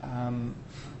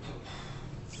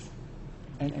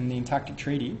the Antarctic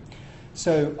Treaty.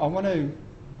 So I want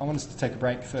us to take a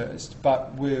break first,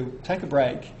 but we'll take a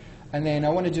break, and then I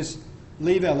want to just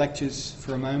leave our lectures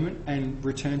for a moment and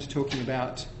return to talking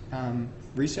about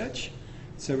research.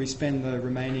 So we spend the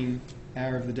remaining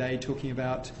hour of the day talking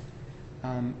about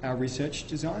our research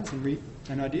designs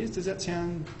and ideas. Does that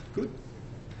sound good?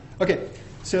 Okay,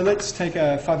 so let's take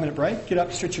a 5-minute break. Get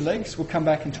up, stretch your legs. We'll come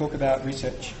back and talk about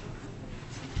research.